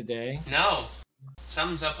happened today. No.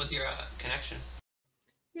 Something's up with your connection.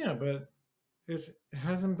 Yeah, but it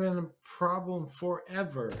hasn't been a problem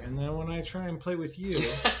forever. And then when I try and play with you...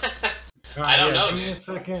 I don't know, Give me dude. a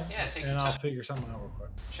second, Yeah, take and your I'll time. figure something out real quick.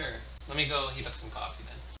 Sure. Let me go heat up some coffee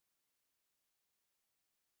then.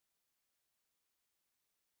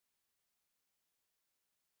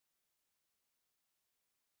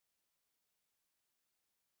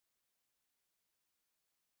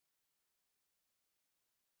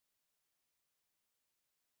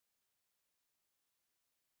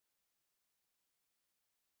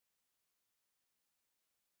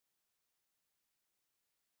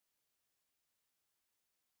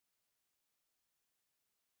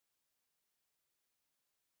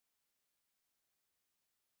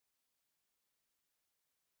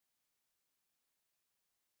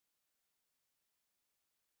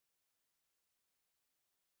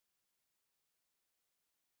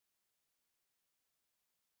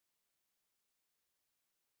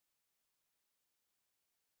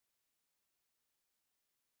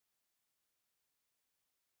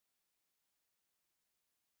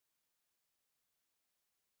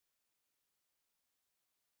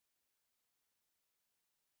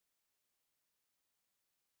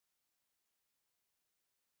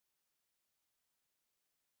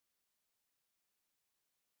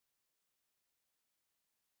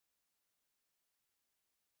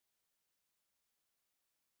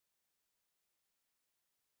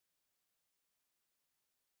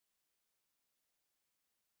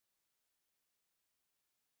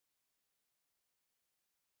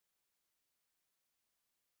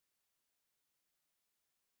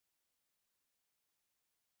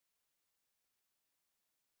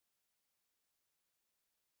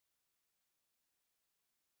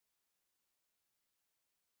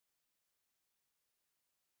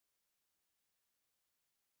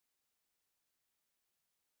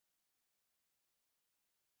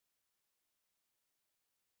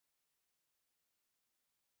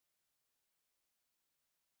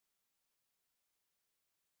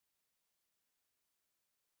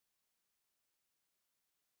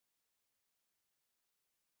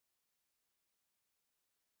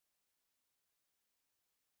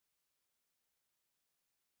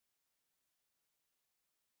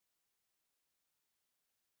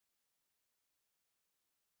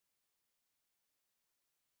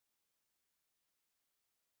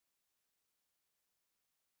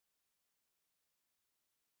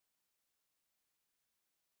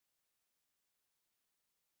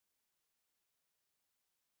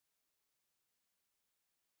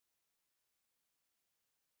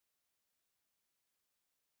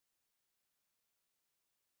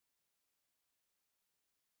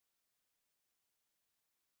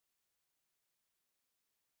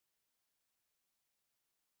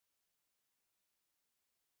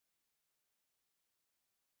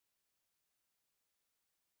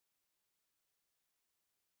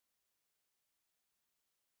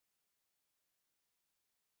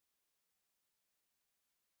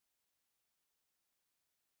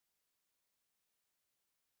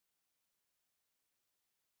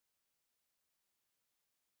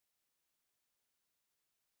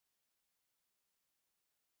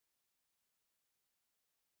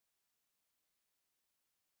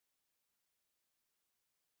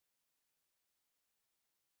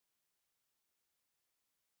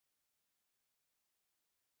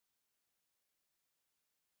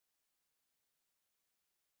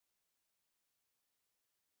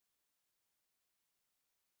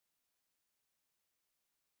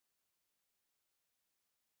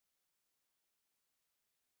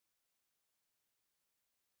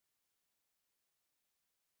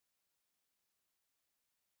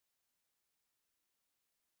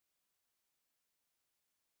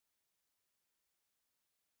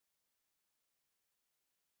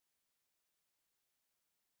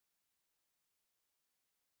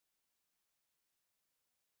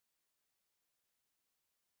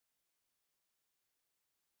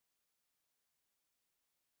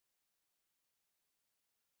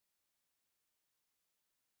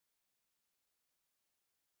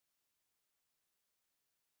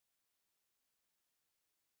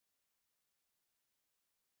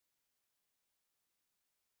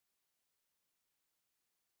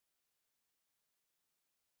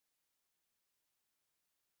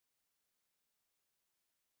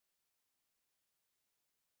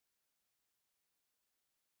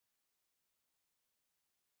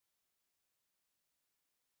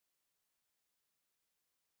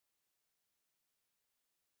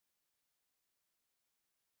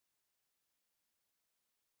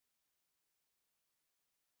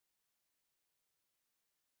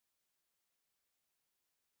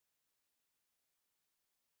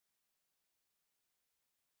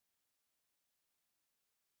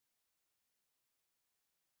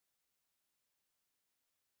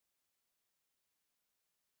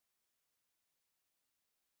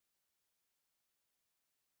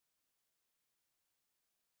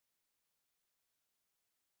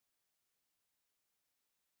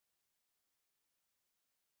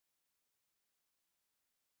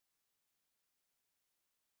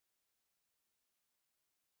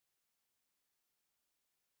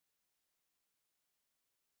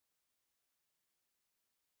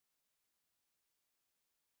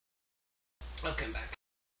 I'll come back.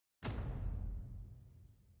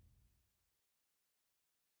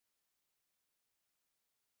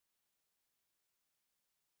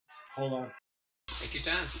 Hold on. Take your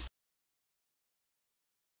time.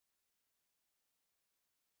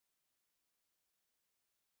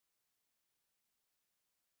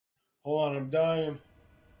 Hold on, I'm dying.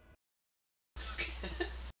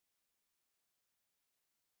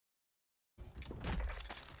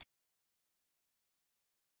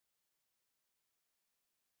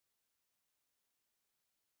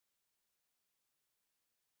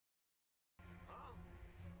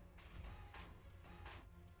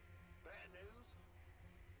 Bad news?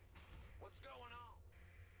 What's going on?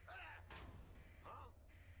 Ah! Huh?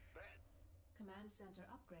 Bad. Command center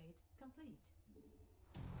upgrade complete.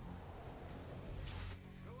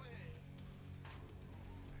 Go ahead.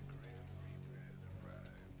 The Grim Reaper has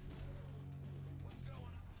arrived. What's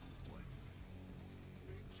going on? What?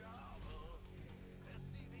 Big job, huh?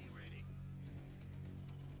 SCV ready.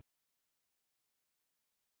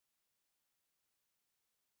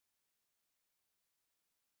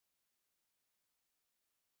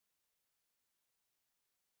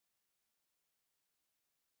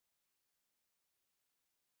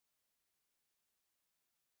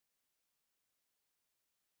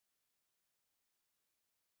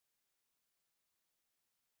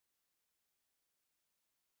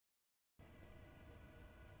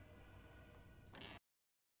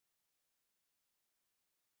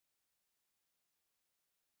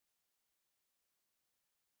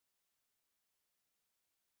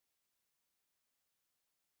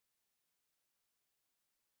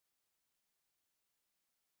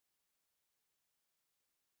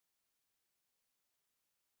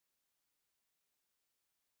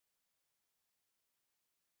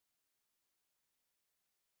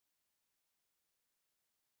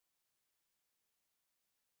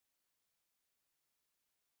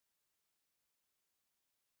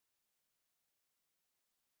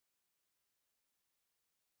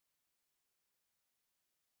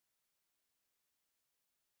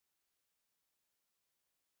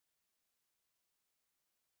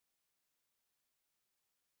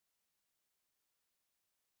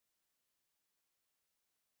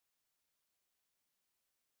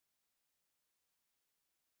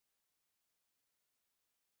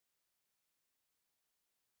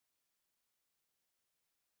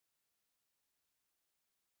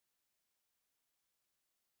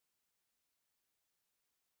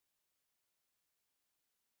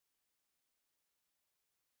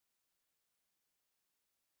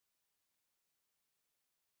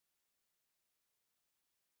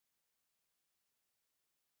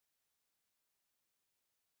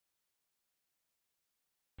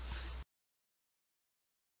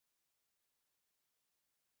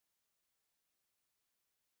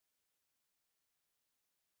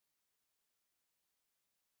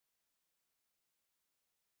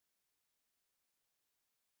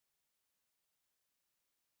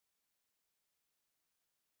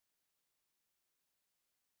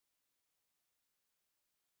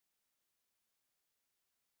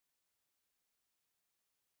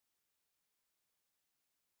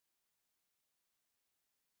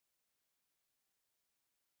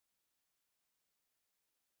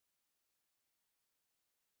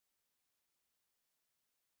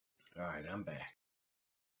 All right, I'm back.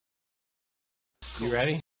 Cool. You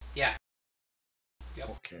ready? Yeah. Yep.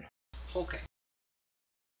 Okay. Okay.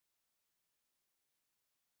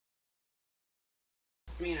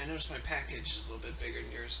 I mean, I noticed my package is a little bit bigger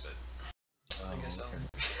than yours, but I guess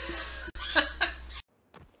okay.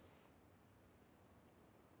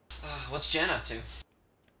 what's Jen up to?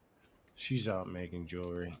 She's out making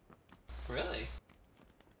jewelry. Really?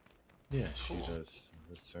 Yeah, Cool. she does.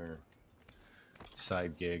 It's her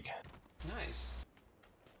side gig. Nice.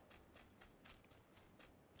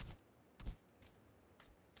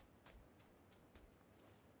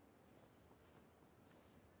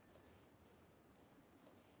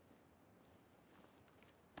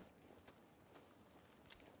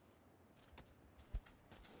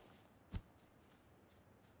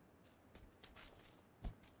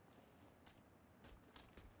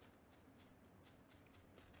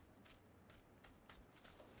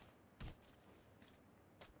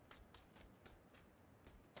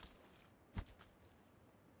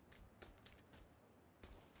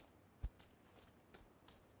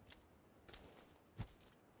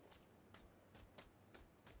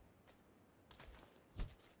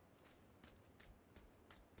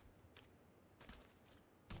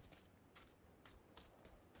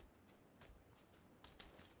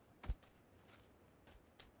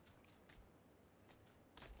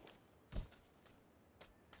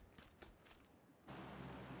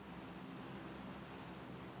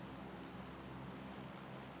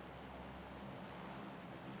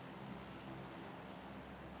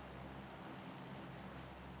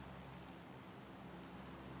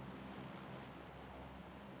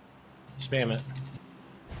 Spam it.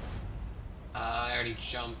 I already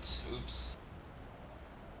jumped. Oops.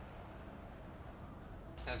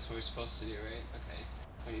 That's what we're supposed to do, right? Okay.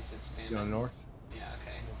 When you said spam Go it. north. Yeah,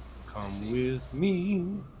 okay. I Come see. with me,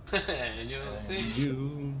 And you'll and think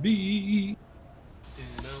you'll be.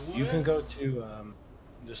 in a You can world. go to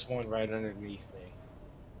this one right underneath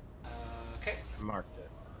me. Okay. I marked it.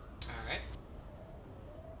 Alright.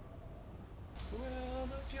 Well,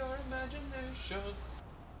 of your imagination.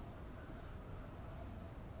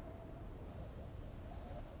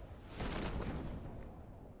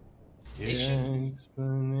 They should-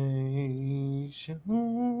 Explanation.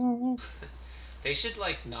 They should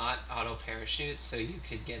like not auto parachute so you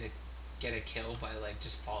could get a kill by like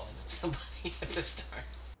just falling on somebody at the start.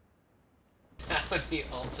 That would be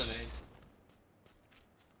ultimate.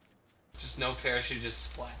 Just no parachute, just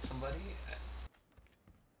splat somebody.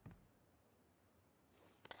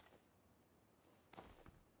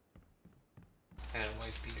 I got a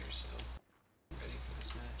wife beater, so I'm ready for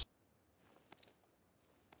this match.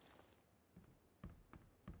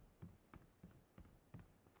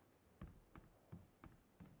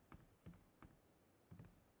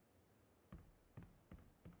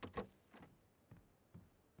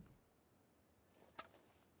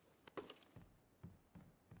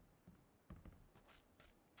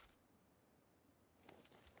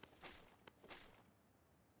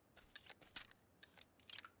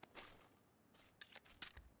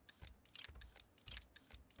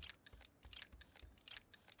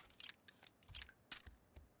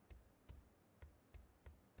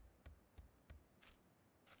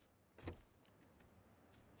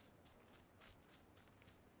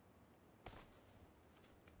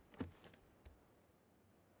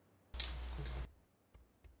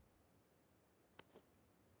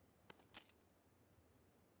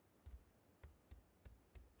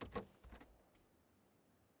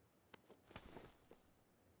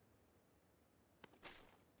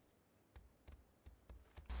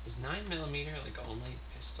 Is 9mm like only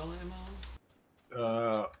pistol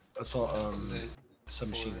ammo? Assault, What else is it?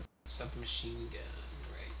 submachine gun. Submachine gun,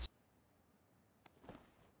 right.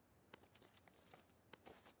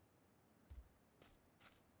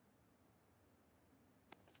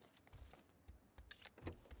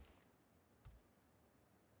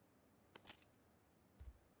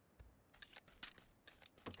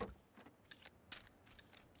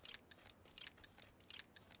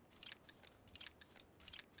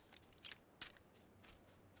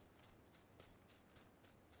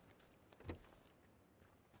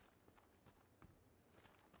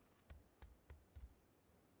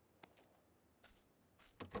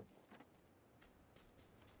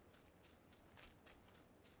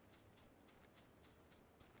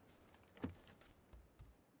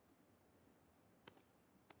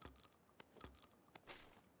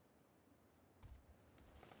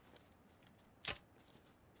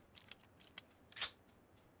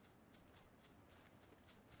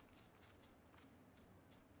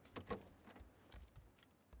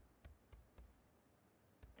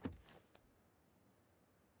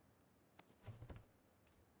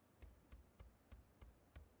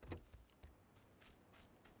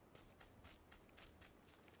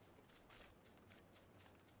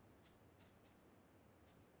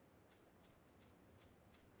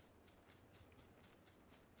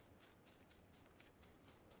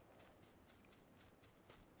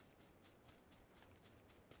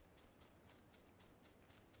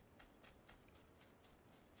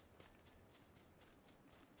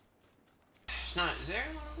 It's not. Is there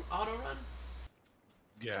an auto run?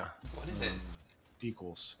 Yeah. What is it?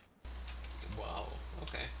 Equals. Wow.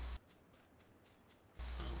 Okay.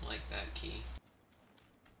 I don't like that key.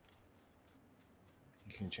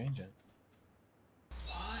 You can change it.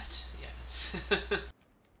 What? Yeah.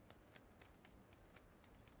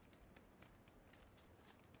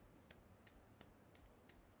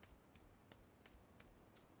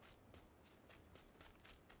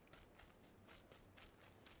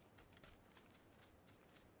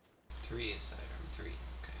 Three is sidearm. 3.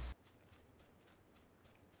 Okay.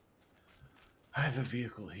 I have a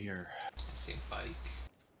vehicle here. I see a bike.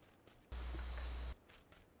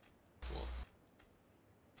 Cool.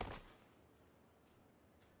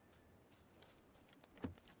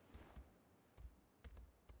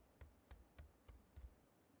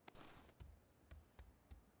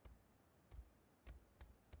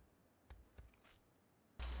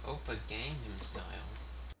 Opa Gangnam Style.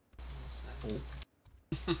 What's that?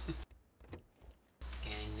 Oh.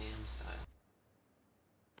 Gangnam Style.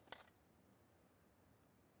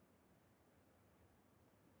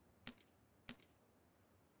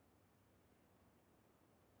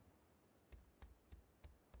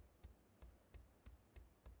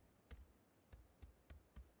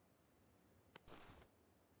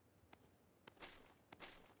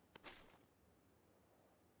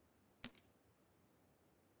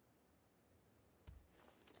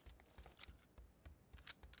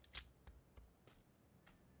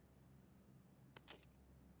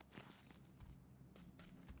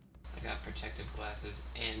 protective glasses,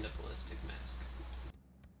 and a ballistic mask.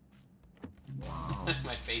 Wow.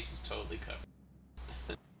 My face is totally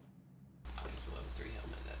covered. Oh, it's a level 3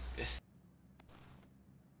 helmet, that's good.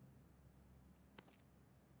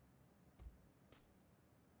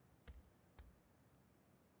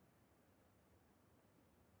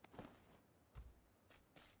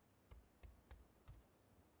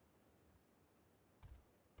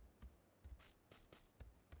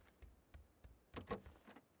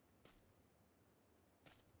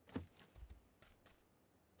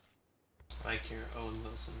 I like your Owen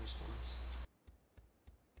Wilson response.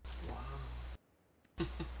 Wow.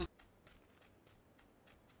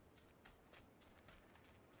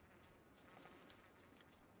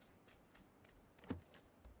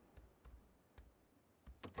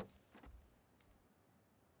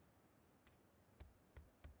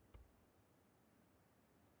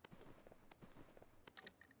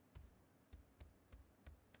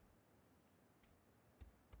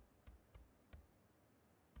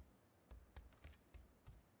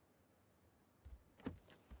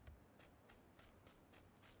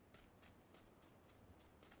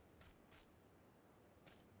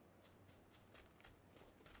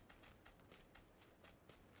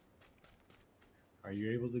 Are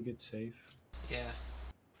you able to get safe? Yeah.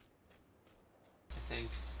 I think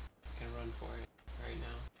I can run for it right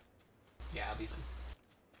now. Yeah, I'll be fine.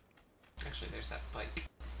 Actually, there's that bike.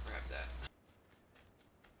 Grab that.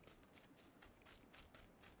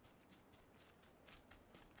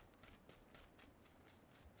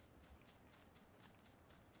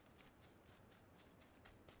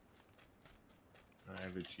 I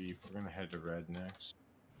have a Jeep. We're gonna head to red next.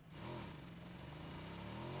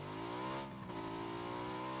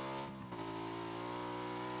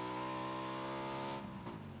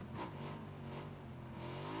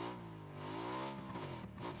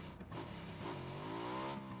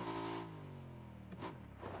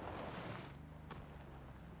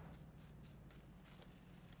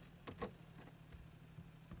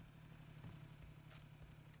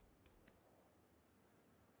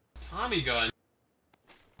 Tommy gun!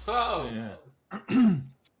 Whoa! Yeah.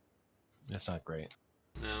 That's not great.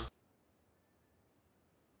 No.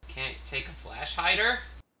 Can't take a flash hider?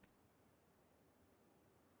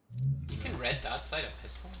 You can red dot sight a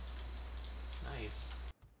pistol? Nice.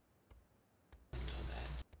 Didn't know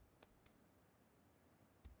that.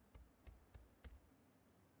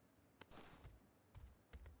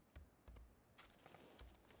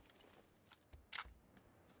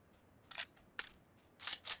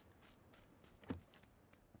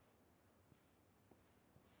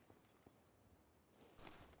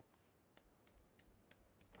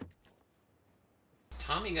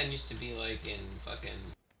 Tommy gun used to be like in fucking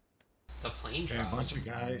the plane Okay, a trials. bunch of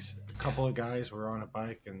guys, a couple of guys were on a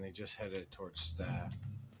bike and they just headed towards that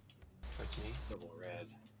Towards me? double red.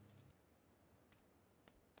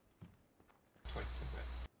 Towards the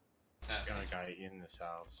red. Got a guy in this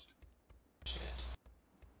house. Shit.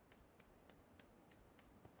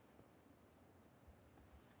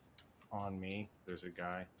 On me, there's a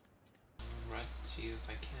guy. I'll run to you if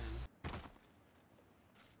I can.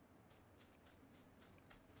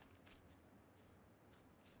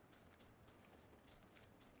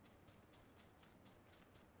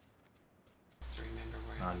 To remember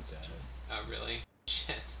where I I'm went. dead. Oh, really?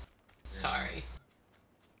 Shit. Sorry.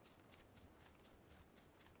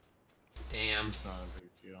 Damn. It's not a big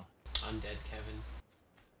deal. I'm dead, Kevin.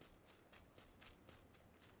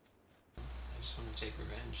 I just want to take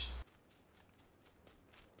revenge.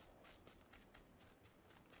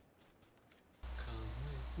 Come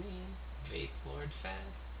with me, Vape Lord Fat,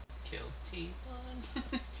 kill T1,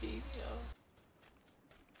 PBO.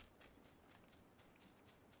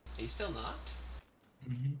 Are you still knocked?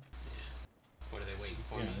 Mm-hmm. Yeah. What are they waiting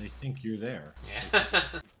for Yeah, me? they think you're there. Yeah.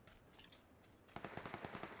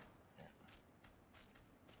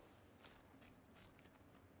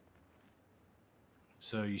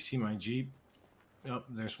 So you see my Jeep? Oh,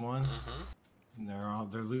 there's one. Uh-huh. And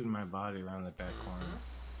they're looting my body around the back corner.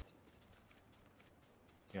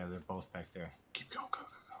 Yeah, they're both back there. Keep going, go, go,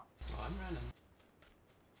 go. Well, I'm running.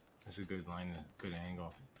 That's a good line, a good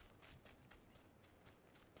angle.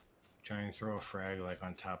 Try and throw a frag like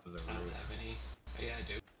on top of the I don't roof. have any. Oh, yeah, I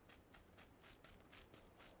do.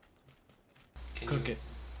 Can Cook you... it.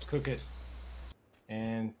 Cook it.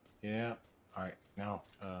 And yeah. Alright, now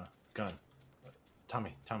gun.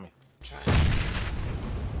 Tommy. Trying.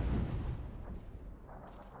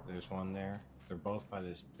 There's one there. They're both by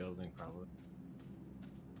this building probably.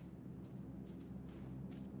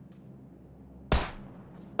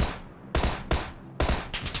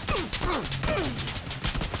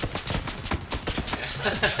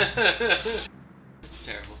 It's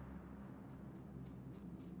terrible.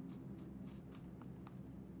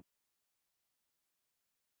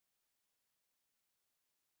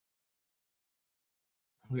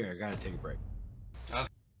 Weird, I gotta take a break. Okay.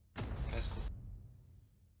 That's cool.